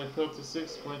squared by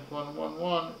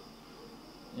 36.111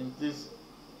 in this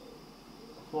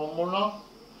formula,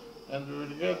 and we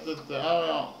will get that the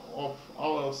area of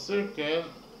our circle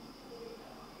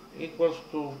equals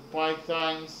to pi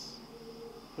times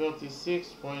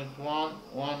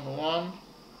 36.111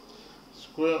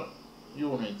 square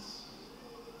units.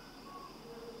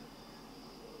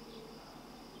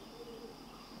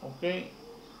 Okay.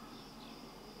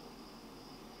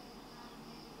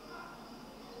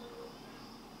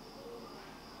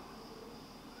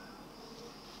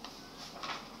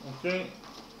 Okay.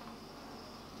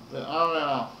 The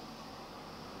area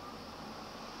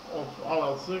of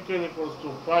our circle equals to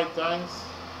pi times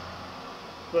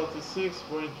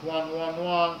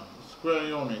 36.111 square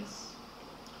units.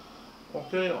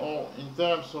 Okay, or in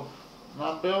terms of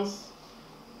numbers,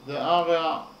 the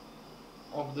area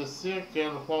of the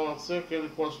circle, of our circle,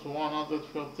 equals to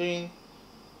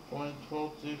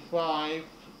 113.45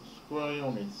 square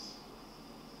units.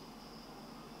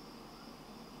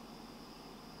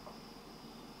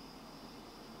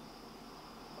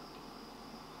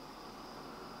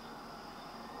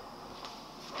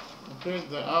 Okay,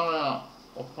 the area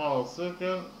of our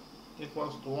circle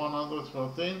equals to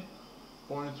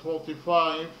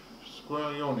 113.45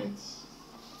 square units.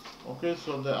 Okay,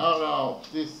 so the area of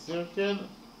this circle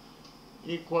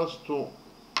equals to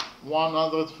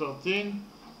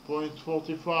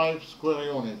 113.45 square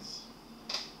units.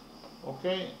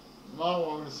 Okay, now I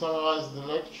will summarize the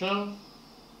lecture.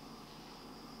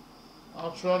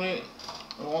 Actually,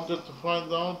 I wanted to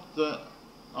find out the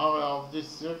area of this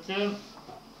circle,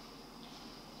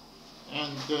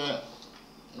 and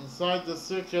inside the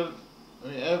circle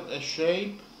we have a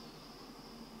shape,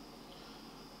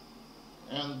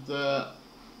 and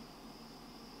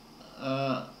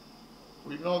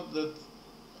we know that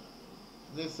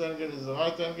this angle is a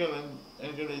right angle, and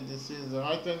angle ADC is a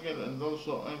right angle, and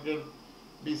also angle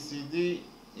BCD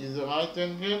is a right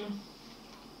angle,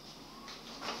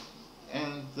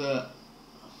 and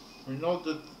we know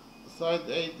that side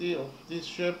AD of this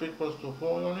shape equals to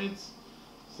 4 units,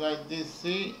 side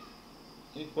DC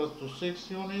equals to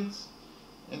 6 units,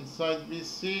 and side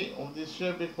BC of this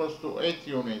shape equals to 8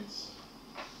 units.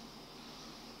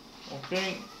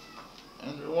 Okay,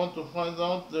 and we want to find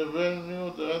out the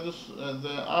value,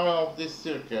 the area of this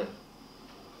circle.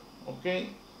 Okay,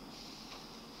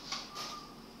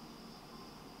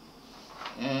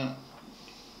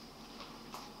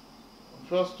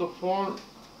 first of all,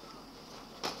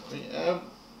 we have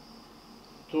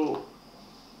to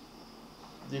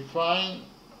define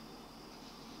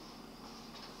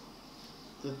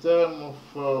the term of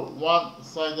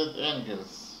one-sided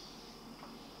angles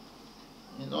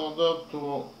in order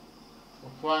to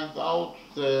find out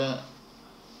the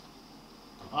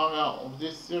area of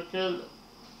this circle.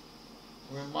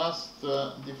 We must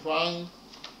define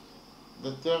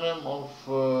the term of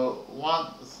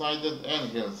one-sided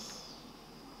angles.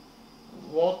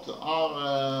 What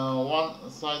are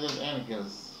one-sided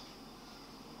angles?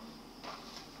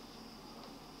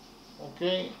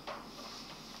 Okay,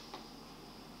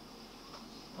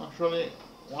 actually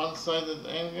one-sided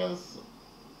angles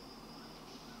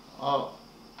are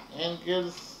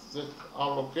angles that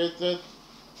are located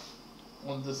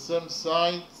on the same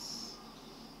sides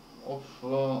of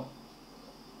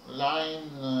line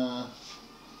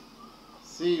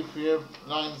C. If we have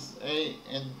lines A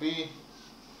and B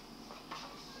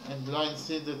and line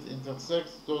C that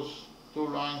intersects those two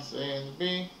lines A and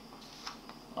B,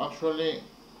 actually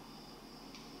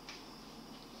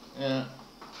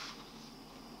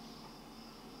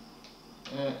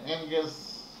angles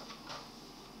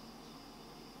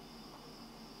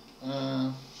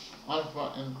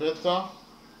alpha and beta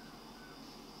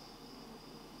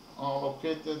are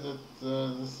located at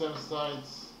the same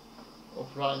sides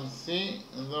of line C,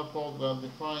 and therefore they are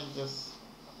defined as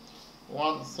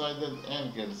one-sided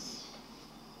angles.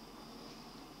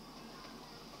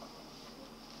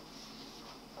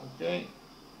 Okay.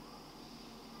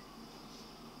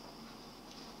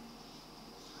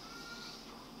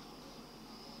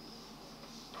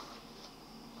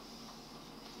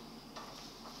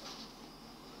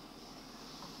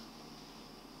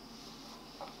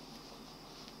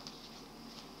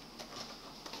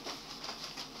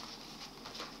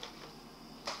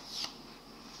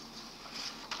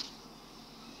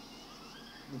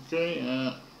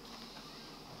 Okay,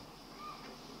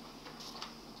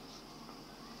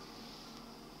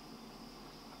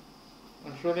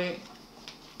 actually,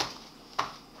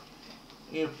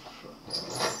 if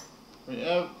we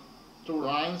have two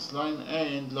lines, line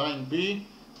A and line B,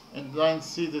 and line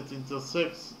C that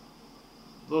intersects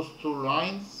those two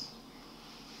lines,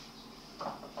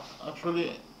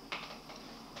 actually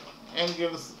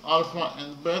angles alpha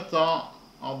and beta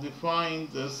are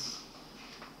defined as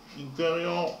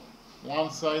interior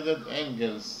one-sided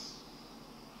angles.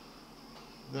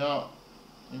 They are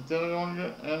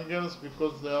interior angles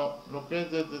because they are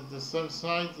located at the same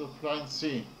sides of line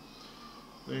C.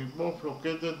 They are both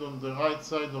located on the right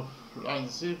side of line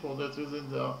C. For that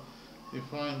reason they are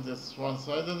defined as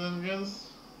one-sided angles.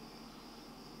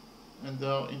 And they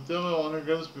are interior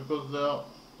angles because they are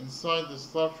inside the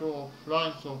structure of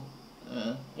lines of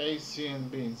A, C and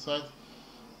B, inside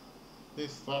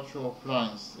this structure of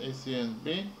lines A, C and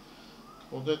B.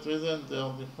 For that reason they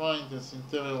are defined as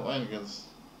interior angles.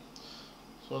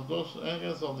 So those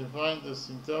angles are defined as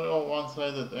interior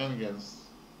one-sided angles.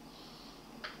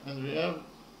 And we have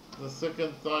the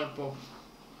second type of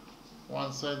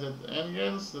one-sided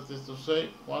angles, that is to say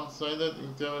one-sided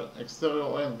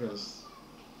exterior angles.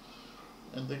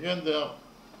 And again they are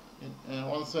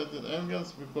one-sided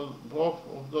angles because both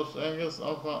of those angles,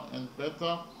 alpha and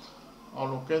beta, are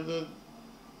located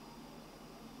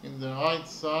in the right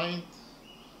side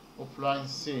of line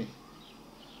C.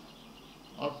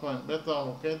 Alpha and beta are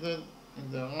located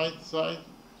in the right side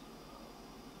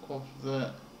of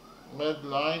the red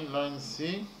line, line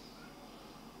C.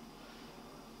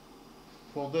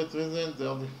 For that reason they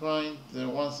are defined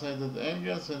one-sided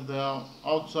angles, and they are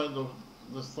outside of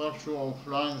the structure of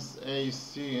lines A,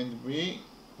 C and B.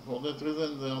 For that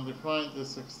reason they are defined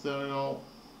as exterior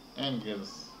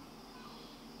angles.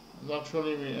 And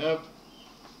actually we have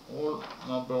rule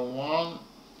number 1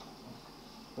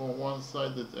 for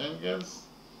one-sided angles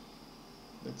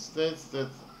that states that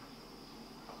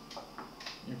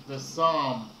if the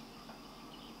sum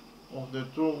of the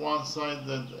two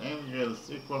one-sided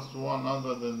angles equals to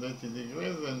 180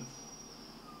 degrees, and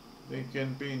they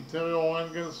can be interior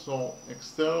angles or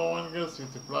exterior angles,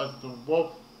 it applies to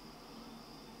both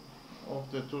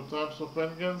of the two types of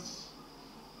angles.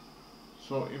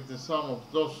 So if the sum of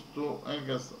those two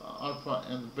angles, alpha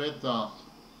and beta,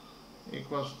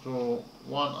 equals to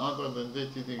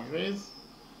 180 degrees,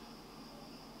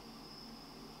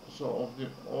 so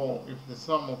if the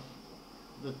sum of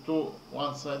the two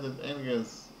one-sided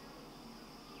angles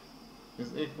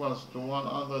is equals to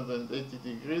 180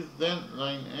 degrees, then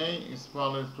line A is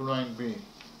parallel to line B.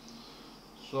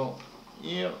 So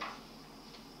here,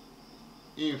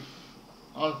 if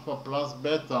alpha plus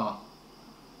beta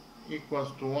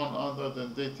equals to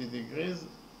 180 degrees,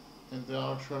 and they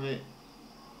are actually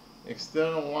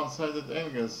external one-sided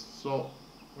angles, so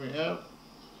we have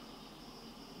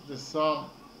the sum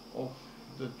of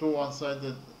the two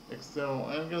one-sided external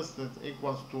angles that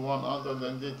equals to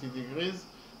 180 degrees,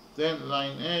 then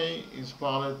line A is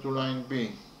parallel to line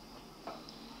B.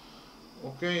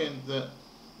 Okay, and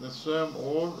the same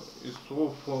rule is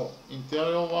true for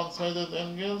interior one-sided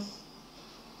angles.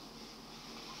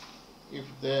 If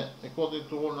according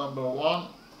to rule number 1,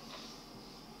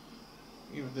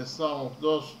 if the sum of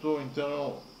those two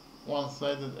interior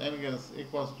one-sided angles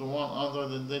equals to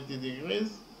 180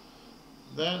 degrees,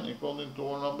 then according to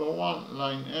rule number 1,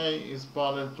 line A is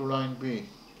parallel to line B.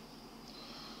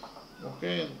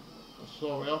 Okay,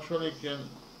 so we actually can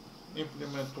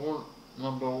implement rule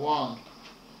number 1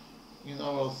 in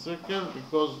our circle,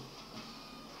 because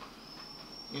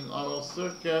in our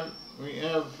circle we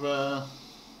have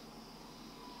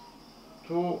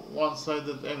two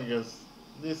one-sided angles,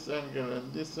 this angle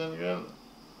and this angle.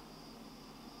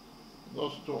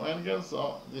 Those two angles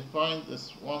are defined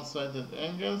as one-sided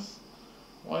angles.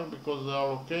 Why? Because they are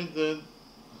located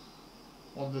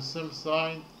on the same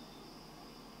side,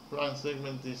 line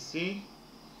segment DC.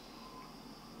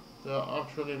 They are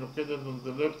actually located on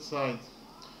the left side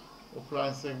of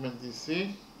line segment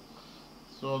DC.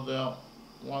 So they are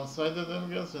one-sided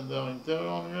angles, and they are interior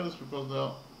angles because they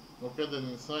are located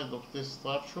inside of this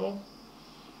structure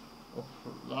of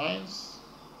lines.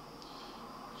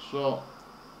 So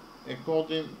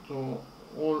according to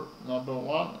rule number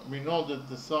 1, we know that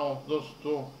the sum of those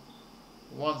two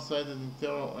one-sided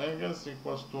interior angles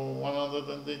equals to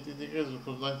 180 degrees,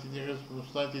 because 90 degrees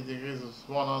plus 90 degrees is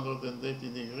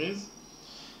 180 degrees,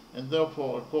 and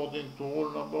therefore according to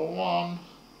rule number 1,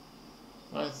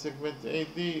 line segment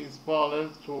AD is parallel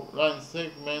to line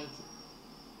segment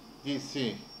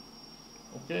DC.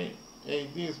 Okay,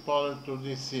 AD is parallel to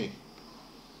DC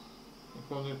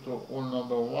according to rule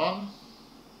number 1.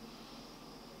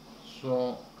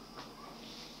 So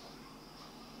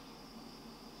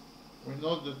we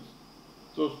know that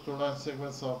those two line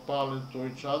segments are parallel to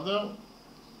each other.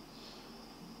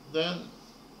 Then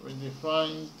we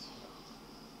defined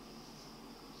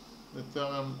the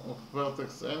theorem of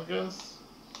vertex angles.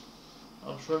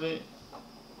 Actually,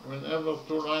 whenever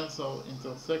two lines are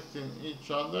intersecting each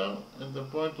other, at the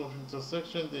point of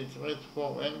intersection they create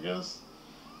four angles: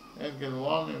 angle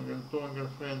 1, angle 2, angle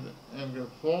 3, and angle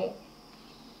 4.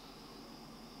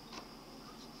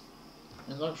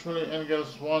 And actually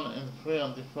angles 1 and 3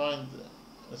 are defined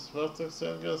as vertex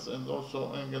angles, and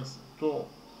also angles 2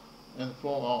 and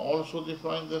 4 are also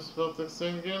defined as vertex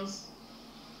angles.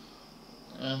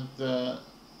 And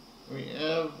we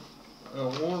have a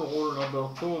rule number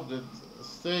 2, that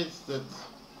states that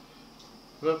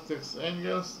vertex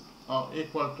angles are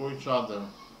equal to each other.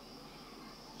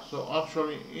 So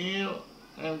actually here,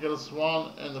 angles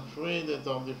 1 and 3 that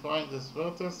are defined as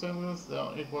vertex angles, they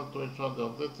are equal to each other.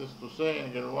 That is to say,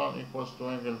 angle 1 equals to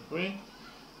angle 3,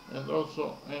 and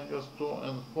also angles 2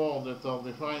 and 4 that are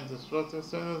defined as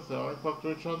vertex angles, they are equal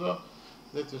to each other.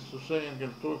 That is to say, angle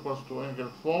 2 equals to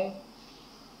angle 4.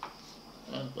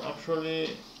 And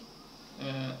actually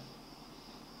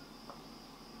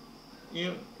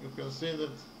here you can see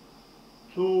that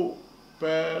two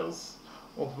pairs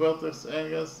of vertex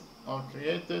angles are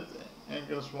created.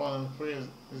 Angles 1 and 3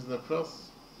 is the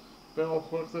first pair of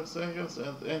vertex angles,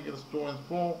 and angles 2 and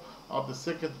 4 are the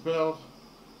second pair of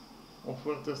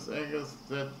vertex angles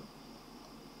that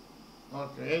are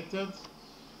created.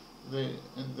 They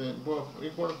both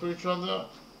equal to each other.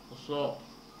 So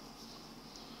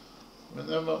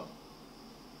whenever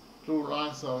two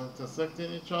lines are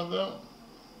intersecting each other,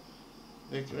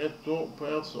 they create two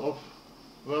pairs of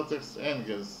vertex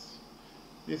angles.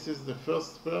 This is the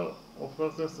first pair of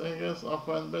vertex angles,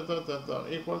 alpha and beta, that are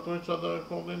equal to each other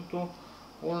according to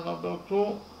rule number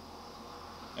 2.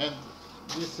 And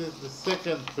this is the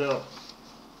second pair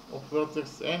of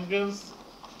vertex angles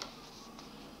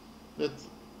that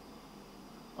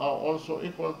are also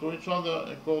equal to each other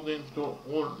according to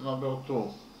rule number 2.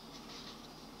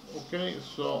 Okay,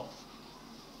 so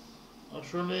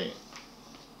actually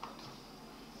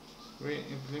we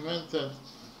implemented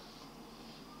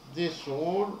this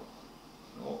rule,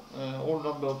 rule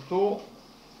number 2,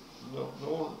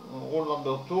 rule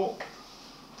number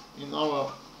 2 in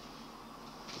our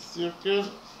circle,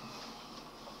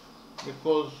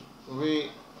 because we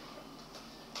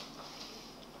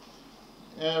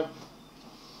have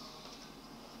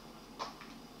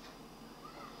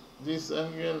this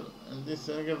angle and this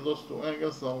angle. Those two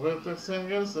angles are vertex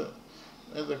angles,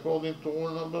 and according to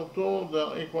rule number 2, they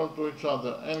are equal to each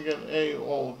other. Angle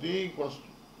AOD equals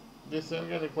this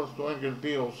angle equals to angle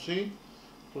BOC.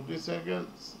 So these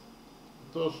angles,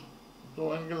 those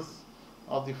two angles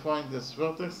are defined as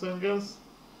vertex angles,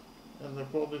 and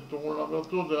according to rule number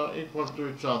 2, they are equal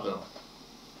to each other.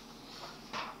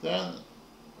 Then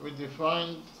we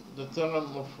defined the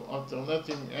theorem of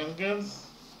alternating angles.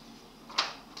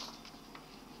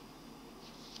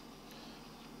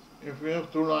 If we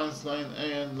have two lines, line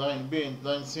A and line B, and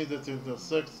line C that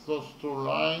intersects those two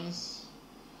lines,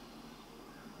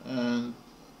 and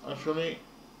actually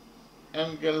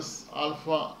angles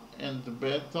alpha and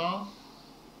beta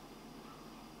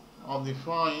are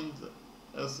defined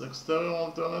as exterior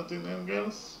alternating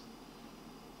angles,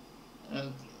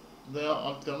 and they are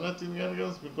alternating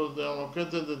angles because they are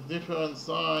located at different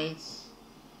sides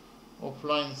of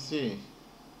line C.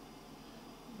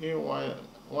 Here,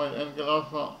 while angle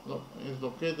alpha is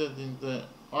located in the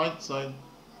right side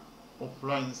of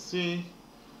line C,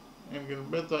 angle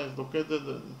beta is located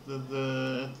at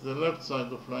the left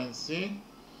side of line C.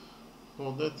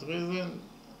 For that reason,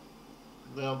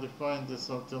 they are defined as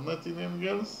alternating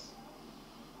angles,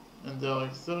 and they are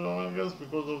exterior angles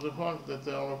because of the fact that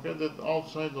they are located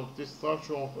outside of this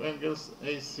structure of angles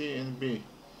AC and B.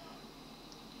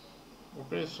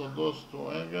 Okay, so those two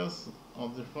angles are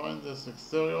defined as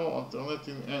exterior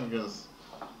alternating angles.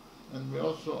 And we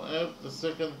also have the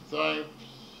second type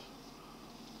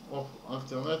of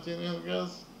alternating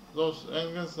angles. Those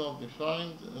angles are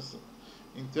defined as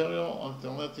interior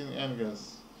alternating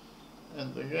angles.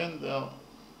 And again, they are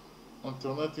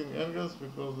alternating angles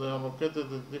because they are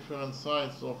located at different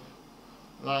sides of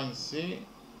line C,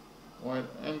 while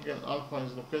angle alpha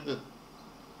is located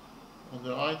on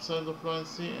the right side of line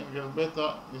C, angle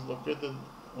beta is located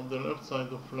on the left side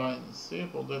of line C.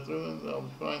 For that reason, they are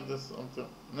defined as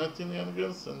alternating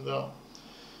angles, and they are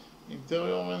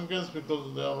interior angles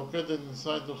because they are located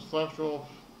inside the structure of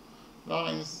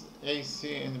lines A,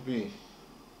 C, and B.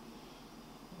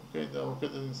 Okay, they are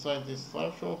located inside this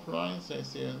structure of lines A,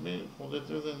 C, and B. For that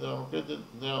reason,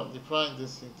 they are defined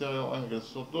as interior angles.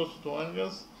 So those two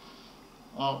angles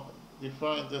are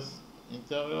defined as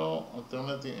interior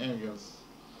alternating angles.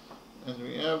 And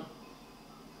we have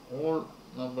rule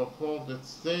number 4 that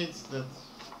states that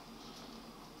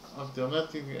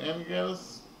alternating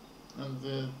angles, and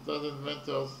it doesn't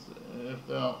matter if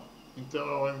they are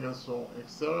interior angles or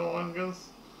exterior angles,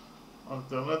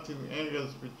 alternating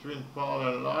angles between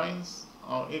parallel lines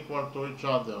are equal to each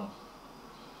other.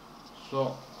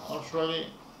 So actually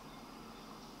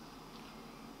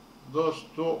we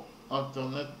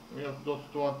have those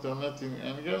two alternating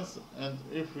angles, and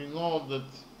if we know that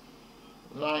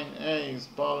line A is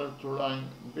parallel to line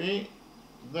B,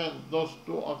 then those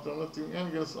two alternating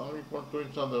angles are equal to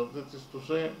each other. That is to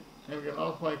say, angle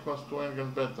alpha equals to angle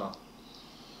beta.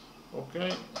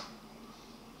 Okay?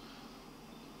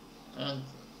 And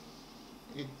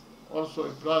it also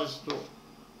applies to,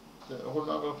 the rule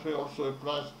number 3 also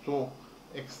applies to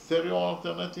exterior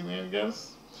alternating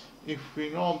angles. If we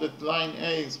know that line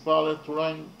A is parallel to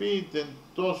line B, then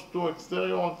those two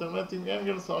exterior alternating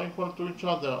angles are equal to each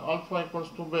other. Alpha equals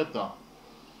to beta.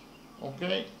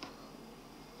 Okay?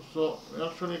 So we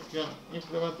actually can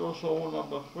implement also rule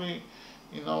number 3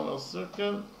 in our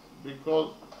circle,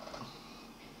 because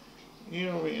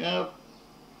here we have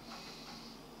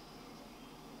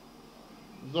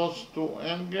those two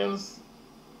angles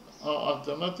are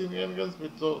alternating angles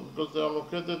because they are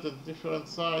located at different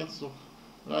sides of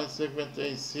line segment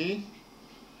AC,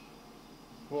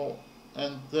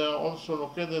 and they are also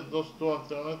located, those two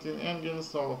alternating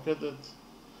angles are located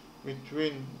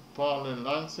between parallel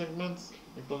line segments,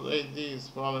 because AD is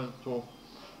parallel to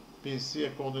PC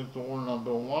according to rule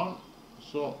number 1.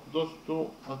 So those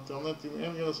two alternating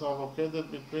angles are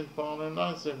located between parallel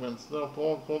line segments.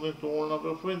 Therefore, according to rule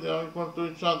number 3, they are equal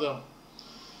to each other.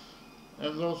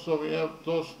 And also we have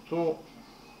those two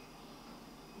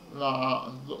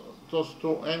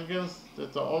angles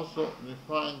that are also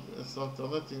defined as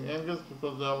alternating angles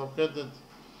because they are located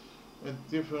at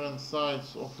different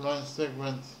sides of line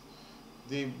segment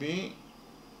DB.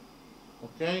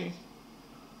 Okay?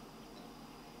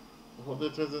 For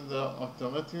that reason, they are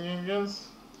alternating angles,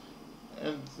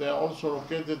 and they are also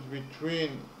located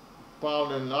between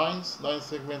parallel lines. Line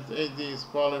segment AD is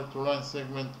parallel to line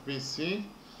segment BC.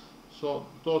 So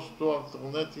those two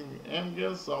alternating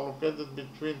angles are located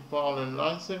between parallel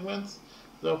line segments.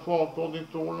 Therefore, according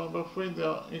to rule number 3, they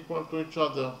are equal to each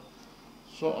other.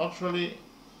 So actually,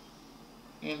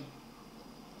 in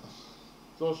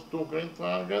those two green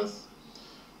triangles.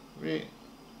 We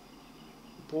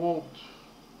proved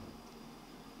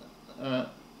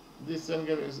this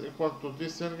angle is equal to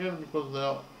this angle because they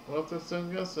are vertex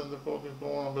angles, and according to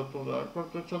rule number 2 they are equal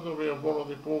to each other. We have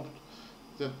already proved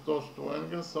that those two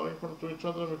angles are equal to each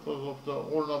other because of the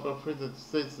rule number 3 that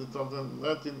states that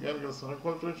alternating angles are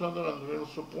equal to each other, and we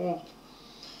also proved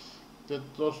that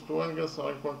those two angles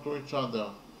are equal to each other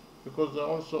because they are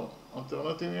also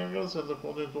alternating angles, and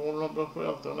according to rule number 3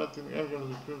 alternating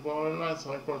angles between parallel lines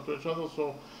are equal to each other.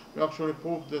 So we actually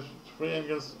proved that three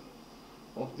angles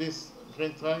of this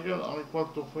green triangle are equal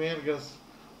to three angles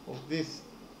of this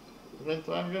green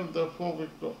triangle. Therefore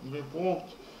we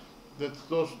proved that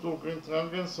those two green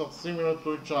triangles are similar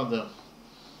to each other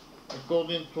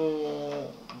according to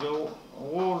the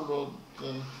rule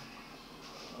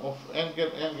of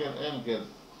angle.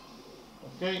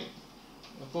 Okay,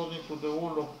 according to the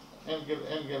rule of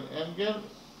angle,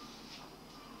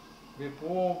 we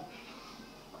proved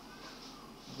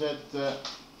that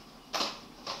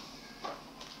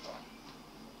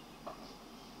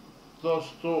those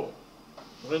two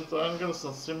green triangles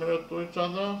are similar to each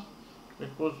other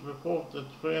because we proved that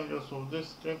three angles of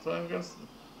these green triangles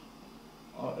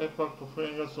are equal to three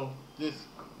angles of these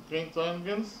green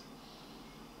triangles.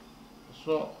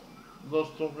 So those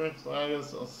two green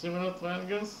triangles are similar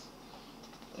triangles,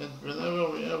 and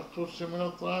whenever we have two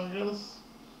similar triangles,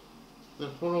 the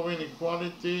following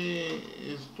equality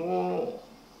is true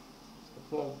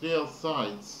for their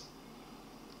sides.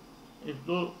 If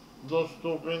those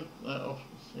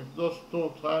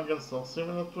two triangles are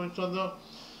similar to each other,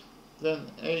 then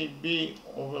AB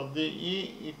over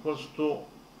DE equals to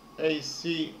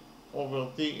AC over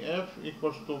DF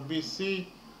equals to BC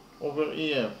over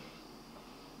EF.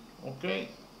 Okay,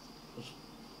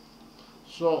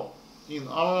 so in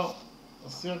our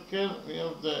circle we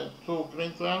have the two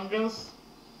green triangles,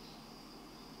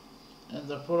 and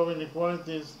the following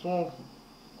equality is true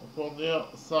for their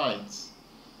sides.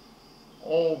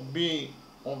 OB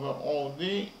over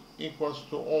OD equals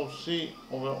to OC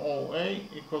over OA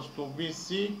equals to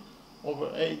BC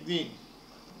over AD.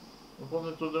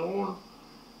 According to the rule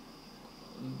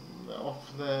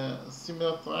of the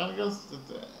similar triangles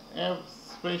that have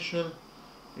spatial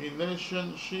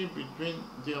relationship between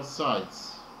their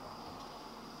sides.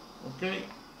 Okay,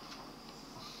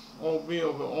 OB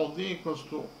over OD equals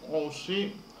to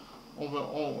OC over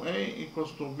OA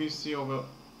equals to BC over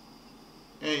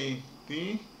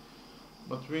AD,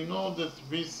 but we know that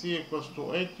BC equals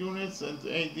to 8 units and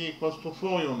AD equals to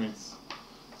 4 units.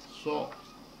 So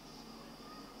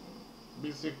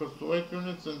BC equals to 8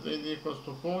 units and AD equals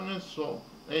to 4 units, so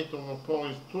 8 over 4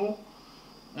 is 2,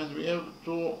 and we have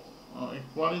two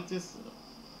equalities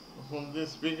from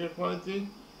this big equality.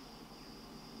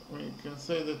 We can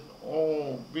say that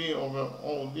OB over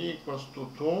OD equals to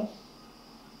 2.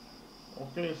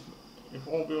 Okay, if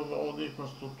OB over OD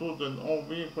equals to 2, then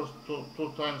OB equals to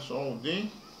 2 times OD.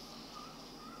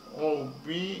 OB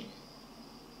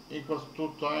equals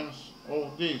 2 times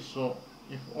OD. So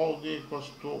if OD equals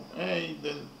to A,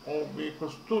 then OB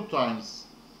equals 2 times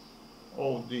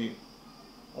OD.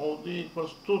 OD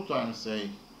equals 2 times A.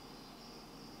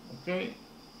 Okay,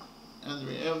 and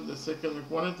we have the second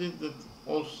equality that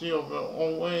OC over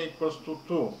OA equals to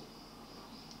 2.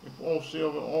 If OC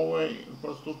over OA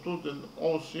equals to 2, then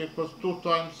OC equals 2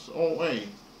 times OA.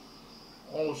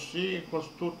 OC equals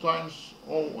 2 times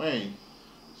OA.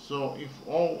 So if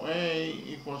OA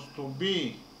equals to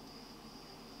B,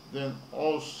 then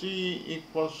OC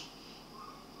equals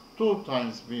 2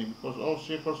 times B, because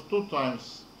OC equals 2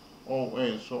 times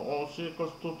OA. So OC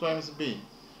equals 2 times B.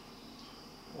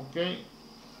 Okay,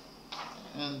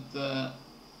 and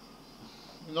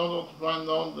in order to find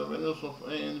out the values of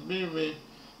A and B, we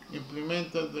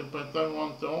implemented the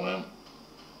Pythagorean theorem.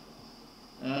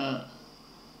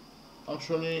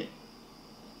 Actually,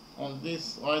 on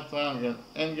this right triangle,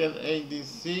 angle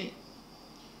ADC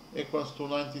equals to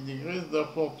 90 degrees.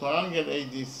 Therefore, triangle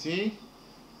ADC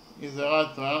is a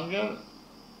right triangle,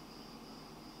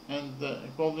 and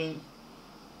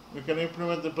we can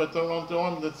implement the Pythagorean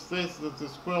theorem that states that the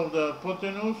square of the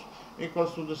hypotenuse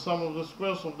equals to the sum of the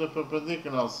squares of the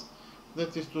perpendiculars.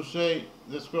 That is to say,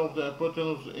 the square of the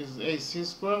hypotenuse is AC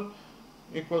square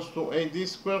equals to AD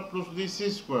square plus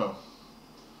DC square.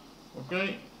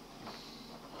 Okay?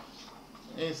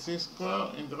 AC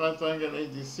square in the right triangle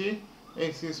ADC,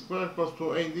 AC square equals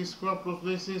to AD square plus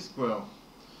DC square.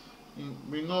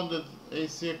 We know that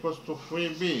AC equals to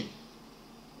 3B.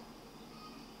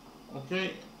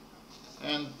 Okay?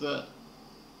 And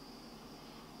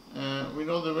we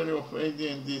know the value of AD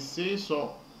and DC,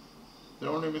 so the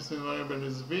only missing variable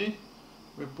is B.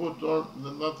 we put all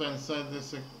the data inside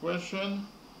this equation,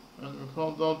 and we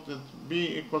found out that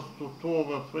b equals to 2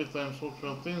 over 3 times root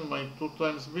 13 by 2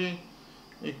 times b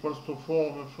equals to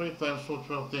 4 over 3 times root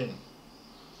 13.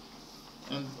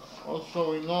 And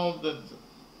also we know that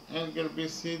angle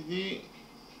BCD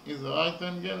is a right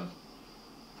angle.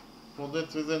 For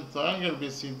that reason, triangle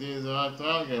BCD is a right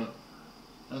triangle.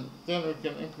 And then we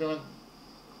can implement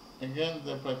again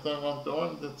the Pythagorean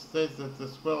theorem that states that the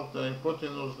square of the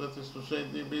hypotenuse, that is to say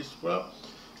dB square,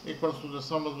 equals to the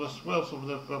sum of the squares of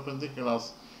the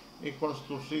perpendiculars, equals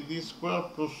to CD square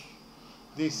plus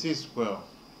DC square.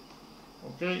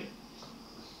 Okay?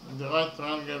 In the right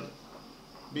triangle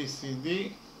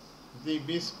BCD,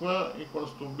 dB square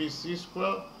equals to BC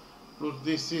square plus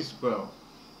DC square.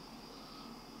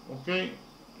 Okay?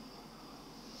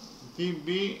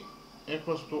 dB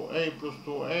equals to A plus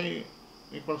 2A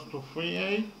equals to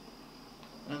 3A,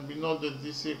 and we know that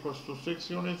DC equals to 6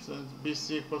 units and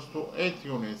BC equals to 8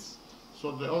 units.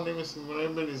 So the only missing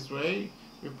variable is A.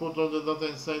 We put all the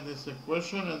data inside this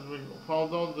equation and we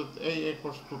found out that A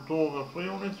equals to 2 over 3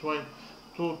 units, while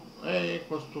 2A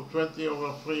equals to 20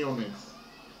 over 3 units.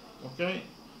 Okay?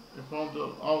 We found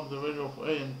out the value of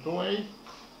A and 2A,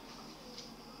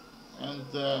 and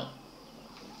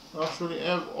we actually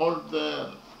have all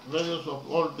the values of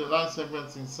all the line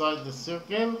segments inside the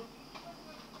circle.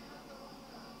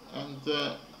 And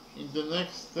in the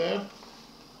next step,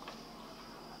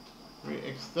 we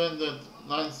extended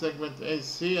line segment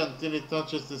AC until it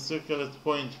touches the circle at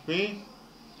point P.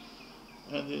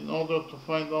 And in order to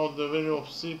find out the value of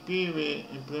CP, we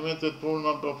implemented rule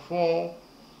number 4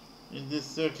 in this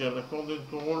circle. According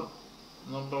to rule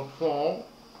number 4,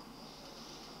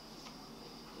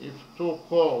 if two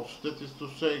chords, that is to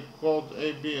say chord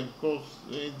AB and chord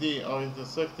AD, are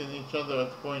intersecting each other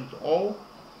at point O,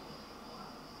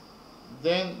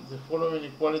 then the following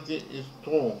equality is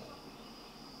true,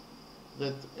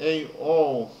 that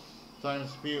AO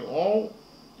times BO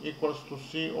equals to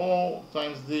CO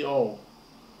times DO.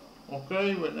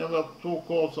 Okay, whenever two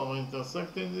chords are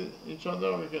intersecting each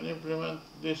other, we can implement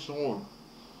this rule.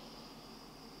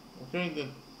 Okay, that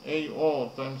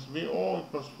AO times BO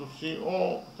equals to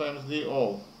CO times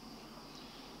DO.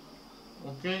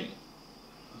 Okay.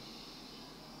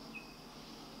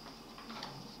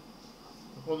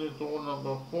 According to rule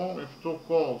number 4, if two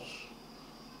chords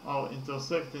are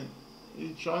intersecting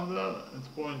each other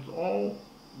at point O,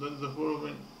 then the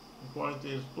following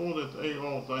equality is true, that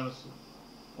AO times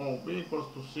OB equals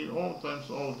to CO times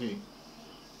OD.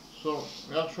 So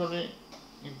we actually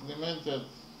implemented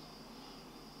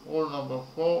rule number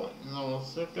 4 in our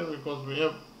circle because we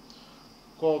have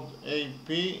chord AP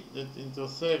that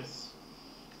intersects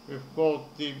with chord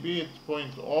DB at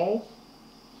point O.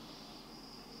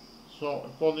 So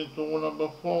according to rule number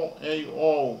 4,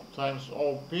 AO times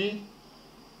OP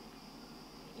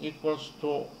equals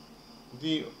to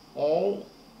DO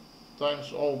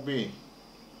times OB.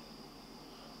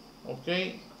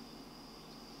 Okay?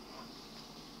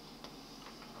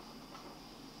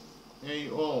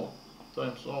 AO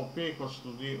times OP equals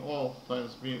to DO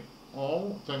times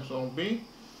BO times OB.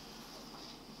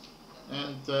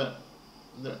 And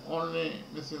the only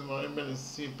missing variable is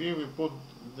CP. We put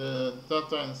the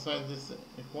data inside this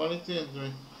equality and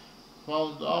we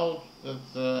found out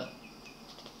that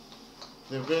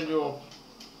the value of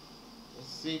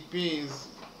CP is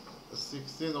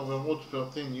 16 over root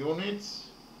 13 units.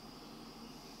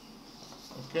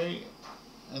 Okay,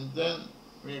 and then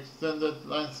we extended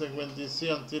line segment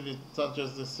DC until it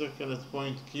touches the circle at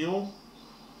point Q.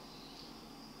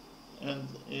 And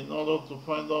in order to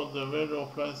find out the value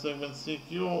of line segment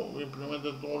CQ, we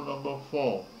implemented rule number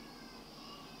 4.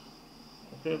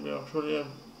 Okay, we actually have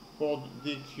chord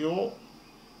DQ.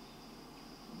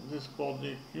 This chord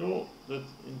DQ that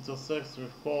intersects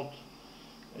with chord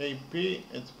AP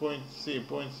at point C.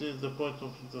 Point C is the point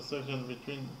of intersection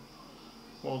between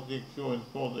chord DQ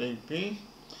and chord AP.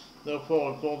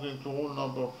 Therefore, according to rule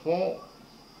number 4,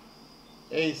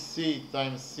 AC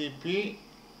times CP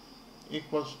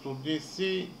equals to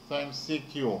DC times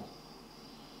CQ.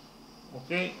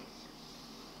 Okay?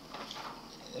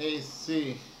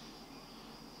 AC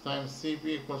times CP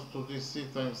equals to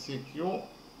DC times CQ.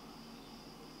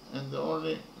 And the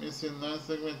only missing line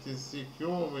segment is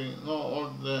CQ. We know all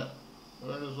the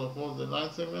values of all the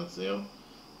line segments here.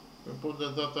 We put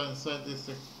the data inside this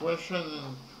equation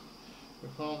and we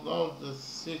found out that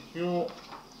CQ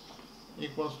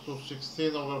equals to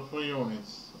 16 over 3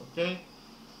 units. Okay?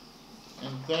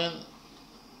 And then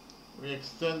we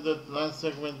extended line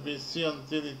segment BC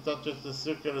until it touches the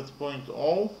circle at point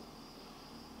O.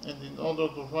 And in order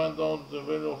to find out the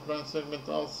value of line segment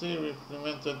RC, we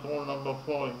implemented rule number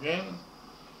 4 again.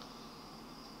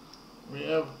 We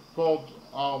have chord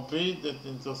RB that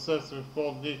intersects with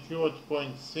chord DQ at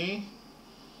point C.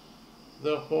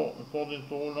 Therefore, according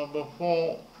to rule number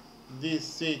 4,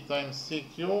 DC times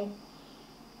CQ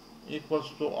equals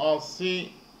to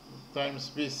RC times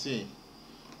BC.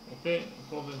 Okay,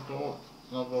 according to rule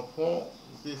number 4,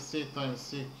 DC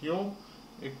times CQ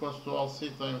equals to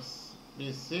RC times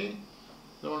BC.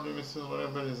 The only missing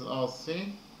variable is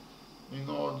RC. We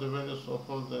know the values of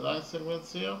all the line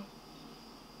segments here.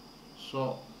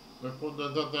 So we put the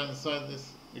data inside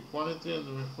this equality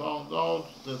and we found out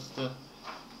that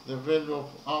the value of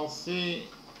RC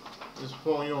is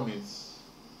 4 units.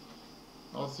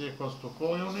 RC equals to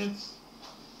 4 units.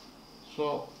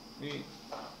 So we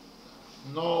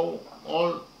know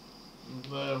all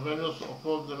the values of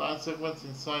all the line segments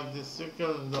inside this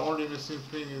circle, and the only missing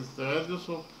thing is the radius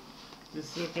of this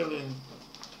circle. And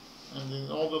in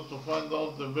order to find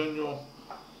out the value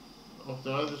of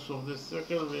the radius of this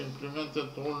circle, we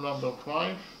implemented rule number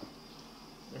 5.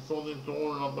 According to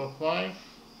rule number 5,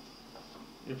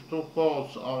 if two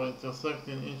chords are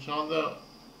intersecting each other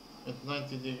at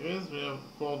 90 degrees, we have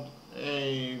chord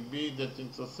AB that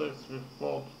intersects with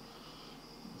chord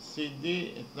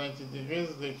CD at 90 degrees,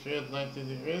 they create 90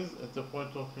 degrees at the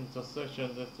point of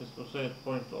intersection, that is to say at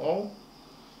point O.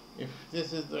 If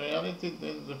this is the reality,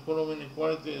 then the following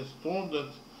equality is true,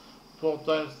 that 4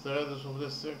 times the radius of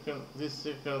this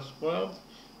circle squared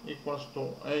equals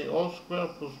to AO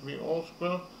squared plus BO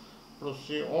squared plus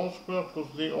CO squared plus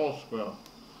DO squared.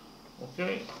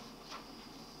 Okay?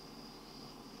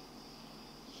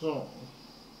 So,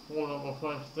 rule number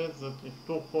 5 states that if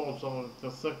two chords are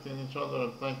intersecting each other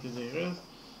at 90 degrees,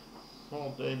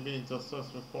 chord AB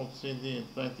intersects with chord CD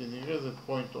at 90 degrees at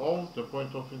point O, the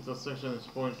point of intersection is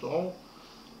point O,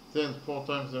 then 4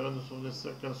 times the radius of this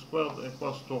circle squared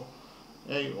equals to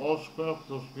AO squared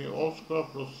plus BO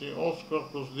squared plus CO squared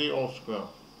plus DO squared.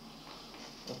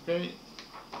 Okay?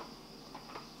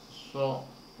 So,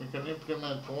 we can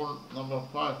implement rule number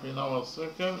 5 in our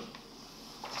circle,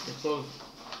 because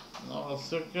in our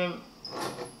circle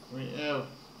we have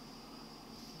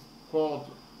chord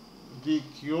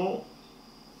DQ.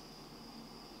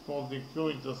 Chord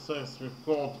DQ intersects with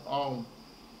chord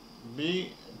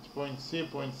RB at point C.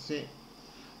 Point C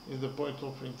is the point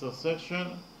of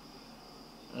intersection,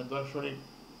 and actually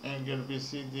angle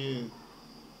BCD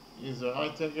is a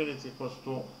right angle, it equals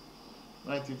to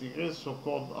 90 degrees, so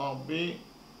chord RB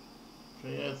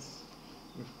creates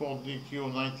with chord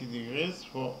DQ 90 degrees.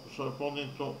 So according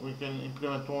to, we can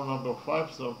implement rule number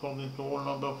 5. So according to rule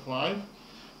number 5,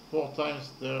 4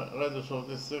 times the radius of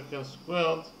this circle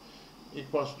squared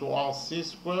equals to RC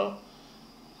squared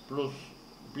plus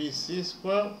BC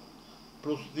squared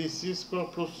plus DC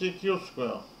squared plus CQ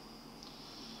squared.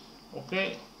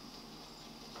 Okay?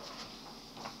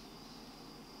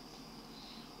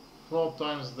 4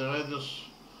 times the radius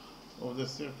of the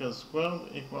circle squared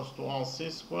equals to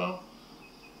RC squared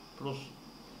plus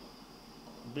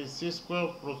BC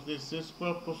squared plus DC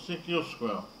squared plus CQ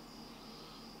squared.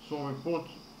 So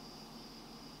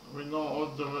we know all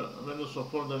the values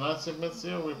of all the line segments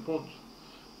here. We put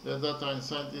the data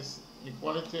inside this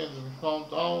equality and we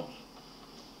found out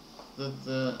that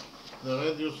the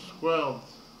radius squared,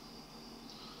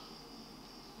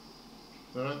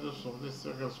 the radius of this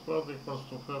circle squared equals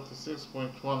to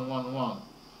 36.111.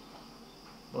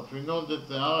 But we know that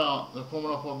the area, the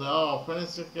formula for the area of any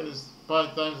circle is pi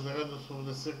times the radius of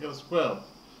the circle squared.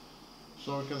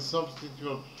 So we can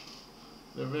substitute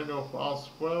the value of r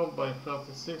squared by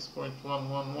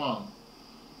 36.111.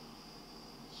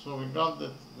 So we got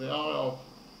that the area of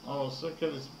our circle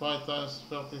is pi times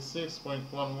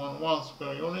 36.111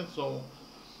 square units. So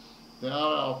the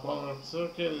area of our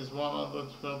circle is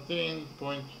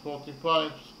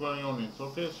 113.45 square units.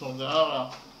 Okay, so the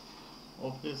area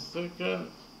of this circle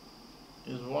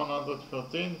is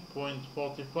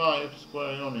 113.45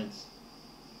 square units.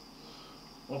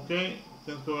 Okay,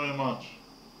 thank you very much.